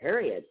Spirit,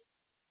 period.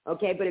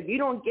 Okay, but if you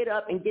don't get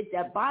up and get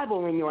that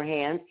Bible in your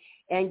hand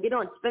and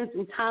spend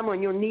some time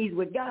on your knees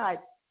with God,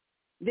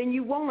 then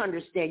you won't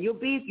understand.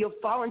 You'll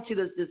fall into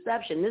this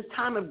deception. This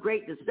time of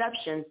great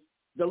deception,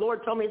 the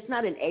Lord told me it's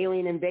not an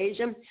alien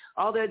invasion,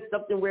 although it's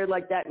something weird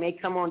like that may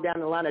come on down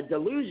the line of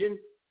delusion,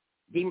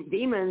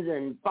 demons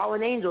and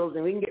fallen angels,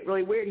 and we can get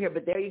really weird here,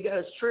 but there you go,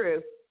 it's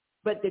true.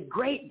 But the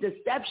great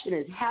deception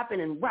is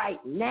happening right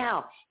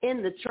now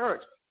in the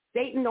church.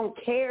 Satan don't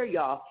care,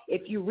 y'all,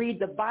 if you read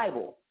the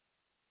Bible.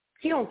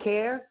 He don't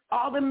care.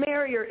 All the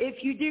merrier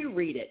if you do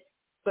read it.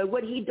 But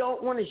what he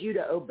don't want is you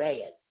to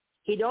obey it.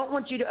 He don't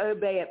want you to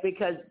obey it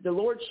because the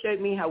Lord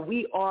showed me how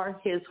we are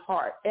his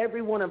heart,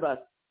 every one of us.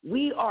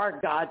 We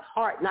are God's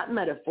heart, not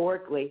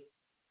metaphorically.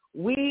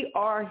 We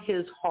are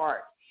his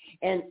heart.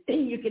 And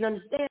you can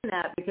understand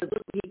that because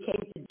look what he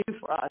came to do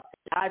for us,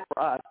 to die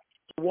for us,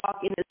 to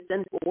walk in this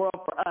sinful world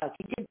for us.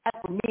 He did that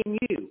for me and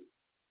you.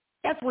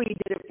 That's what he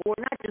did it for,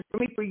 not just for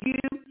me, for you.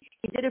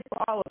 He did it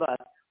for all of us.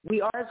 We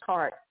are his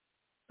heart.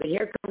 But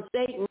here comes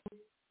Satan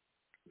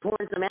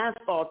pouring some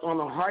asphalt on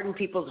the hardened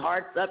people's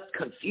hearts up,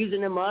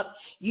 confusing them up.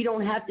 You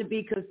don't have to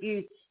be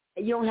confused.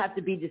 You don't have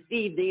to be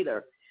deceived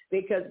either.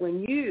 Because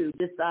when you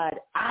decide,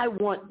 I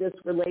want this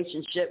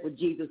relationship with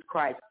Jesus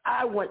Christ,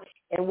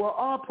 and we're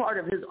all part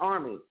of his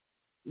army.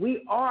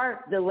 We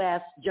are the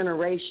last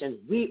generation.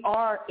 We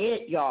are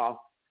it,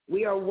 y'all.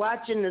 We are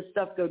watching this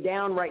stuff go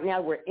down right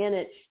now. We're in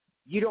it.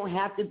 You don't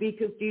have to be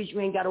confused. You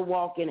ain't got to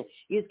walk in it.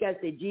 You just got to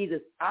say, Jesus,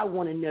 I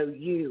want to know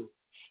you.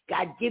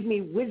 God, give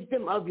me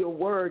wisdom of your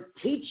word.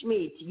 Teach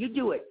me. You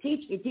do it.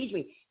 Teach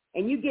me.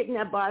 And you get in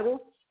that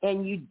Bible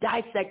and you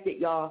dissect it,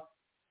 y'all.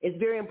 It's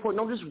very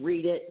important. Don't just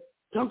read it.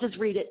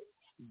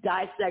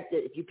 Dissect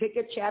it. If you pick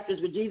up chapters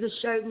what Jesus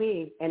showed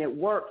me and it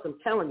works, I'm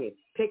telling you,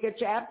 pick a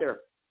chapter.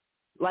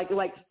 Like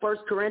 1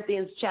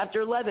 Corinthians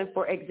chapter 11,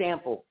 for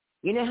example.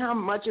 You know how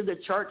much of the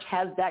church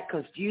has that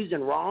confused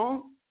and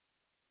wrong?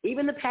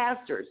 Even the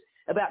pastors,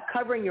 about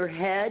covering your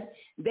head,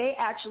 they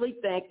actually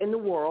think in the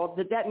world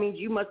that means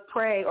you must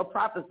pray or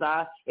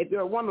prophesy if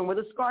you're a woman with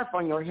a scarf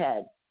on your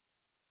head.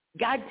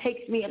 God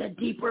takes me at a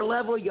deeper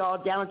level,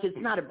 y'all, down to it's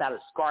not about a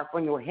scarf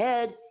on your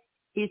head.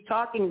 He's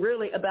talking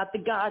really about the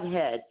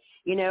Godhead,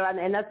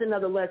 and that's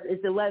another lesson.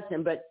 It's a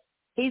lesson, but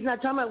he's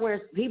not talking about where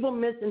people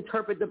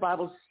misinterpret the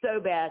Bible so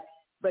bad,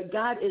 but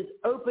God is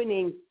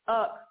opening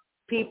up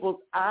people's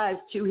eyes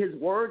to his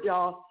word,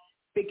 y'all,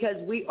 because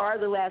we are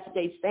the last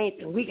day saints,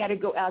 and we got to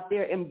go out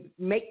there and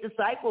make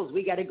disciples.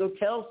 We got to go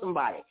tell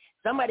somebody.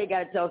 Somebody got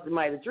to tell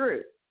somebody the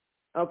truth,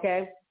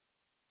 okay?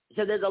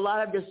 So there's a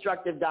lot of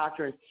destructive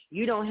doctrines.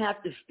 You don't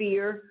have to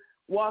fear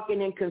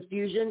walking in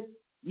confusion.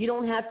 You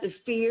don't have to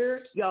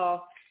fear,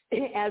 y'all,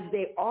 as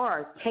they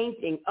are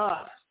tainting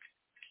us.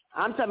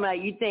 I'm talking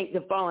about you think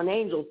the fallen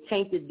angels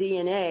tainted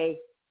DNA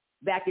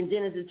back in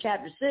Genesis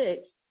chapter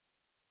 6.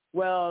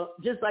 Well,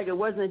 just like it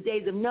was in the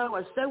days of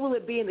Noah, so will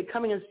it be in the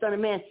coming of the Son of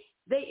Man.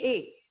 They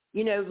ate,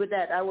 with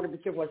that, I want to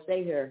be careful what I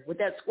say here, with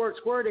that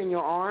squirt in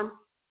your arm.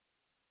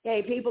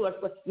 Hey, people are,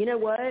 you know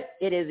what?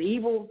 It is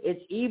evil.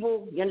 It's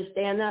evil. You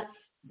understand that?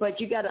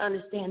 But you got to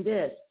understand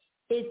this.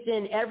 It's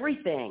in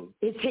everything.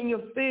 It's in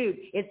your food.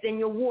 It's in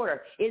your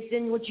water. It's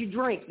in what you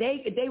drink.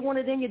 If they want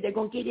it in you, they're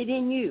going to get it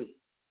in you.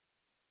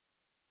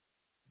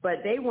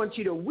 But they want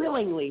you to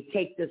willingly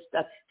take this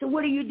stuff. So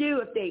what do you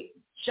do if they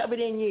shove it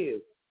in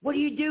you? What do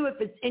you do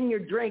if it's in your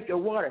drink or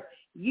water?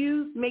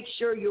 You make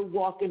sure you're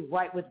walking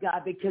right with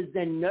God, because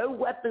then no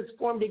weapons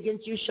formed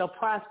against you shall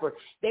prosper.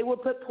 They will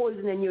put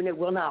poison in you and it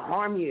will not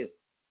harm you.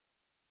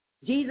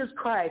 Jesus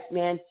Christ,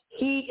 man,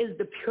 he is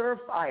the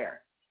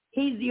purifier.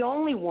 He's the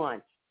only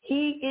one.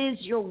 He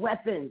is your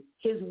weapon,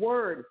 his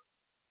word.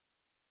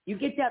 You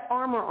get that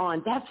armor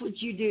on. That's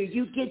what you do.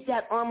 You get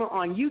that armor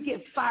on. You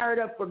get fired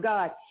up for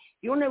God.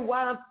 You want to know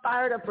why I'm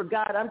fired up for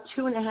God? I'm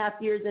 2.5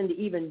 years into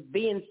even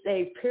being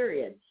saved,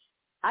 period.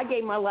 I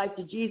gave my life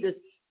to Jesus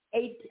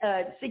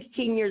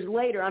 16 years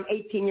later. I'm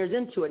 18 years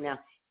into it now.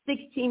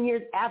 16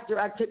 years after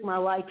I took my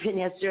life and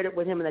had shared it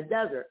with him in the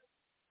desert.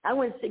 I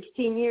went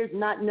 16 years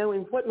not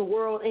knowing what in the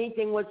world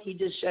anything was. He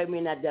just showed me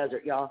in that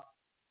desert, y'all.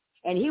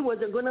 And he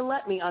wasn't going to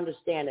let me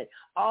understand it.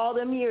 All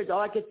them years,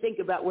 all I could think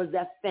about was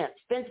that fence.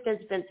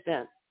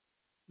 Well,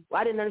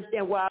 I didn't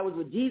understand why I was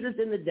with Jesus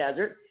in the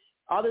desert.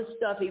 All this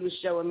stuff he was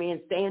showing me and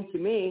saying to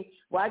me,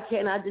 why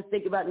can't I just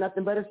think about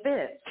nothing but a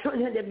fence?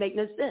 It didn't make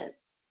no sense.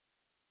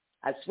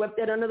 I swept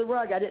that under the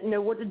rug. I didn't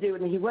know what to do,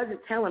 and he wasn't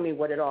telling me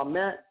what it all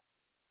meant.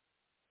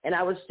 And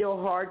I was still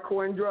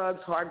hardcore in drugs,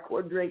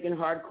 hardcore drinking,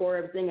 hardcore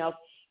everything else.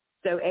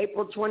 So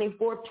April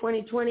 24th,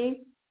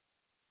 2020,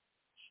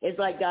 it's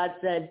like God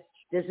said,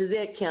 this is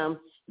it, Kim.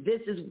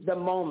 This is the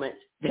moment.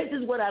 This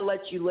is what I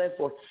let you live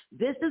for.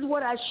 This is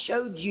what I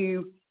showed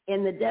you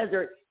in the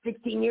desert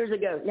 16 years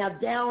ago. Now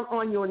down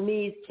on your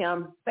knees,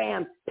 Kim,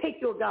 bam, pick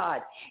your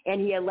God.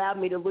 And he allowed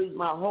me to lose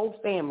my whole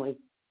family.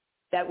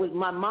 That was,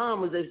 my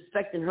mom was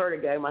expecting her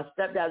to go. My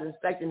stepdad was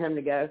expecting him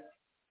to go.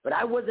 But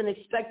I wasn't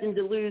expecting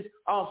to lose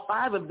all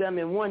 5 of them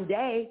in one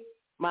day.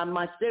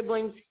 My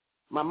siblings,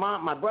 my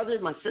mom, my brothers,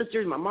 my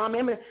sisters, my mom,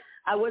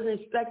 I wasn't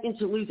expecting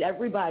to lose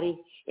everybody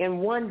in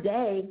one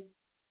day.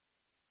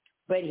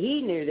 But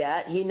he knew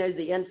that. He knows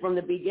the end from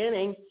the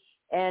beginning.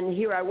 And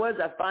here I was.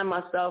 I find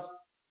myself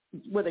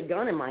with a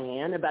gun in my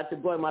hand, about to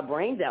blow my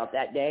brains out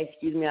that day.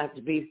 Excuse me,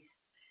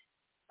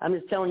 I'm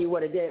just telling you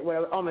what I did, what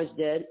I almost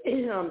did.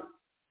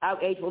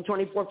 April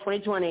 24th,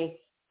 2020,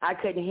 I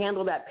couldn't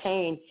handle that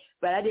pain.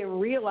 But I didn't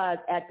realize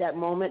at that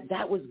moment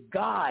that was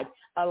God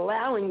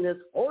allowing this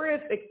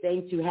horrific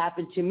thing to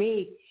happen to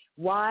me.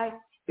 Why?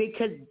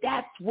 Because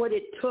that's what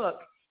it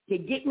took to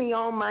get me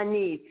on my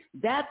knees.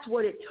 That's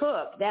what it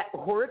took, that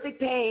horrific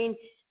pain,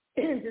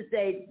 to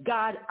say,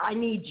 God, I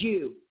need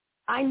you.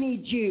 I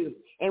need you.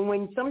 And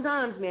when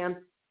sometimes, man,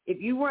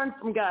 if you run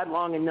from God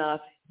long enough,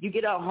 you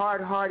get a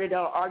hard-hearted,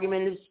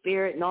 argumentative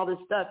spirit and all this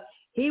stuff,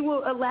 he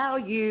will allow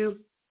you,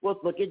 well,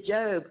 look at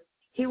Job.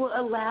 He will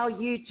allow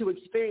you to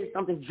experience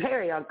something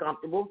very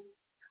uncomfortable,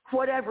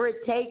 whatever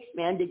it takes,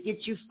 man, to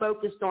get you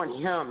focused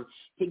on him,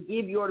 to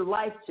give your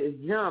life to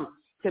him,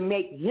 to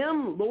make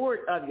him Lord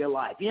of your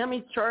life. You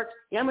know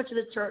how much of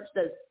the church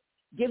that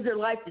gives their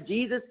life to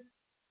Jesus,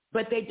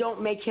 but they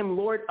don't make him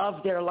Lord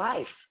of their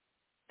life?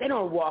 They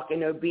don't walk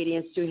in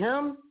obedience to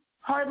him.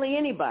 Hardly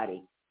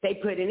anybody. They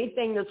put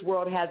anything this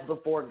world has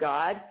before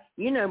God.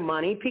 You know,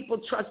 money.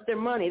 People trust their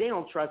money. They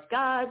don't trust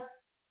God.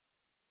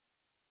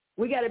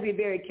 We got to be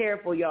very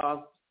careful,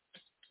 y'all,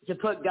 to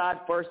put God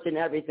first in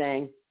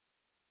everything.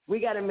 We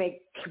got to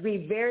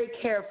be very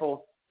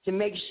careful to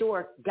make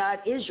sure God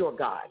is your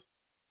God.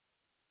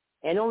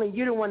 And only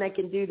you're the one that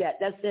can do that.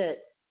 That's it.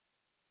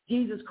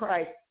 Jesus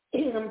Christ,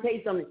 I'm going to tell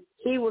you something.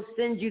 He will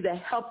send you the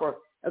helper,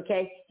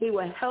 okay? He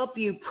will help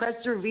you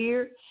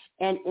persevere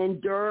and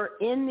endure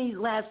in these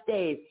last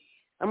days.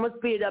 I'm going to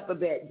speed it up a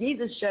bit.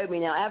 Jesus showed me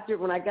now,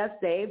 when I got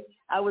saved,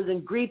 I was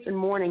in grief and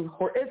mourning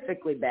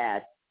horrifically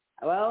bad.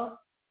 Well,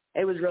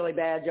 it was really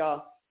bad,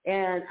 y'all.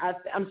 And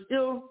I'm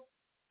still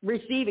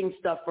receiving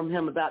stuff from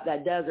him about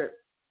that desert.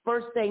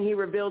 First thing he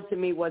revealed to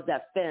me was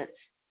that fence.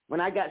 When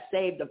I got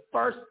saved, the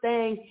first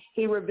thing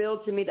he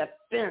revealed to me, that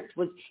fence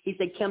was, he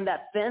said, Kim,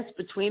 that fence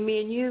between me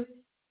and you,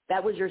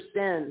 that was your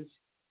sins.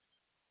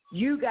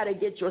 You got to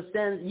get your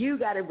sins. You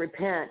got to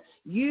repent.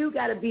 You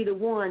got to be the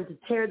one to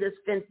tear this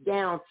fence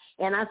down.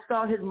 And I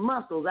saw his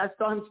muscles. I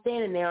saw him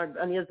standing there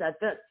on the other side of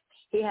the fence.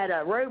 He had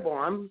a robe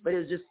on, but it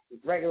was just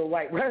regular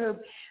white robe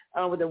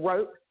with a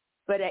rope.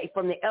 But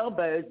from the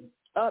elbows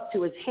up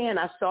to his hand,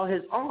 I saw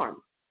his arm.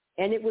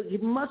 And it was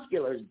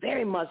muscular,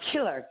 very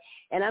muscular.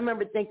 And I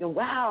remember thinking,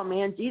 wow,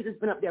 man, Jesus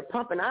been up there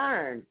pumping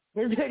iron.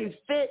 His body's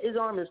fit, his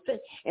arm is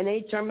fit. And then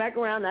he turned back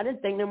around. I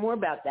didn't think no more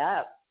about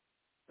that.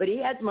 But he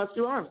had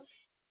muscular arms.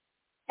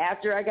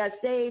 After I got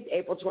saved,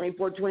 April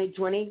 24,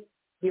 2020,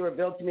 he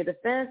revealed to me the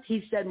fence.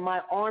 He said,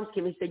 my arms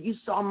came. He said, you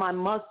saw my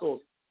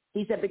muscles.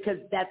 He said, because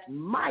that's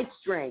my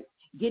strength,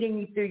 getting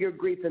you through your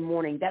grief and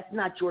mourning. That's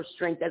not your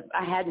strength.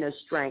 I had no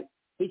strength.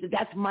 He said,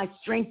 that's my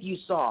strength you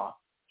saw.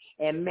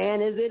 And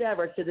man, is it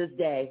ever to this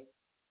day.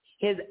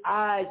 His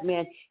eyes,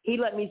 man, he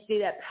let me see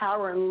that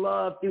power and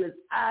love through his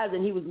eyes,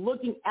 and he was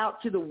looking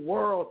out to the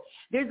world.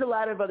 There's a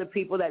lot of other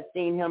people that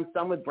seen him,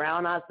 some with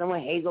brown eyes, some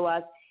with hazel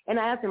eyes. And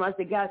I asked him, I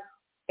said, God,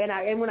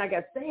 and when I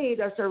got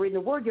saved, I started reading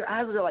the word, your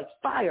eyes are like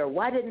fire.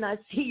 Why didn't I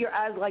see your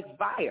eyes like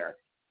fire?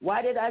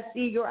 Why did I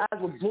see your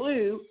eyes were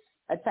blue,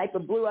 a type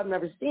of blue I've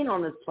never seen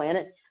on this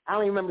planet? I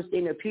don't even remember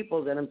seeing no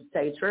pupils in them, to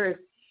tell you the truth.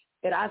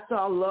 And I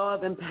saw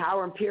love and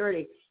power and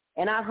purity.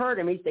 And I heard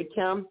him. He said,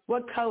 Kim,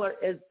 what color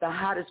is the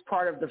hottest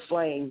part of the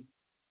flame?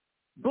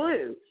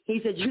 Blue.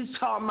 He said, you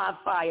saw my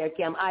fire,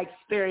 Kim. I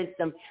experienced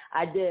them.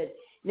 I did.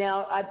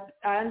 Now,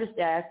 I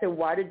understand. I said,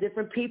 why do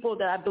different people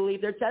that I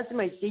believe their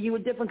testimony see you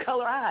with different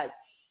color eyes?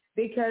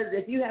 Because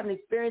if you have an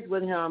experience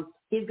with him,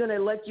 he's going to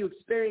let you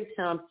experience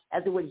him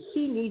as what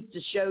he needs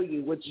to show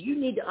you, which you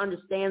need to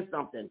understand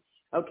something,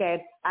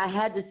 okay? I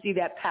had to see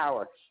that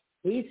power.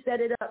 He set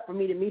it up for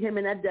me to meet him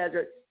in that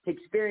desert to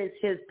experience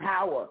his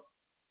power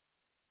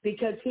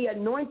because he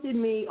anointed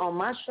me on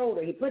my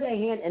shoulder. He put a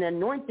hand and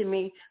anointed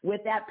me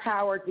with that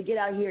power to get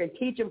out here and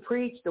teach and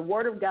preach the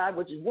word of God,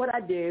 which is what I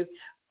do.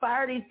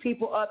 Fire these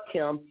people up,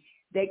 Kim.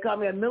 They call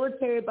me a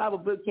military Bible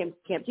boot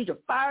camp teacher.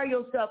 Fire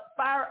yourself,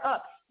 fire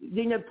up.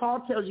 You know,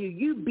 Paul tells you,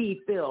 you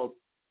be filled.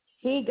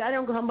 I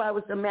don't come by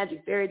with some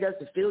magic fairy dust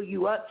to fill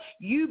you up.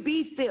 You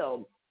be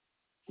filled.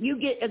 You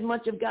get as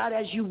much of God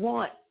as you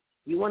want.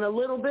 You want a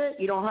little bit?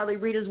 You don't hardly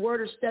read his word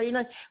or study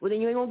enough? Well,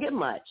 then you ain't going to get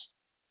much.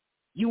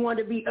 You want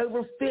to be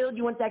overfilled?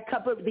 You want that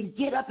cup over? Then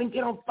get up and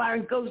get on fire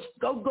and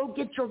go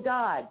get your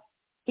God.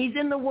 He's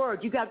in the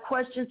word. You got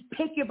questions?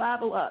 Pick your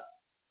Bible up.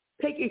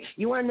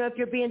 You want to know if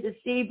you're being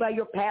deceived by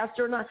your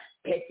pastor or not?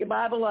 Pick your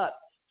Bible up.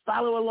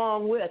 Follow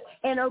along with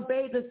and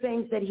obey the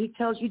things that he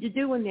tells you to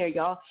do in there,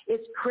 y'all.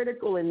 It's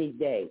critical in these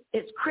days.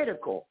 It's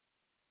critical.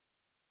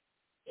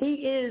 He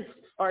is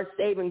our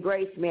saving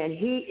grace, man.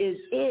 He is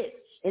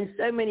it in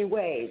so many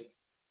ways.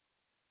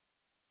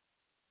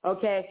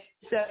 Okay,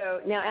 so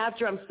now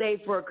after I'm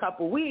saved for a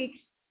couple weeks,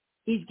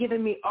 he's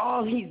given me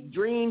all these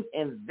dreams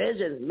and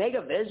visions,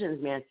 mega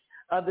visions, man,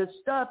 of the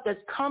stuff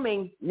that's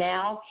coming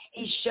now.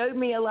 He showed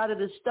me a lot of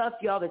the stuff,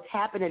 y'all, that's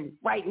happening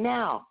right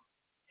now.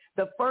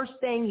 The first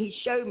thing he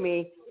showed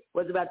me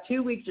was about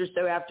 2 weeks or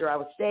so after I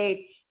was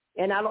saved,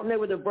 and I don't know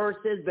where the verse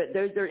is, but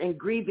those that are in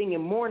grieving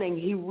and mourning,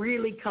 he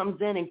really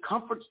comes in and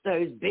comforts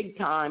those big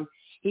time.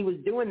 He was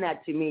doing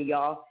that to me,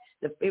 y'all.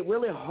 It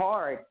really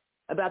hard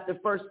about the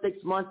first 6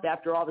 months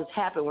after all this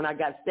happened when I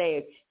got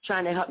saved,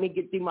 trying to help me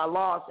get through my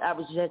loss. I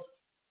was just,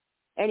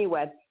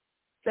 anyway.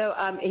 So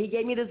he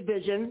gave me this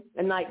vision,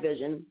 a night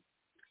vision,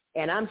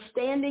 and I'm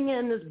standing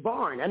in this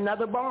barn,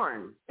 another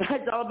barn.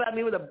 It's all about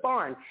me with a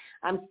barn.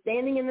 I'm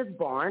standing in this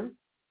barn,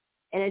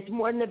 and it's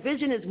more, and the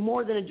vision is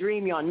more than a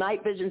dream, y'all.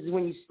 Night vision is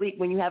when you sleep,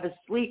 when you have a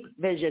sleep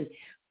vision,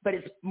 but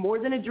it's more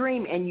than a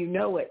dream, and you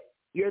know it.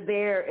 You're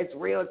there. It's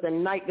real. It's a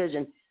night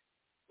vision.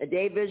 A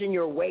day vision,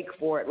 you're awake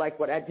for it, like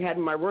what I had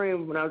in my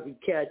room when I was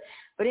a kid.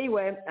 But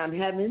anyway, I'm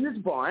having in this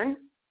barn,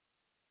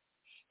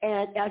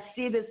 and I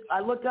see this.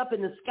 I look up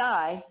in the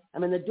sky.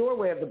 I'm in the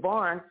doorway of the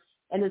barn,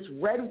 and this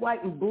red,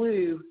 white, and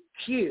blue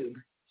cube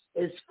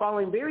is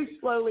falling very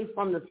slowly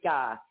from the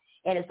sky,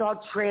 and it's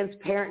all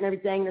transparent and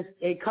everything.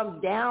 It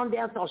comes down,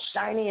 it's all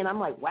shiny, and I'm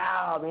like,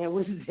 wow, man,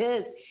 what is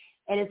this?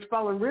 And it's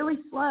falling really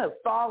slow,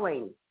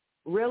 falling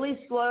really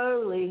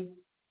slowly.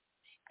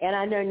 And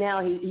I know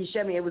now he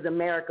showed me it was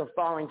America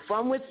falling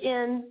from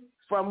within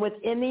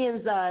the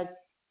inside.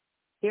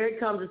 Here it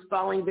comes, it's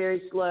falling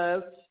very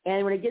slow.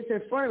 And when it gets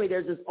in front of me,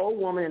 there's this old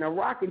woman in a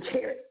rocking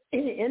chair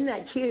in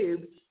that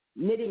cube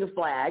knitting a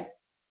flag.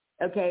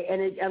 Okay,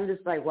 and I'm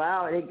just like,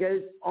 wow. And it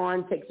goes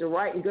on, takes a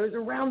right, and goes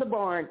around the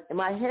barn. And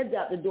my head's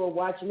out the door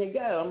watching it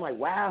go. I'm like,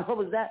 wow, what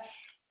was that?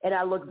 And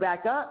I look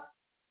back up,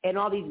 and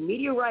all these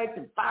meteorites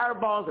and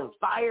fireballs and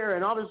fire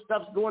and all this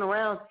stuff's going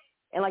around.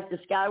 And like the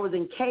sky was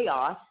in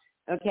chaos.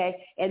 Okay,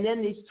 and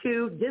then these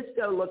two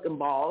disco-looking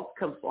balls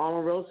come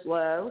falling real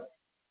slow,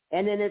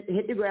 and then it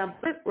hit the ground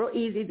real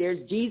easy.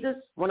 There's Jesus.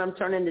 One of them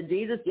turned into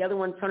Jesus. The other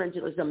one turned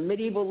into some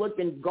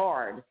medieval-looking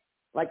guard,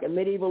 like a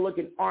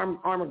medieval-looking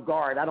armored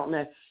guard. I don't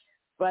know,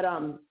 but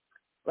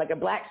like a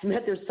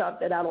blacksmith or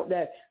something. I don't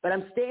know. But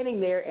I'm standing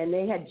there, and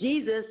they had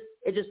Jesus.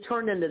 It just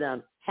turned into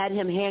them, had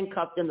him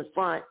handcuffed in the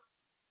front,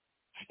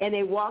 and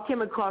they walked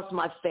him across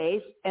my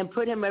face and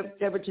put him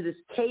over to this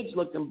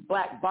cage-looking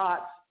black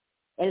box.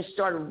 And it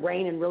started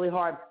raining really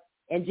hard.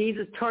 And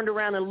Jesus turned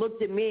around and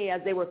looked at me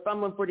as they were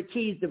fumbling for the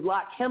keys to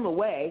lock him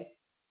away.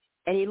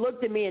 And he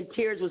looked at me and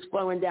tears was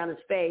flowing down his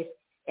face.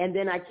 And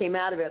then I came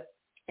out of it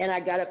and I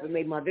got up and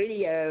made my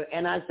video.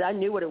 And I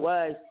knew what it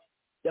was.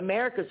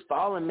 America's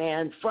fallen,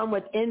 man, from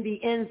within the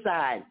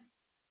inside.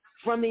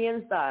 From the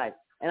inside.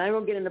 And I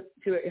won't get into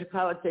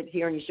politics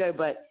here on your show,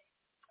 but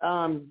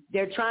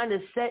they're trying to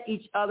set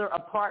each other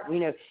apart. You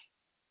know,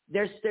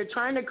 they're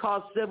trying to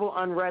cause civil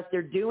unrest.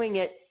 They're doing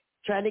it.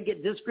 Trying to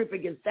get this group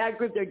against that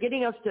group. They're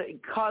getting us to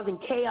causing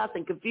chaos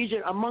and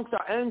confusion amongst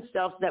our own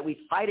selves that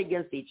we fight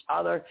against each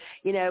other.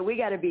 You know, we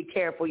got to be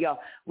careful, y'all.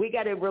 We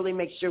got to really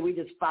make sure we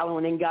just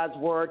following in God's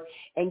word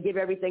and give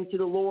everything to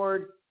the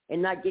Lord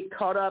and not get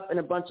caught up in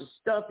a bunch of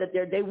stuff that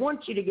they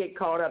want you to get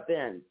caught up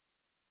in.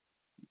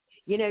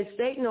 You know,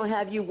 Satan will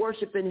have you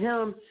worshiping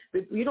him,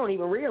 but you don't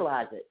even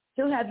realize it.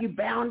 He'll have you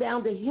bound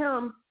down to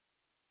him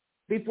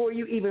before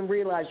you even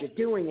realize you're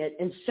doing it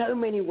in so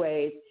many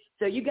ways.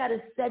 So you got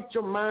to set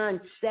your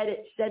mind, set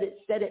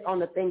it on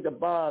the things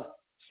above.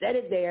 Set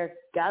it there.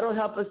 God will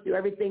help us do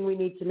everything we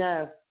need to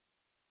know.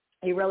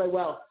 He really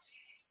will.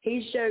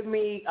 He showed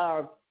me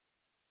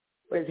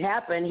what has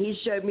happened, he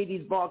showed me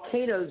these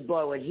volcanoes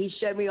blowing. He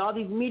showed me all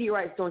these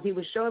meteorite storms. He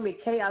was showing me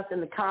chaos in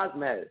the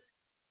cosmos.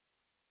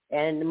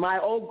 And my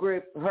old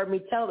group heard me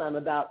tell them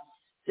about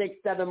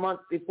 6-7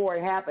 months before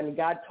it happened. And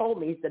God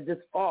told me, he said, this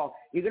fall,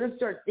 you're going to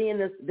start seeing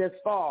this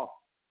fall.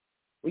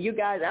 Well, you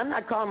guys, I'm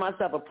not calling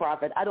myself a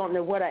prophet. I don't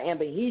know what I am,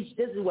 but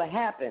this is what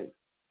happened,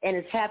 and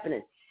it's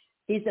happening.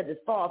 He said this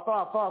fall,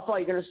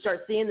 you're going to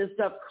start seeing this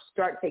stuff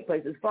start to take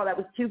place. This fall, that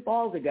was 2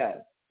 falls ago.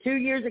 2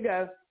 years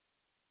ago,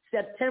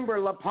 September,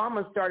 La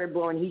Palma started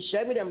blowing. He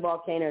showed me them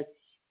volcanoes.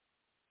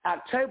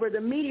 October, the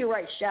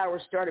meteorite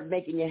shower started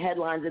making your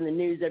headlines in the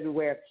news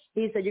everywhere.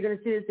 He said, you're going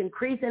to see this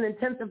increase and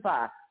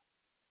intensify.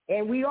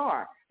 And we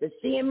are. The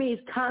CME is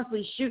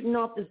constantly shooting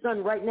off the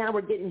sun. Right now,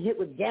 we're getting hit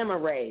with gamma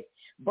rays,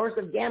 bursts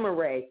of gamma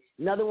rays.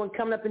 Another one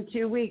coming up in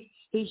 2 weeks.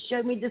 He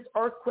showed me this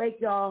earthquake,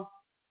 y'all.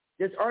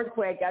 This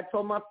earthquake. I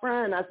told my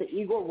friend, I said,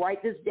 Igor,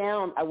 write this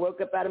down. I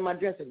woke up out of my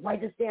dress and write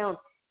this down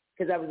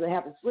because I was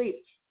half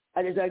asleep.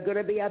 There's going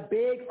to be a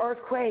big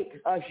earthquake,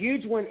 a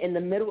huge one in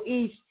the Middle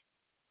East.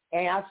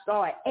 And I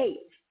saw it 8.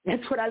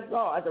 That's what I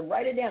saw. I said,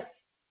 write it down.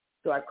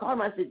 So I called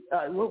him. I said,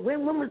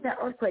 when was that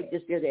earthquake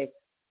just the other day?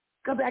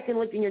 Go back and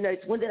look in your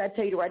notes. When did I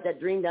tell you to write that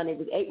dream down? It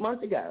was 8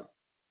 months ago.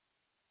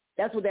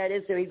 That's what that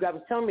is. So God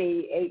was telling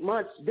me 8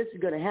 months, this is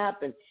going to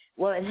happen.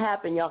 Well, it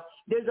happened, y'all.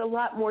 There's a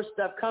lot more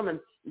stuff coming.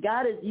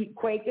 God is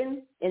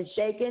quaking and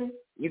shaking.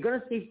 You're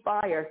going to see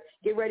fire.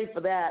 Get ready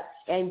for that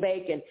and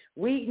bacon.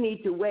 We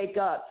need to wake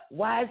up.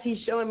 Why is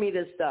he showing me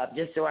this stuff?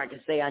 Just so I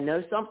can say I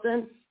know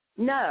something?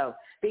 No,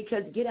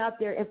 because get out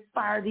there and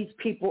fire these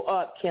people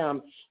up,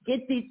 Kim.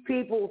 Get these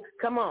people,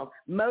 come on,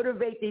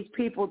 motivate these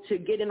people to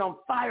get in on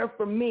fire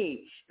for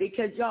me.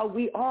 Because, y'all,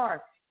 we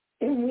are,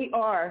 excuse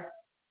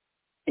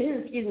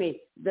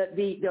me,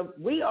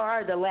 we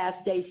are the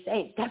last day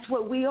saints. That's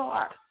what we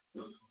are.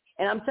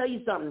 And I'm telling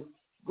you something.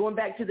 Going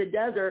back to the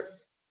desert,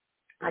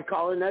 I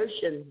call it an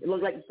ocean. It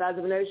looked like the size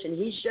of an ocean.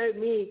 He showed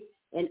me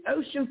an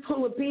ocean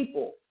full of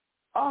people.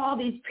 All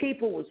these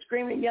people were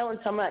screaming and yelling,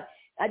 talking about,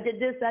 I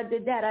did this, I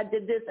did that, I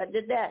did this, I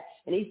did that.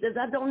 And he says,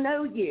 I don't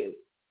know you.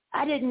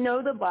 I didn't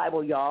know the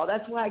Bible, y'all.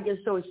 That's why I get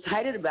so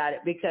excited about it,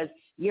 because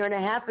a year and a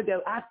half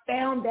ago, I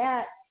found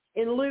that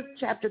in Luke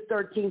chapter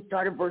 13,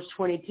 started verse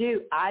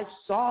 22. I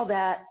saw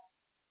that.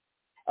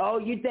 Oh,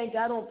 you think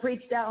I don't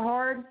preach that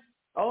hard?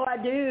 Oh, I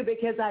do,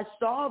 because I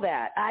saw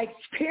that. I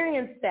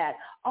experienced that.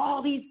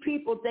 All these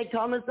people, they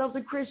call themselves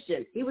a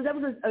Christian. That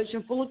was an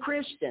ocean full of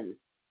Christians.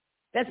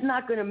 That's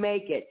not going to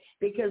make it,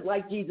 because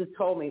like Jesus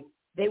told me,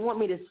 they want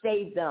me to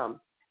save them,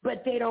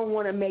 but they don't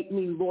want to make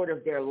me Lord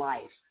of their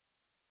life.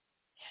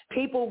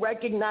 People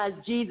recognize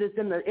Jesus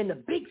in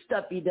the big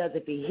stuff he does.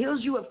 If he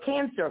heals you of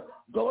cancer,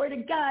 glory to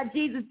God,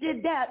 Jesus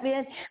did that,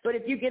 man. But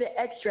if you get an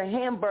extra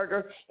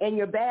hamburger in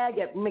your bag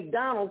at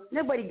McDonald's,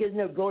 nobody gives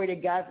no glory to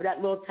God for that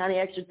little tiny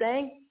extra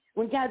thing.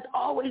 When God's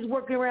always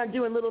working around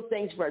doing little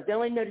things for us, they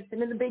only notice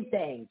him in the big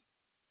things.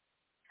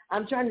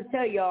 I'm trying to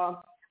tell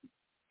y'all,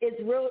 it's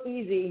real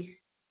easy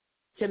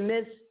to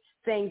miss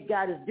things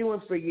God is doing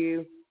for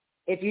you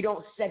if you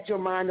don't set your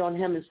mind on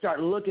him and start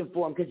looking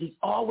for him, because he's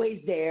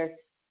always there.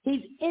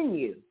 He's in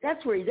you.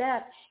 That's where he's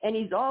at. And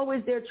he's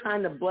always there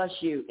trying to bless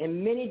you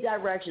in many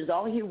directions.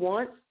 All he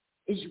wants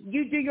is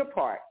you do your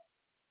part.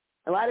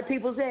 A lot of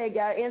people say, hey,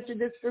 God, answer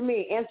this for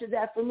me. Answer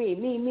that for me.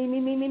 Me.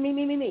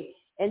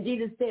 And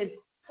Jesus says,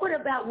 what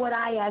about what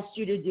I asked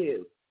you to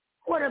do?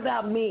 What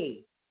about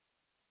me?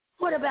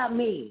 What about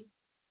me?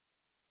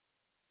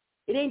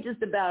 It ain't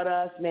just about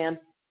us, man.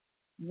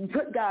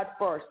 Put God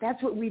first.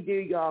 That's what we do,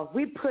 y'all.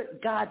 We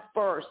put God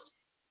first.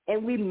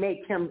 And we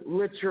make him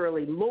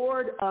literally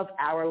Lord of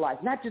our life,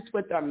 not just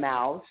with our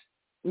mouths,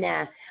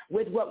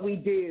 with what we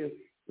do.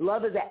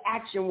 Love is an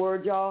action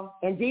word, y'all.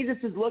 And Jesus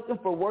is looking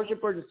for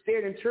worshipers of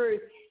spirit and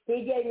truth.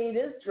 He gave me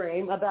this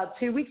dream about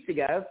 2 weeks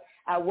ago.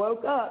 I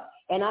woke up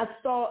and I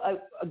saw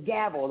a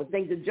gavel, the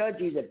thing the judge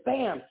uses.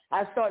 Bam!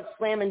 I saw it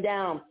slamming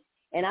down,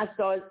 and I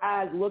saw his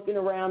eyes looking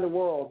around the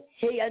world.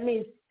 That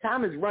means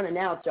time is running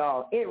out,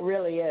 y'all. It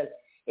really is.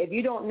 If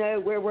you don't know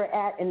where we're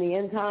at in the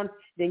end time,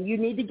 then you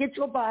need to get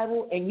your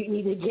Bible and you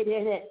need to get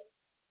in it,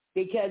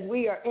 because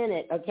we are in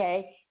it,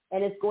 okay?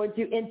 And it's going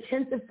to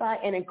intensify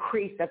and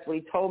increase. That's what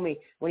he told me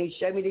when he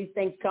showed me these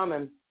things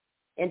coming.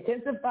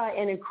 Intensify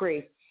and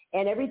increase.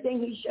 And everything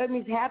he showed me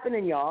is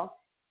happening, y'all.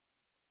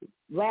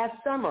 Last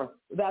summer,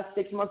 about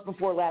 6 months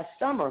before last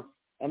summer,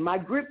 and my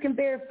group can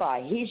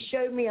verify, he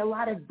showed me a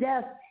lot of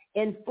death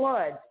in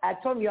floods. I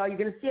told y'all, you're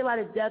going to see a lot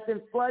of death in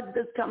floods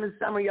this coming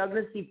summer. Y'all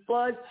going to see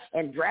floods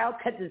and drought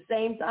at the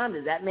same time.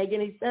 Does that make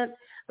any sense?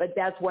 But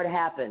that's what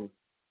happened.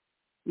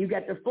 You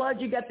got the floods,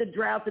 you got the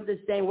droughts at the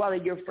same while the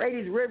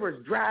Euphrates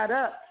rivers dried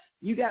up.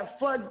 You got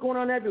floods going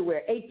on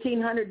everywhere.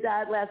 1,800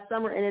 died last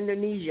summer in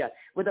Indonesia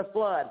with a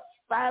flood.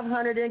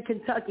 500 in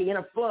Kentucky in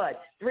a flood.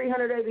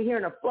 300 over here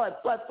in a flood.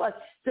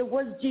 So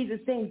what's Jesus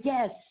saying?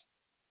 Yes,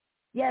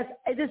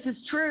 this is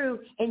true.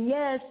 And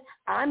yes,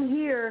 I'm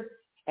here.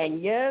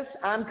 And yes,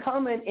 I'm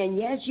coming. And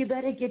yes, you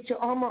better get your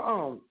armor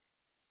on.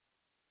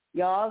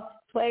 Y'all,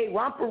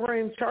 romper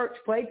room church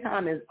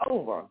playtime is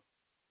over.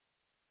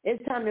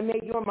 It's time to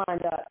make your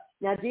mind up.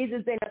 Now,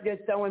 Jesus ain't up there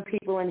throwing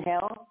people in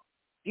hell.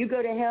 You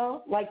go to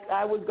hell like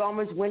I was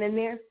almost went in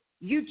there.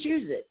 You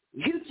choose it.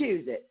 You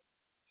choose it.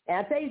 And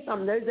I tell you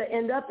something, those that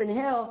end up in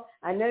hell,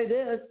 I know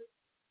this,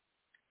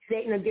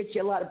 Satan will get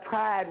you a lot of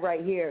pride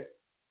right here.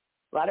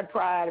 A lot of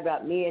pride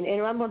about me. And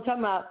what I'm going to talk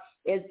about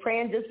is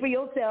praying just for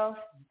yourself,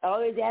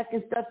 always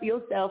asking stuff for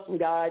yourself from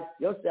God,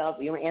 yourself.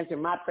 You don't answer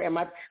my prayer.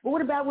 But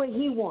what about what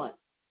he wants?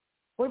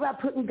 What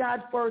about putting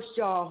God first,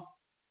 y'all?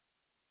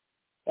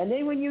 And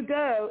then when you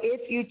go,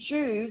 if you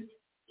choose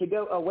to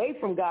go away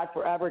from God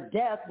forever,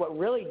 death, what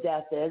really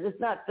death is, it's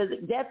not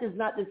death is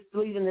not just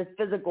leaving this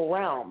physical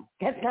realm.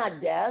 That's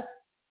not death.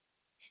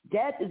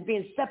 Death is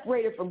being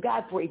separated from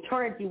God for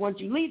eternity once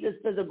you leave this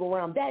physical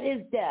realm. That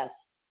is death.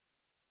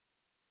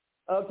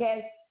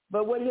 Okay?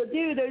 But what he'll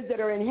do, those that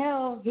are in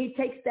hell, he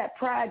takes that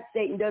pride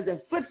Satan does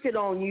and flips it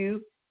on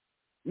you.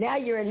 Now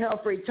you're in hell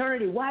for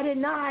eternity. Why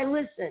didn't I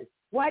listen?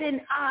 Why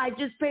didn't I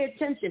just pay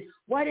attention?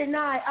 Why didn't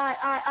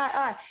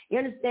I? You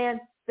understand?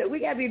 So we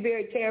got to be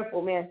very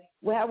careful, man,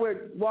 how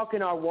we're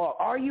walking our walk.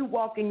 Are you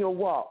walking your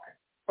walk?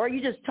 Or are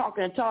you just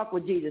talking a talk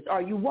with Jesus?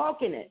 Are you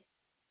walking it?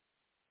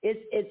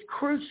 It's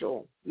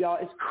crucial, y'all.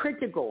 It's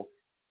critical.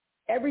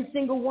 Every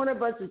single one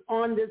of us is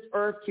on this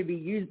earth to be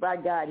used by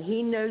God.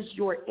 He knows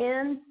your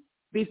end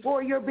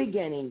before your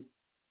beginning.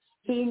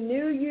 He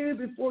knew you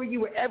before you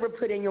were ever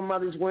put in your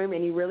mother's womb,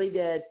 and he really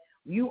did.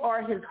 You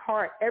are his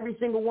heart, every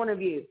single one of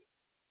you.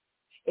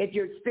 If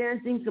you're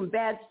experiencing some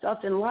bad stuff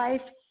in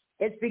life,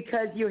 it's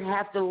because you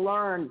have to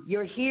learn.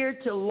 You're here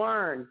to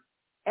learn.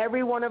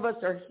 Every one of us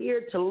are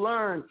here to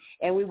learn,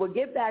 and we will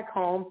get back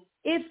home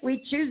if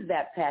we choose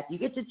that path. You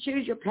get to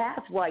choose your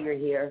path while you're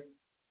here,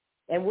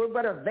 and we're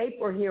but a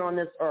vapor here on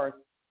this earth.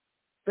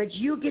 But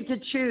you get to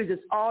choose.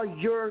 It's all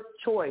your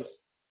choice.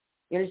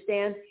 You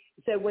understand?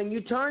 So when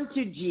you turn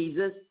to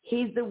Jesus,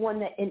 he's the one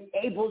that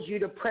enables you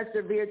to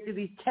persevere through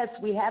these tests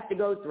we have to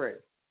go through.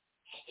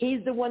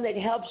 He's the one that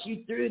helps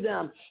you through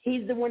them.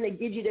 He's the one that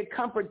gives you the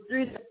comfort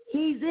through them.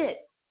 He's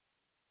it.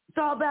 It's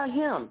all about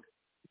him.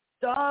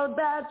 It's all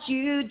about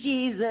you,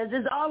 Jesus.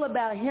 It's all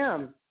about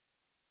him.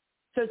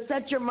 So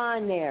set your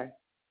mind there.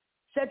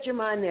 Set your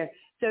mind there.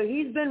 So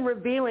he's been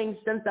revealing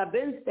since I've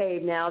been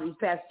saved now, these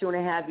past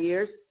 2.5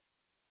 years,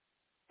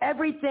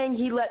 everything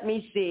he let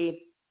me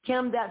see.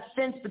 Kim, that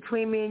fence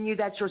between me and you,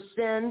 that's your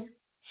sin.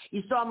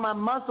 You saw my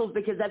muscles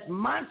because that's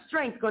my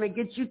strength going to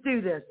get you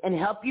through this and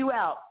help you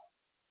out.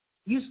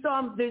 You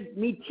saw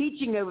me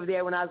teaching over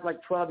there when I was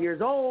like 12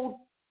 years old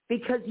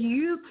because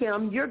you,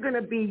 Kim, you're going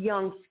to be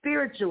young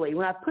spiritually.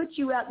 When I put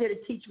you out there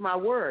to teach my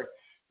word,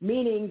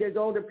 meaning there's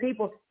older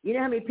people. You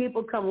know how many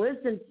people come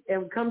listen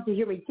and come to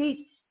hear me teach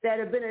that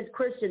have been a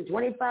Christian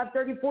 25,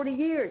 30, 40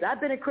 years.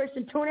 I've been a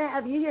Christian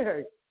 2.5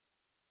 years.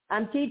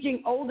 I'm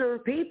teaching older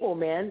people,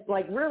 man.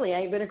 Like, really,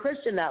 I ain't been a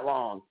Christian that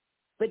long.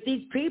 But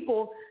these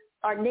people,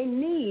 they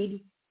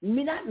need,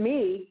 not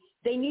me,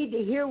 they need to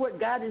hear what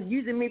God is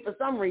using me for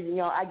some reason,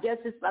 y'all. I guess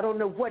I don't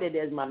know what it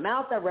is. My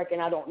mouth, I reckon,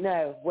 I don't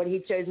know what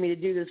he chose me to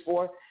do this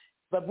for.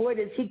 But boy,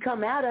 does he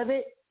come out of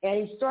it,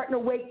 and he's starting to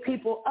wake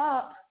people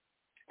up.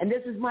 And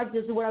this is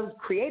what I was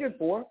created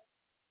for.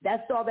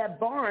 That's all that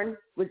barn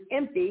was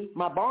empty,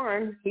 my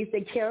barn. He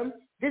said, Kim,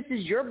 this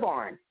is your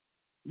barn.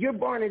 Your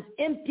barn is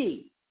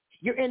empty.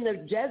 You're in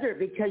the desert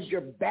because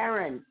you're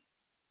barren.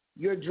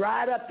 You're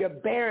dried up. You're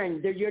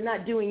barren. You're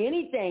not doing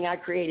anything I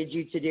created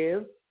you to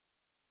do.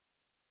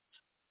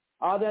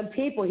 All them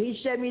people, he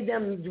showed me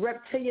them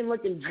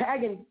reptilian-looking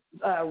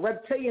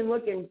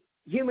reptilian-looking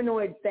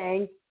humanoid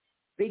things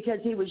because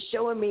he was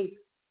showing me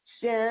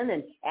sin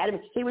and Adam.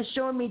 He was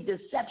showing me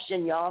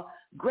deception, y'all,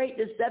 great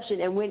deception.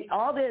 And when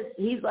all this,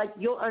 he's like,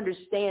 you'll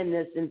understand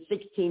this in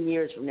 16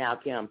 years from now,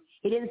 Kim.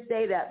 He didn't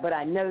say that, but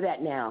I know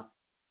that now.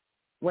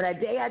 When a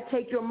day I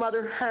take your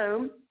mother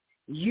home,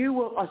 you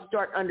will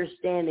start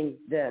understanding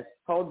this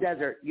whole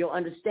desert. You'll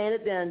understand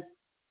it then.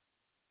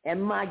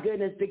 And my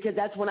goodness, because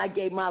that's when I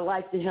gave my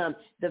life to him.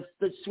 The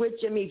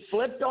switch in me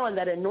flipped on.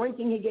 That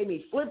anointing he gave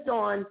me flipped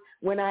on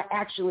when I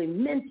actually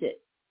meant it.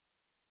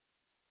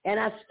 And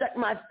I stuck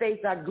my face.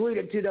 I glued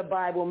it to the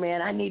Bible,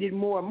 man. I needed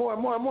more.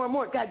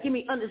 God, give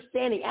me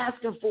understanding.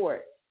 Ask him for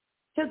it.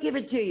 He'll give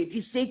it to you. If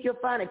you seek, you'll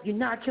find. If you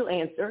knock, he'll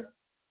answer.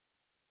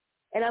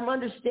 And I'm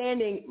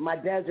understanding my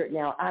desert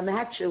now. I'm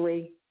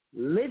actually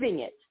living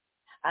it.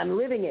 I'm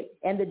living it.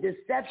 And the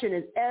deception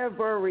is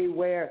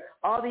everywhere.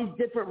 All these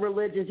different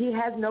religions. He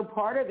has no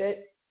part of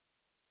it.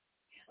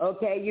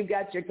 Okay, you've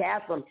got your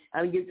Catholic.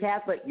 You're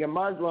Catholic, you're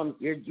Muslim,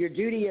 your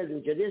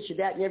Judaism, your this, your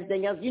that, and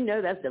everything else. You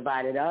know that's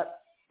divided up.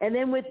 And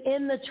then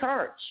within the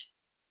church,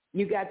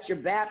 you got your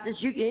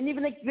Baptists.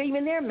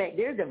 Even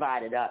they're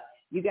divided up.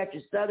 You got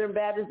your Southern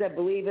Baptists that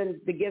believe in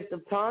the gifts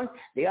of tongues.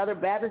 The other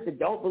Baptists that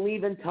don't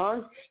believe in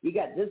tongues. You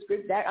got this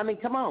group, that. I mean,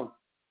 come on.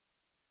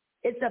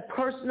 It's a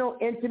personal,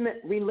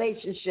 intimate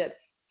relationship.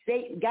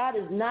 God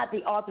is not the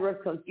author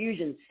of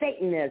confusion.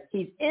 Satan is.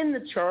 He's in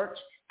the church,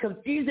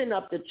 confusing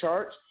up the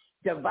church,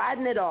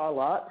 dividing it all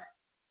up.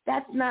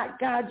 That's not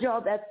God,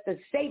 y'all. That's the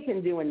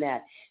Satan doing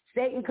that.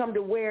 Satan come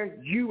to wear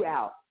you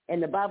out.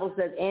 And the Bible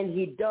says, and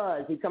he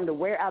does. He come to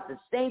wear out the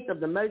saints of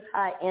the Most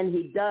High, and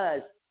he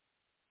does,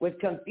 with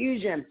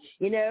confusion.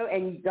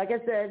 And like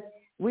I said,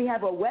 we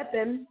have a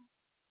weapon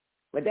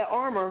with that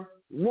armor,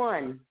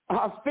 one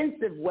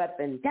offensive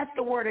weapon. That's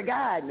the word of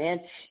God, man.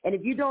 And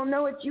if you don't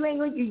know it, you ain't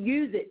going to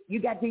use it.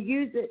 You got to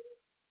use it.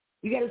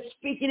 You got to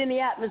speak it in the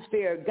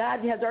atmosphere.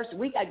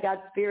 We got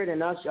God's spirit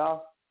in us,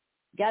 y'all.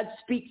 God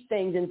speaks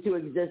things into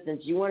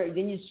existence.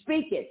 Then you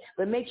speak it,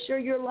 but make sure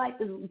your life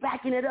is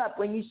backing it up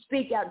when you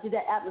speak out to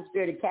that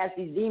atmosphere to cast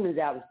these demons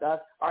out and stuff.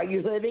 Are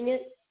you living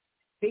it?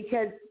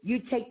 Because you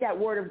take that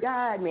word of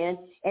God, man,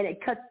 and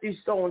it cuts through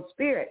soul and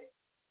spirit.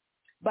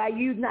 By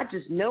you not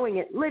just knowing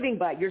it, living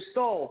by it. Your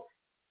soul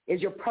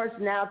is your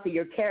personality,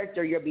 your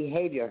character, your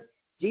behavior.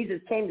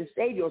 Jesus came to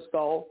save your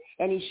soul,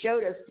 and he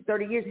showed us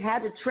 30 years how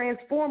to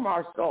transform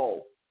our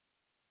soul.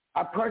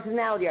 Our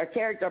personality, our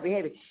character, our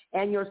behavior.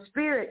 And your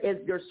spirit is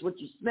what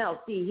you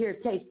smell, see, hear,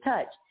 taste,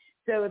 touch.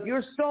 So if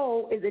your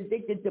soul is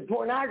addicted to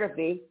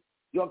pornography,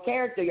 your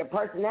character, your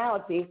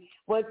personality,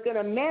 well, it's going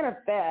to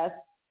manifest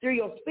through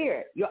your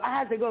spirit. Your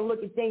eyes are going to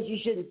look at things you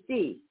shouldn't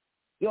see.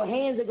 Your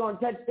hands are going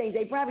to touch things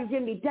they probably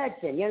shouldn't be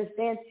touching. You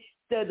understand?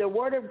 So the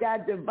word of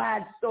God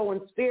divides soul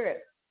and spirit.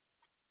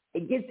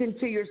 It gets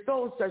into your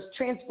soul, starts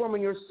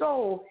transforming your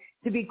soul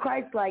to be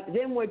Christ-like.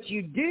 Then what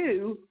you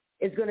do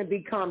is going to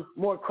become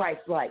more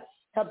Christ-like.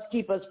 Helps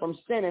keep us from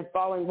sin and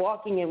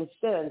walking in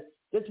sin.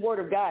 This word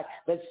of God.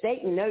 But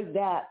Satan knows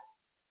that.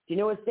 Do you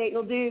know what Satan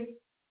will do?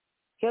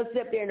 He'll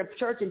sit there in the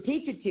church and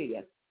teach it to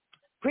you.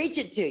 Preach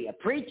it to you.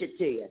 Preach it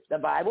to you. The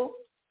Bible.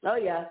 Oh,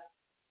 yeah.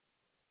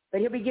 But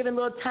he'll be giving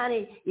little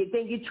tiny, you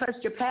think you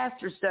trust your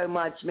pastor so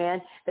much,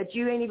 man, that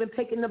you ain't even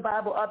picking the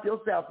Bible up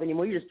yourself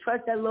anymore. You just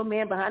trust that little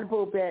man behind the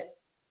pulpit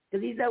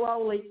because he's so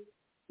holy.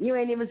 You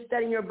ain't even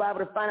studying your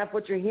Bible to find out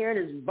what you're hearing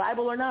is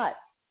Bible or not.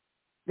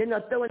 Then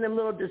they'll throw in them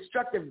little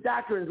destructive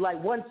doctrines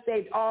like once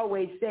saved,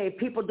 always saved.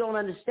 People don't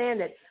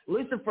understand that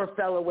Lucifer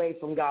fell away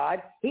from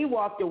God. He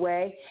walked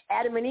away.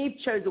 Adam and Eve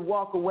chose to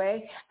walk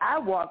away. I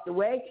walked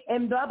away.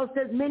 And the Bible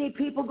says many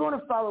people are going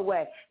to fall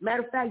away.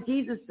 Matter of fact,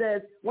 Jesus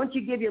says, once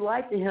you give your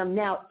life to him,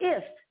 now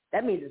if,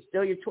 that means it's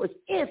still your choice,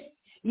 if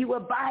you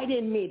abide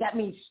in me, that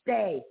means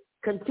stay,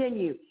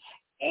 continue,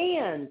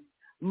 and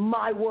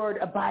my word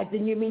abides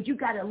in you, means you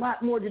got a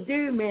lot more to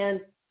do,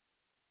 man.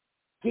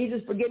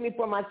 Jesus, forgive me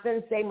for my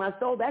sins, save my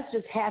soul. That's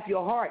just half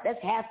your heart.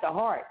 That's half the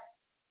heart.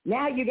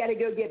 Now you got to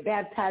go get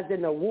baptized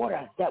in the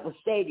water that will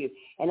save you.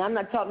 And I'm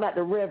not talking about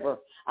the river.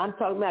 I'm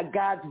talking about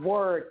God's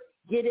word.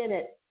 Get in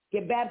it.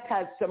 Get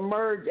baptized,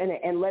 submerge in it,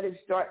 and let it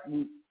start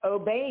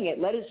obeying it.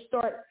 Let it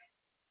start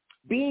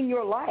being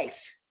your life.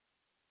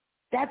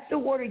 That's the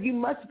water you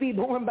must be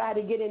born by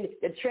to get into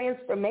the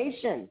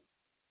transformation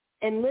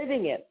and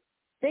living it.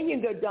 Then you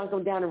can go dunk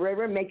them down the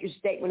river and make your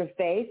statement of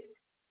faith.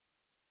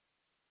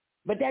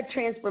 But that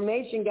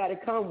transformation got to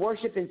come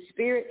worship in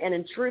spirit and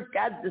in truth.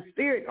 God's the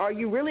spirit. Are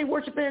you really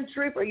worshiping in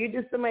truth, or are you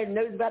just somebody that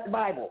knows about the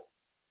Bible?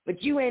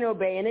 But you ain't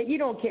obeying it. You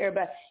don't care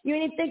about it. You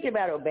ain't even thinking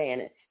about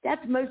obeying it.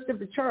 That's most of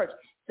the church.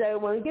 So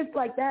when it gets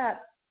like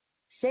that,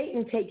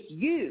 Satan takes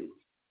you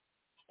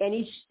and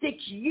he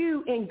sticks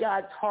you in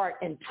God's heart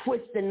and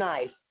twists the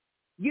knife.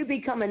 You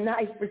become a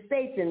knife for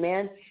Satan,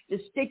 man, to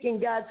stick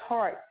in God's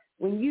heart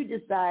when you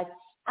decide,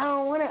 I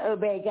don't want to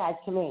obey God's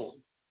command.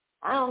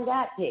 I don't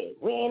got to.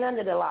 We ain't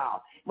under the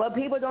law. Well,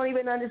 people don't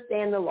even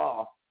understand the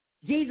law.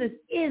 Jesus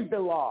is the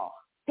law.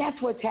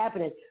 That's what's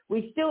happening.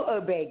 We still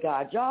obey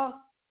God, y'all.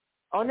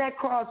 On that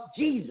cross,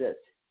 Jesus,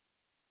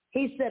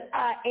 he said,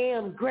 I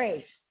am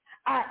grace.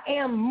 I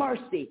am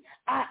mercy.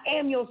 I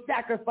am your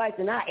sacrifice,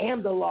 and I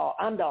am the law.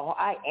 I'm the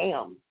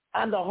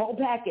whole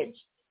package.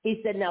 He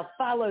said, now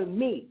follow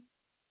me.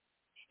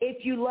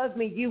 If you love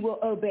me, you will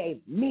obey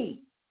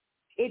me.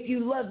 If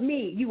you love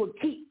me, you will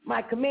keep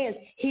my commands.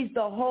 He's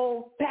the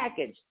whole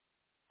package.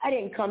 I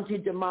didn't come to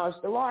demolish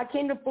the law. I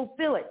came to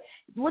fulfill it.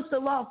 What's the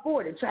law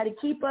for? To try to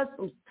keep us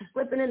from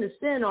slipping into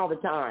sin all the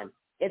time.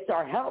 It's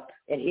our help,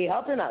 and he's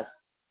helping us.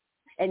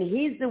 And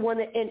he's the one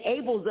that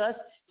enables us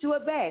to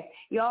obey.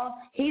 Y'all,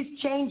 he's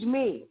changed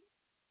me.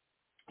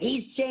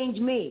 He's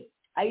changed me.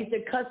 I used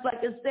to cuss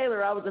like a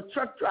sailor. I was a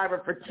truck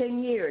driver for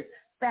 10 years.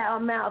 Foul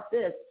mouth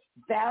this,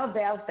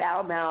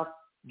 foul mouth.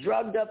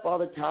 Drugged up all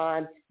the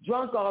time,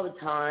 drunk all the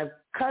time,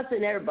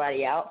 cussing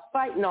everybody out,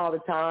 fighting all the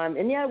time.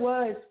 And yeah, it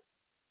was.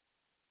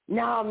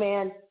 No,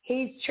 man,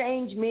 he's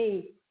changed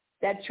me.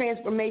 That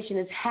transformation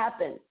has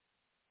happened.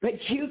 But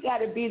you got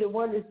to be the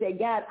one to say,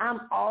 God,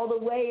 I'm all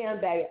the way in,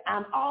 baby.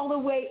 I'm all the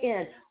way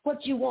in.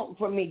 What you want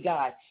from me,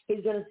 God?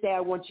 He's going to say, I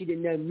want you to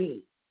know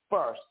me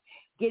first.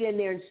 Get in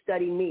there and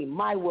study me,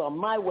 my will,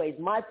 my ways,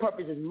 my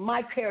purposes,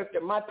 my character,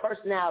 my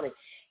personality.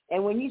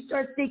 And when you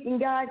start seeking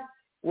God,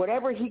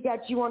 whatever he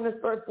got you on this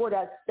earth for,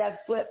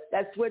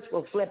 that switch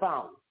will flip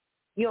on.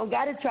 You don't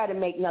got to try to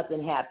make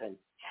nothing happen.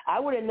 I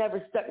would have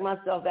never stuck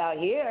myself out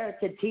here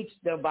to teach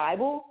the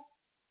Bible.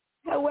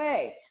 No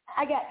way.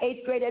 I got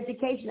 8th grade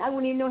education. I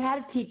wouldn't even know how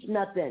to teach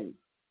nothing.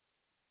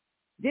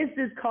 This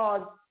is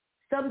called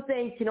some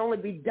things can only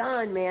be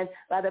done, man,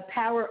 by the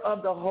power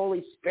of the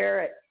Holy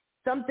Spirit.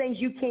 Some things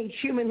you can't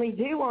humanly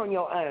do on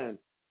your own.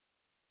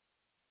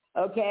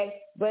 Okay?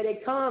 But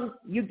it comes,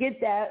 you get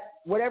that,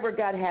 whatever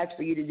God has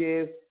for you to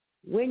do,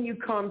 when you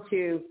come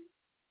to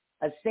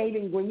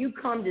when you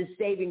come to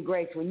saving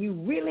grace, when you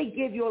really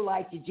give your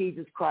life to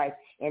Jesus Christ,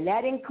 and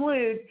that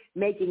includes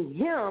making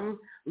him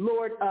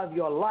Lord of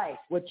your life,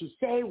 what you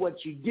say,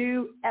 what you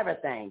do,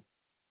 everything.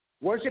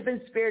 Worship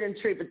in spirit and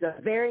truth. It's a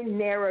very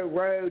narrow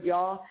road,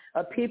 y'all,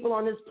 of people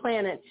on this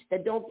planet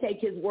that don't take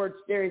his word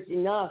serious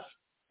enough.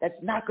 That's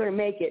not going to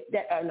make it.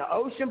 An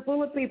ocean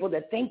full of people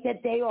that think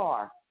that they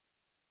are.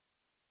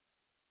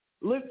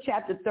 Luke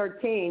chapter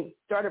 13,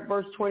 start at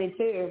verse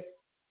 22.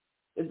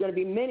 There's going to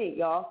be many,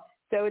 y'all.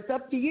 So it's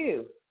up to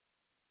you.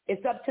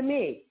 It's up to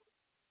me.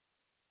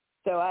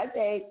 So I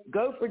say,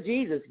 go for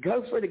Jesus.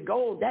 Go for the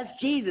gold. That's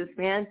Jesus,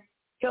 man.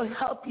 He'll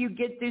help you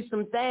get through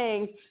some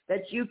things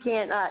that you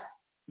cannot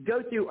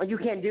go through or you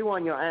can't do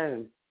on your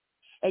own.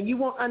 And you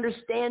won't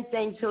understand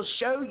things he'll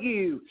show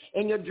you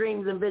in your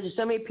dreams and visions.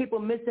 So many people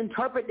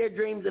misinterpret their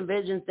dreams and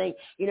visions,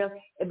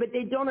 but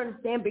they don't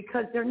understand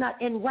because they're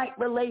not in right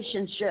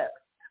relationship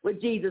with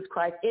Jesus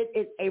Christ. It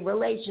is a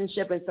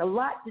relationship. It's a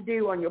lot to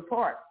do on your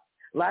part.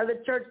 A lot of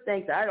the church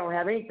thinks, I don't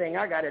have anything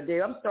I got to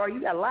do. I'm sorry,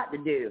 you got a lot to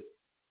do.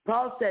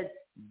 Paul said,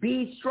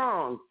 be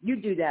strong. You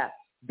do that.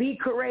 Be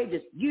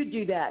courageous. You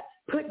do that.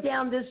 Put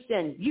down this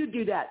sin. You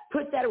do that.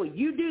 Put that away.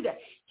 You do that.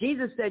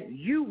 Jesus said,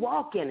 you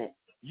walk in it.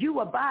 You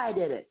abide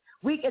in it.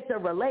 It's a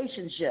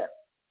relationship.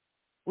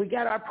 We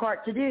got our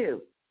part to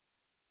do.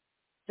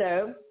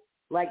 So,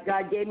 like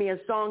God gave me a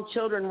song,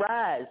 Children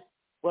Rise.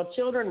 Well,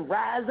 children,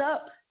 rise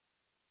up.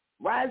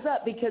 Rise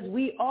up because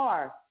we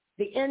are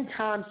the end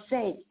time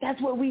saints.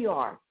 That's what we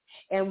are.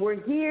 And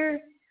we're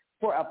here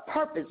for a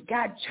purpose.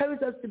 God chose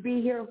us to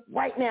be here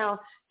right now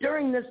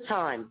during this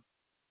time.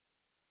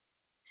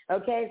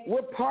 Okay?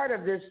 We're part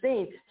of this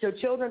thing. So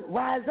children,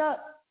 rise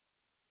up.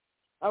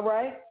 All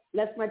right?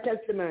 That's my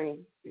testimony.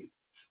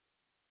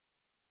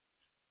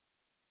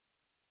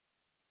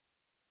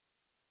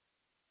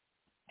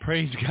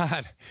 Praise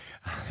God.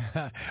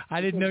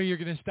 I didn't know you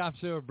were going to stop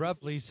so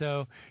abruptly,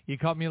 so you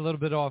caught me a little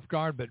bit off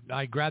guard, but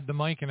I grabbed the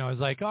mic and I was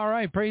like, all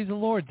right, praise the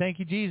Lord. Thank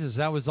you, Jesus.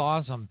 That was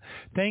awesome.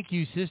 Thank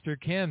you, Sister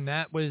Kim.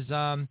 That was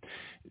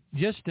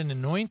just an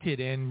anointed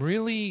and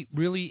really,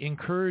 really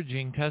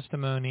encouraging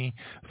testimony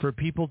for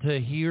people to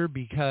hear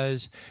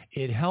because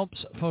it helps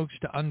folks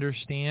to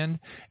understand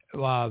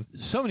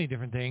so many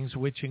different things,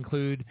 which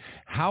include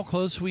how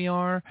close we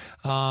are,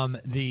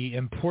 the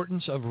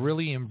importance of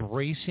really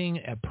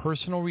embracing a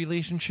personal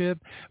relationship,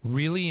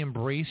 really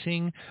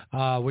embracing,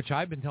 which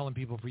I've been telling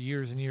people for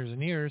years and years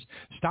and years,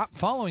 stop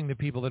following the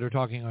people that are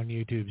talking on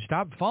YouTube.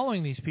 Stop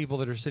following these people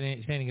that are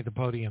standing at the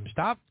podium.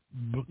 Stop,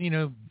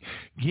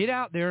 get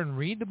out there and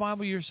read the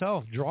Bible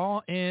yourself.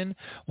 Draw in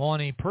on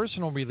a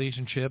personal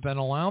relationship and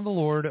allow the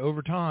Lord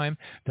over time.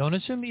 Don't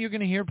assume that you're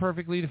going to hear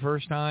perfectly the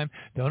first time.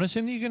 Don't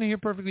assume that you're going to hear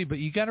perfectly, but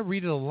you got to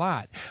read it a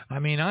lot. I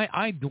mean,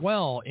 I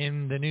dwell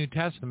in the New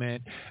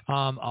Testament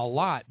a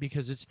lot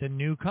because it's the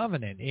new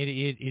covenant.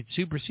 It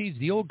supersedes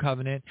the old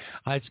covenant.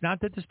 It's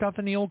not that the stuff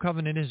in the old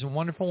covenant isn't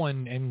wonderful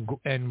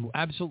and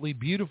absolutely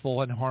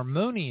beautiful and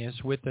harmonious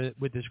with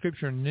the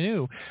Scripture in the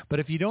new, but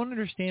if you don't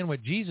understand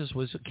what Jesus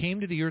came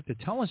to the earth to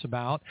tell us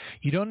about,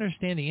 you don't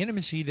understand the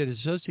intimacy that is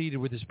associated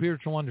with the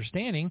spiritual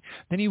understanding,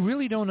 then you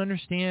really don't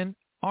understand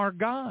our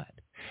God.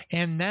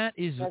 And that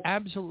is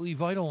absolutely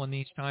vital in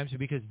these times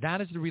because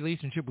that is the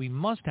relationship we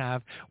must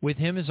have with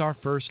him as our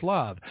first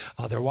love.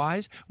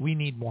 Otherwise, we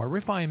need more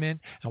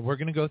refinement, and we're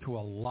going to go through a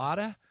lot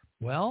of,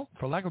 well,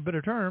 for lack of a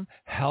better term,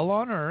 hell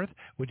on earth,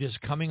 which is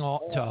coming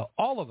to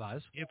all of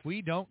us if we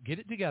don't get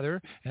it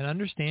together and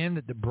understand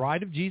that the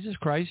bride of Jesus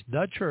Christ,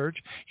 the church,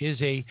 is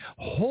a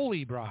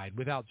holy bride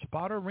without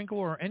spot or wrinkle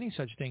or any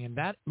such thing. And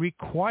that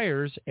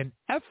requires an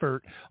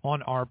effort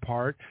on our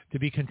part to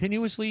be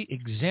continuously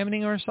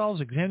examining ourselves,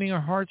 examining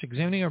our hearts,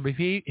 examining our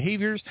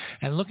behaviors,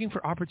 and looking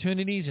for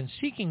opportunities and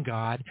seeking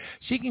God,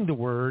 seeking the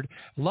Word,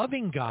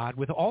 loving God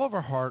with all of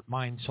our heart,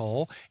 mind,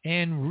 soul,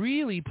 and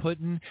really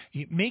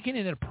making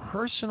it a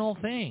personal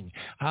thing.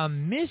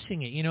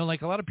 Missing it,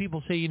 like a lot of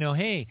people say,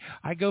 hey,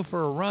 I go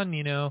for a run,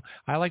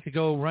 I like to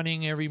go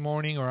running every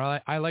morning, or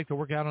I like to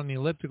work out on the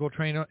elliptical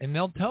trainer, and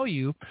they'll tell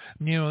you,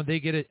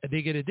 they get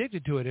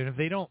addicted to it, and if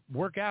they don't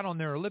work out on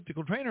their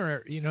elliptical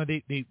trainer,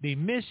 they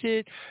miss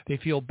it, they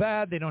feel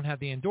bad, they don't have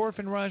the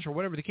endorphin rush, or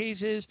whatever the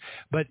case is.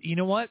 But you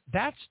know what?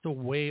 That's the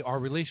way our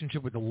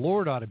relationship with the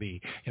Lord ought to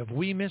be. If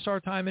we miss our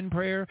time in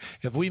prayer,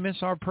 if we miss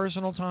our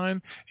personal time,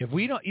 if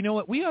we don't,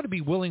 we ought to be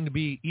willing to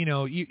be,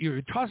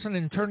 you're tossing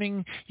and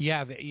turning, you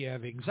have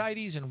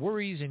anxieties and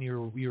worries, and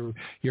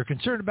you're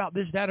concerned about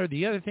this, that, or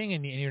the other thing,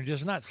 and you're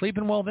just not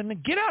sleeping well,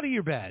 then get out of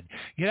your bed.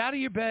 Get out of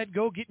your bed,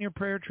 go get in your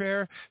prayer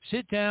chair,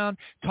 sit down,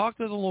 talk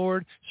to the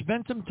Lord,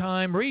 spend some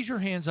time, raise your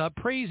hands up,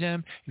 praise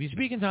him. If you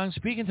speak in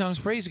tongues,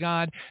 praise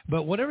God.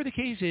 But whatever the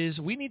case is,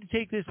 we need to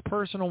take this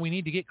personal. We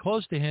need to get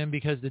close to him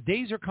because the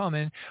days are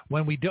coming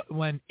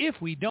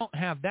if we don't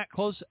have that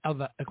close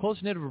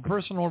knit of a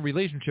personal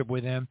relationship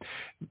with him,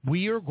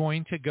 we are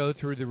going to go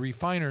through the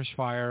refiner's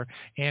fire fire,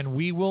 and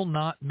we will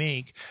not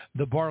make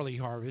the barley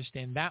harvest,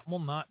 and that will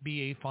not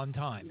be a fun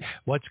time.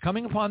 What's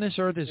coming upon this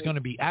earth is going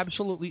to be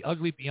absolutely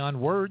ugly beyond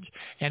words,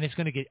 and it's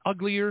going to get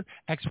uglier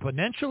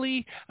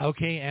exponentially,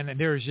 okay, and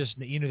there's just,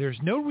 there's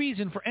no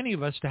reason for any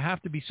of us to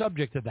have to be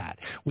subject to that.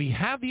 We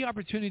have the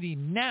opportunity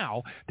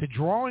now to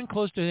draw in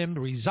close to him,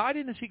 to reside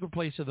in the secret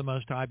place of the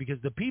Most High, because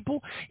the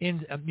people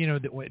in,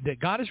 that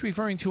God is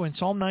referring to in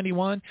Psalm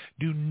 91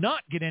 do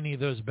not get any of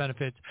those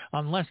benefits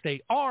unless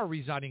they are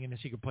residing in the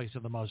secret place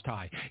of the Most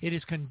High. It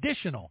is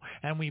conditional,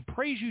 and we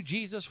praise you,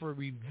 Jesus, for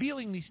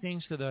revealing these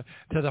things to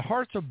the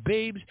hearts of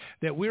babes,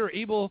 that we're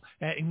able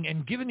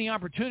and given the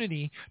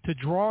opportunity to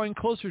draw in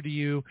closer to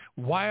you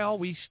while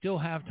we still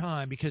have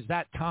time, because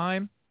that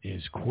time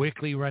is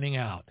quickly running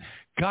out.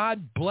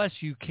 God bless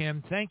you,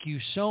 Kim. Thank you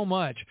so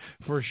much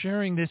for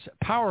sharing this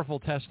powerful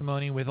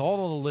testimony with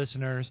all of the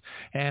listeners.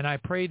 And I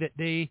pray that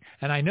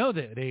and I know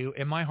that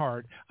in my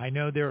heart, I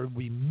know there will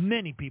be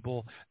many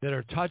people that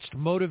are touched,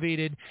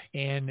 motivated,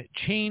 and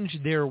change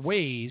their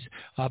ways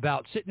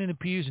about sitting in the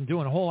pews and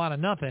doing a whole lot of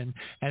nothing,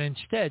 and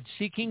instead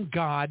seeking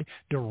God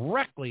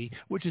directly,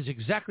 which is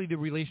exactly the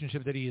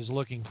relationship that he is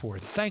looking for.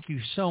 Thank you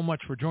so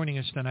much for joining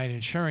us tonight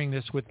and sharing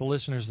this with the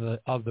listeners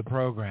of the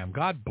program.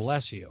 God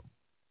bless you.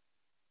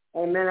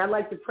 Amen. I'd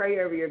like to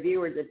pray over your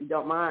viewers, if you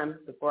don't mind,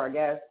 before I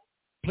go.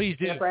 Please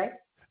do. Can I pray?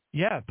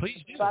 Yeah, please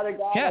do. Father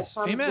God, yes,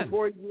 I come amen.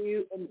 before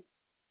you, and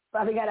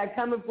Father God, I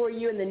come before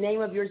you in the name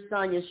of your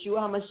Son, Yeshua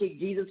HaMashiach,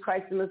 Jesus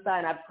Christ the Messiah,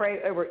 and I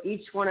pray over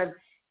each one of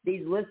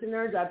these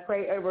listeners. I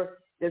pray over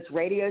this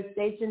radio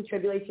station,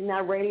 Tribulation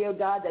Now Radio,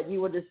 God, that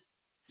you will just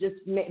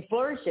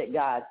flourish it,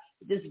 God.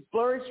 Just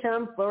flourish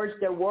him, flourish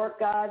their work,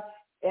 God,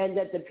 and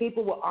that the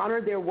people will honor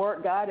their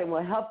work, God, and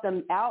will help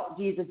them out,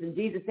 Jesus, in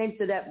Jesus' name,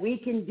 so that we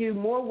can do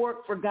more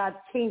work for God's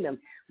kingdom.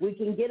 We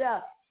can get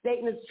up.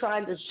 Satan is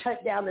trying to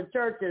shut down the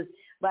churches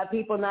by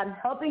people not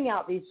helping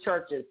out these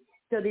churches.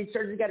 So these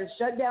churches got to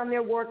shut down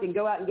their work and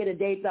go out and get a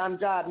daytime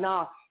job.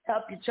 No,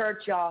 help your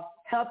church, y'all.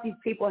 Help these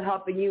people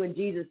helping you in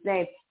Jesus'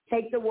 name.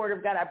 Take the word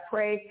of God. I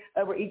pray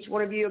over each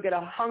one of you. You'll get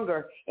a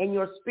hunger in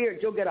your spirit.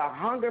 You'll get a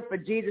hunger for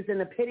Jesus in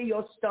the pit of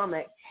your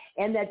stomach,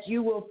 and that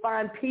you will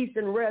find peace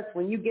and rest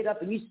when you get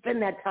up and you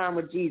spend that time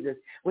with Jesus,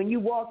 when you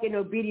walk in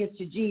obedience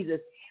to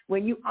Jesus,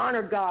 when you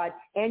honor God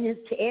and his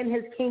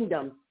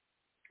kingdom.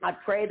 I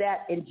pray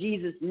that in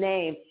Jesus'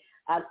 name.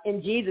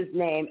 In Jesus'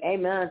 name,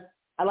 amen.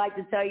 I'd like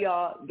to tell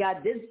y'all,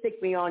 God did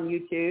stick me on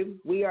YouTube.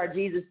 We are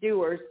Jesus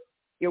Doers.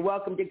 You're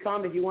welcome to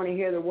come if you want to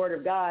hear the word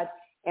of God.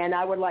 And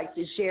I would like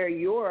to share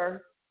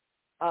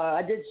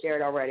I did share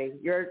it already,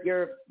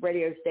 your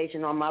radio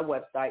station on my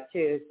website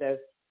too. So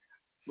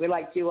we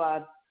like to,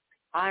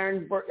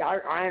 iron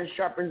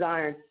sharpens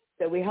iron.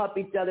 So we help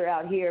each other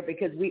out here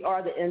because we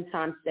are the end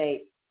time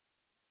state.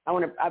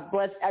 I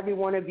bless every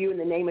one of you in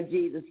the name of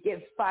Jesus.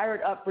 Get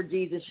fired up for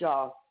Jesus,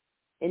 y'all.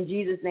 In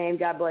Jesus' name,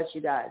 God bless you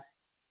guys.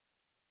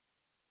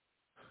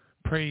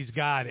 Praise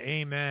God.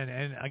 Amen.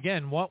 And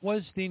again, what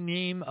was the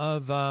name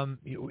of,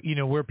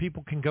 where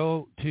people can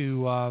go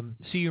to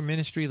see your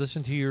ministry,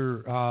 listen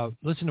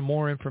to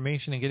more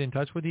information and get in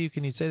touch with you?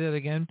 Can you say that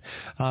again?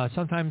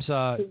 Sometimes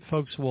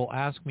folks will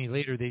ask me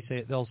later,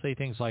 they'll say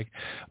things like,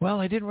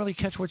 well, I didn't really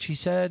catch what she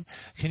said.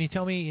 Can you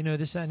tell me,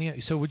 this, that, and the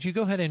other? So would you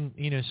go ahead and,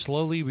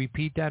 slowly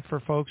repeat that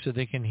for folks so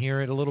they can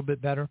hear it a little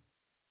bit better?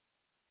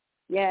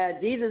 Yeah,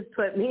 Jesus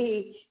put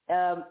me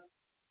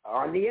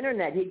on the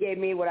internet. He gave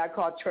me what I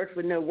call Church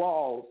with No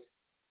Walls.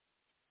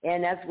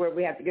 And that's where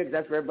we have to go because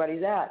that's where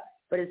everybody's at.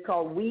 But it's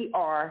called We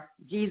Are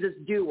Jesus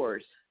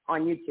Doers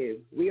on YouTube.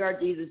 We Are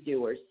Jesus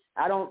Doers.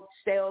 I don't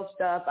sell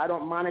stuff. I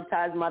don't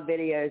monetize my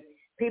videos.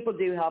 People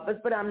do help us,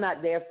 but I'm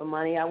not there for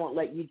money. I won't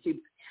let YouTube.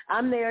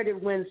 I'm there to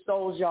win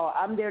souls, y'all.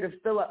 I'm there to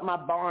fill up my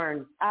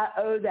barn. I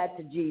owe that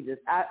to Jesus.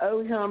 I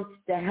owe him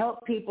to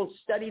help people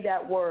study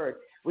that word.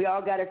 We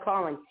all got a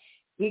calling.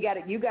 You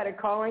got a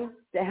calling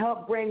to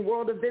help bring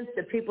world events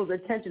to people's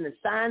attention, the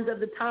signs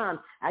of the time.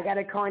 I got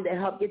a calling to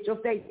help get your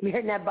faith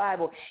in that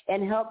Bible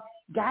and help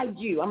guide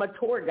you. I'm a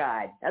tour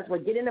guide. That's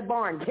what, get in the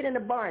barn. Get in the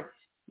barn.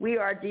 We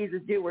Are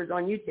Jesus Doers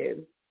on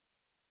YouTube.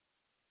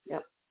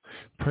 Yep.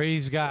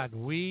 Praise God.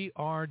 We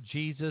Are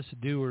Jesus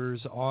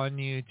Doers on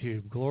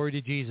YouTube. Glory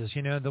to Jesus.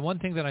 The one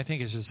thing that I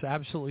think is just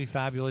absolutely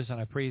fabulous, and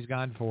I praise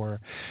God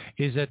for,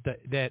 is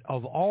that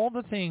of all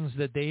the things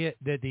that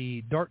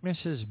the darkness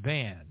has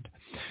banned,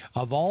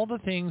 of all the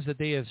things that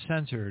they have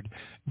censored,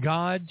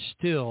 God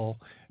still,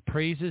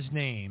 praise his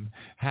name,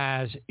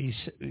 has,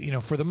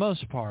 for the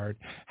most part,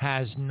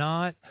 has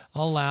not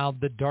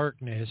allowed the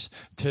darkness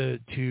to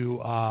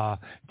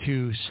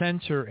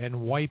censor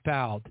and wipe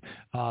out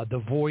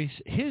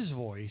his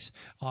voice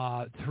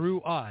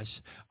through us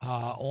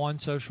on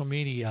social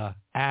media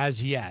as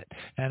yet.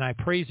 And I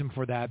praise him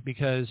for that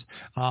because,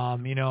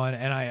 and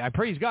I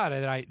praise God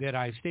that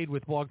I stayed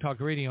with Blog Talk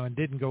Radio and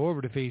didn't go over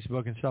to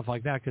Facebook and stuff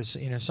like that because,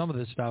 some of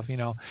this stuff,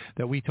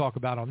 that we talk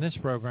about on this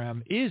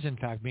program is in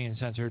fact being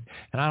censored.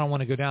 And I don't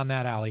want to go down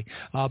that alley.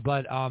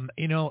 But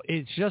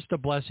it's just a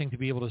blessing to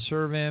be able to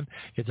serve him.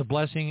 It's a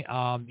blessing,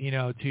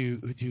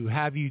 to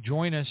have you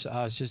join us,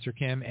 Sister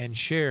Kim, and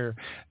share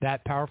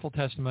that powerful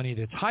testimony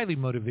that's highly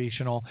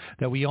motivational,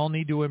 that we all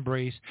need to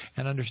embrace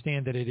and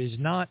understand that it is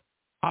not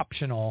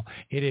optional.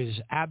 It is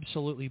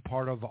absolutely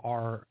part of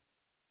our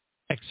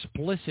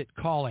explicit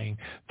calling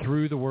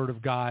through the Word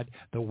of God.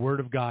 The Word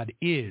of God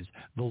is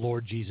the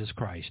Lord Jesus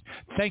Christ.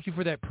 Thank you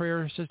for that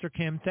prayer, Sister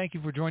Kim. Thank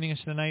you for joining us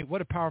tonight. What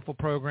a powerful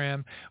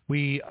program.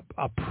 We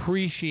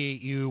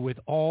appreciate you with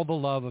all the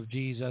love of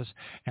Jesus,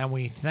 and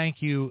we thank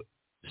you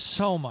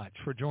so much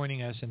for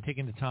joining us and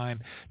taking the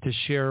time to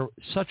share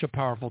such a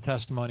powerful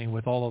testimony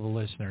with all of the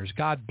listeners.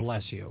 God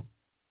bless you.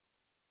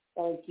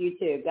 Thank you,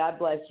 too. God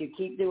bless you.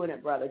 Keep doing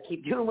it, brother.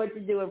 Keep doing what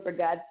you're doing for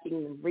God's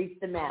kingdom. Reach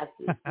the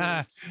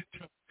masses.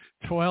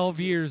 12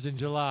 years in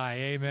July.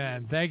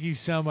 Amen. Thank you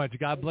so much.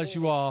 God bless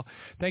you all.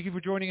 Thank you for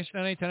joining us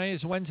tonight. Tonight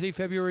is Wednesday,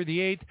 February the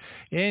 8th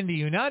in the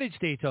United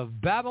States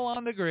of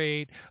Babylon the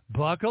Great.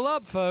 Buckle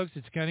up, folks.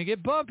 It's going to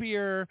get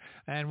bumpier.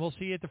 And we'll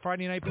see you at the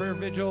Friday night prayer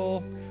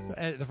vigil.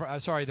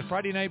 The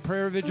Friday night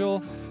prayer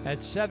vigil at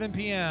 7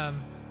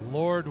 p.m.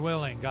 Lord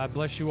willing. God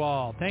bless you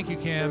all. Thank you,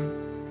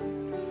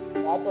 Kim.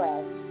 God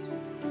bless.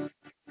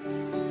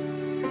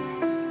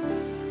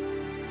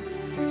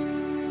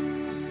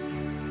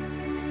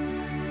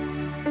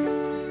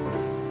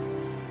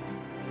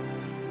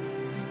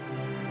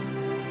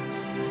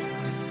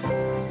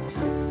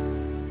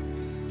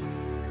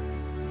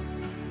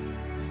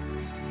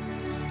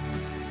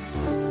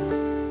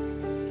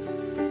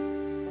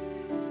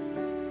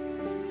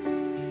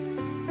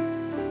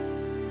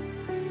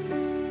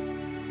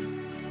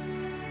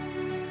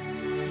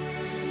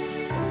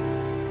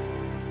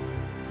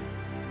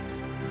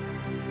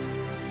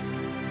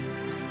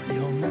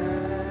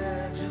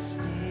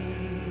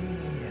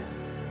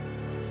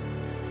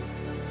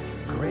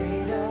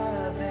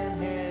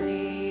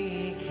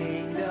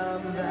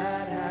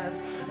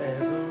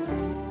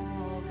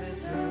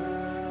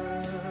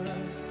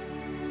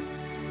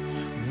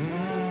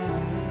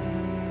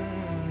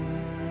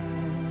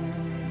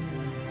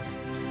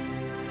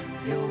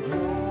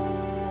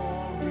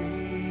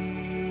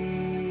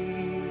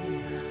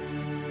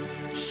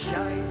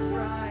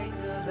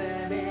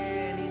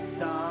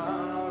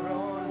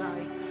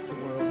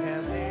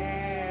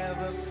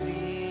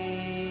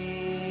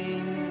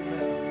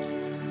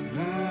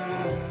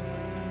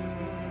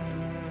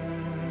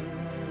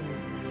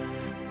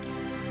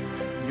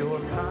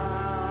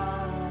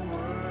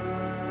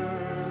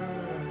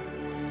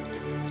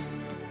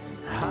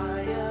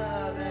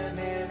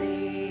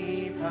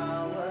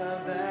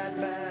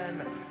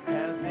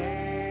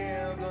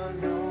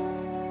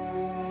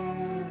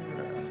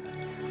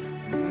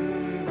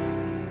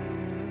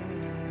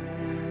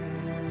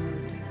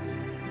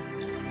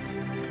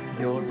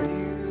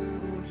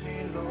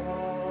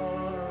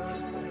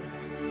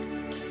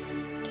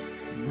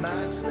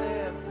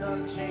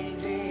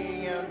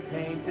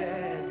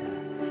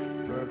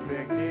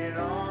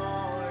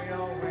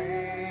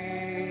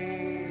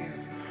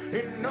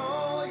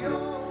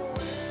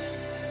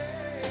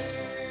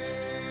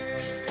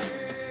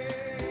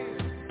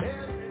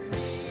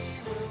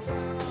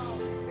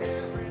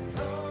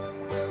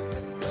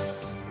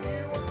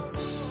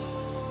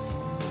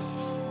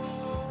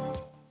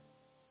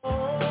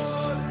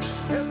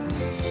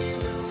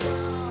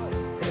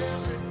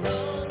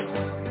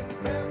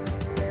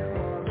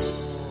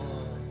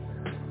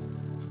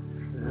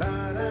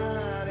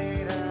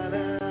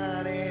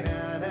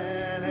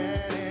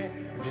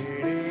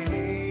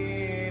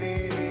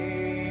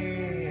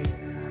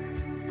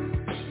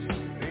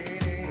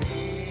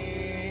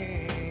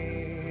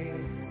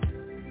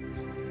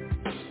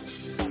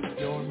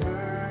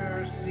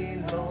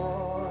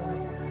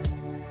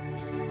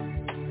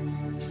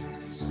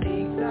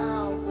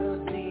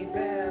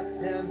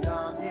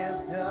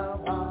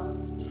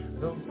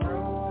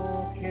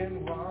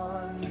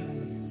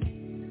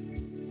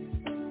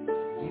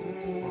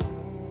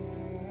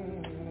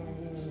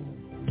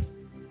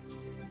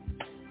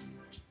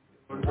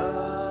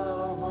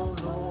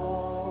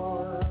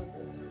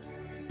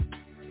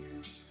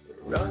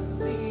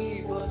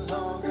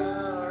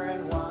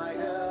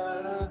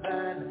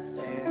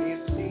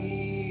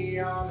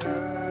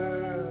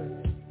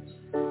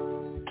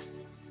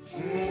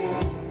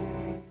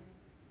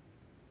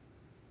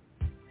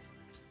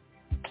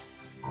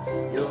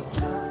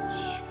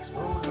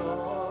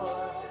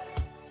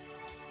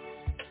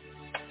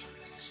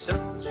 So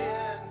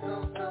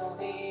gentle, so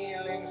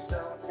healing,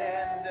 so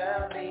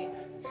tenderly,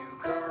 you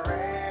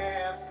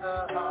caress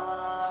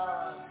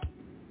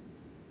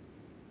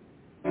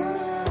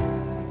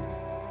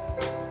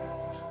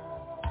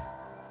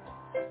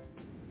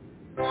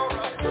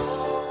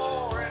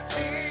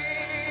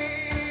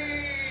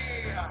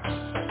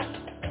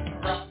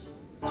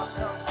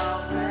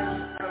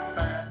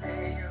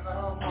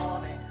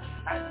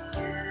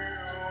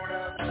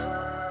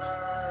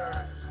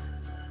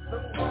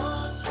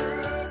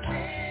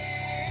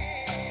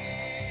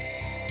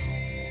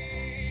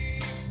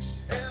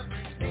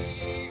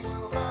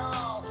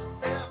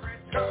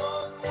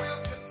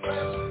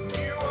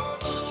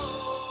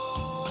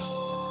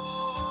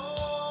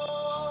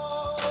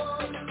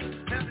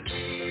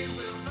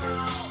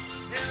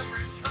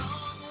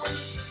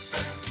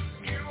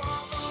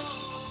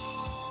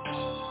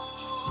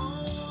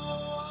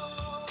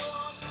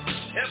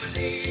Every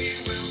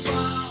knee will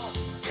bow,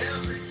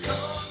 every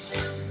tongue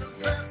will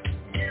confess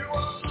you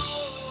are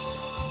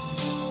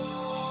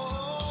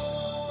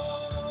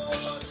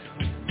Lord.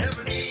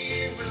 Every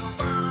knee will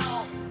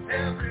bow,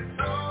 every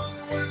tongue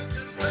will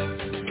confess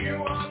you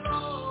are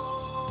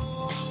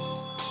Lord.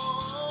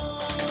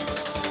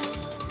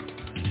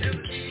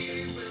 Every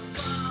knee will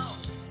bow,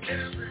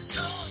 every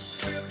tongue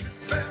will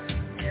confess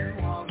you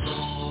are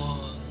Lord.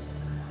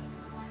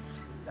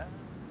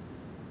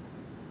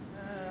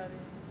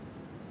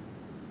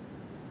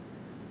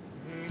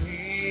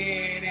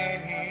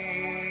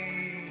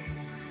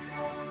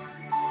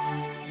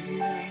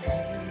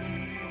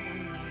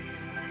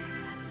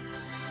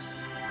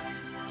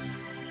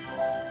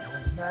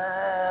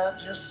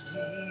 Majesty,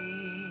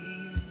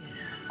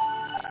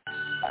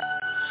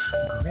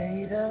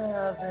 greater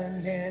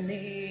than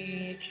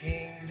any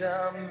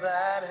kingdom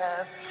that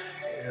has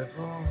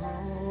ever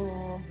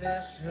ruled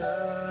this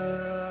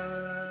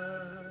earth.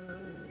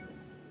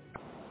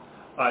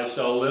 I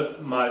shall lift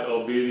my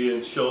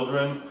obedient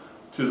children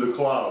to the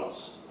clouds,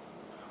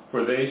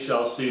 for they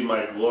shall see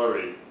my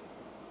glory.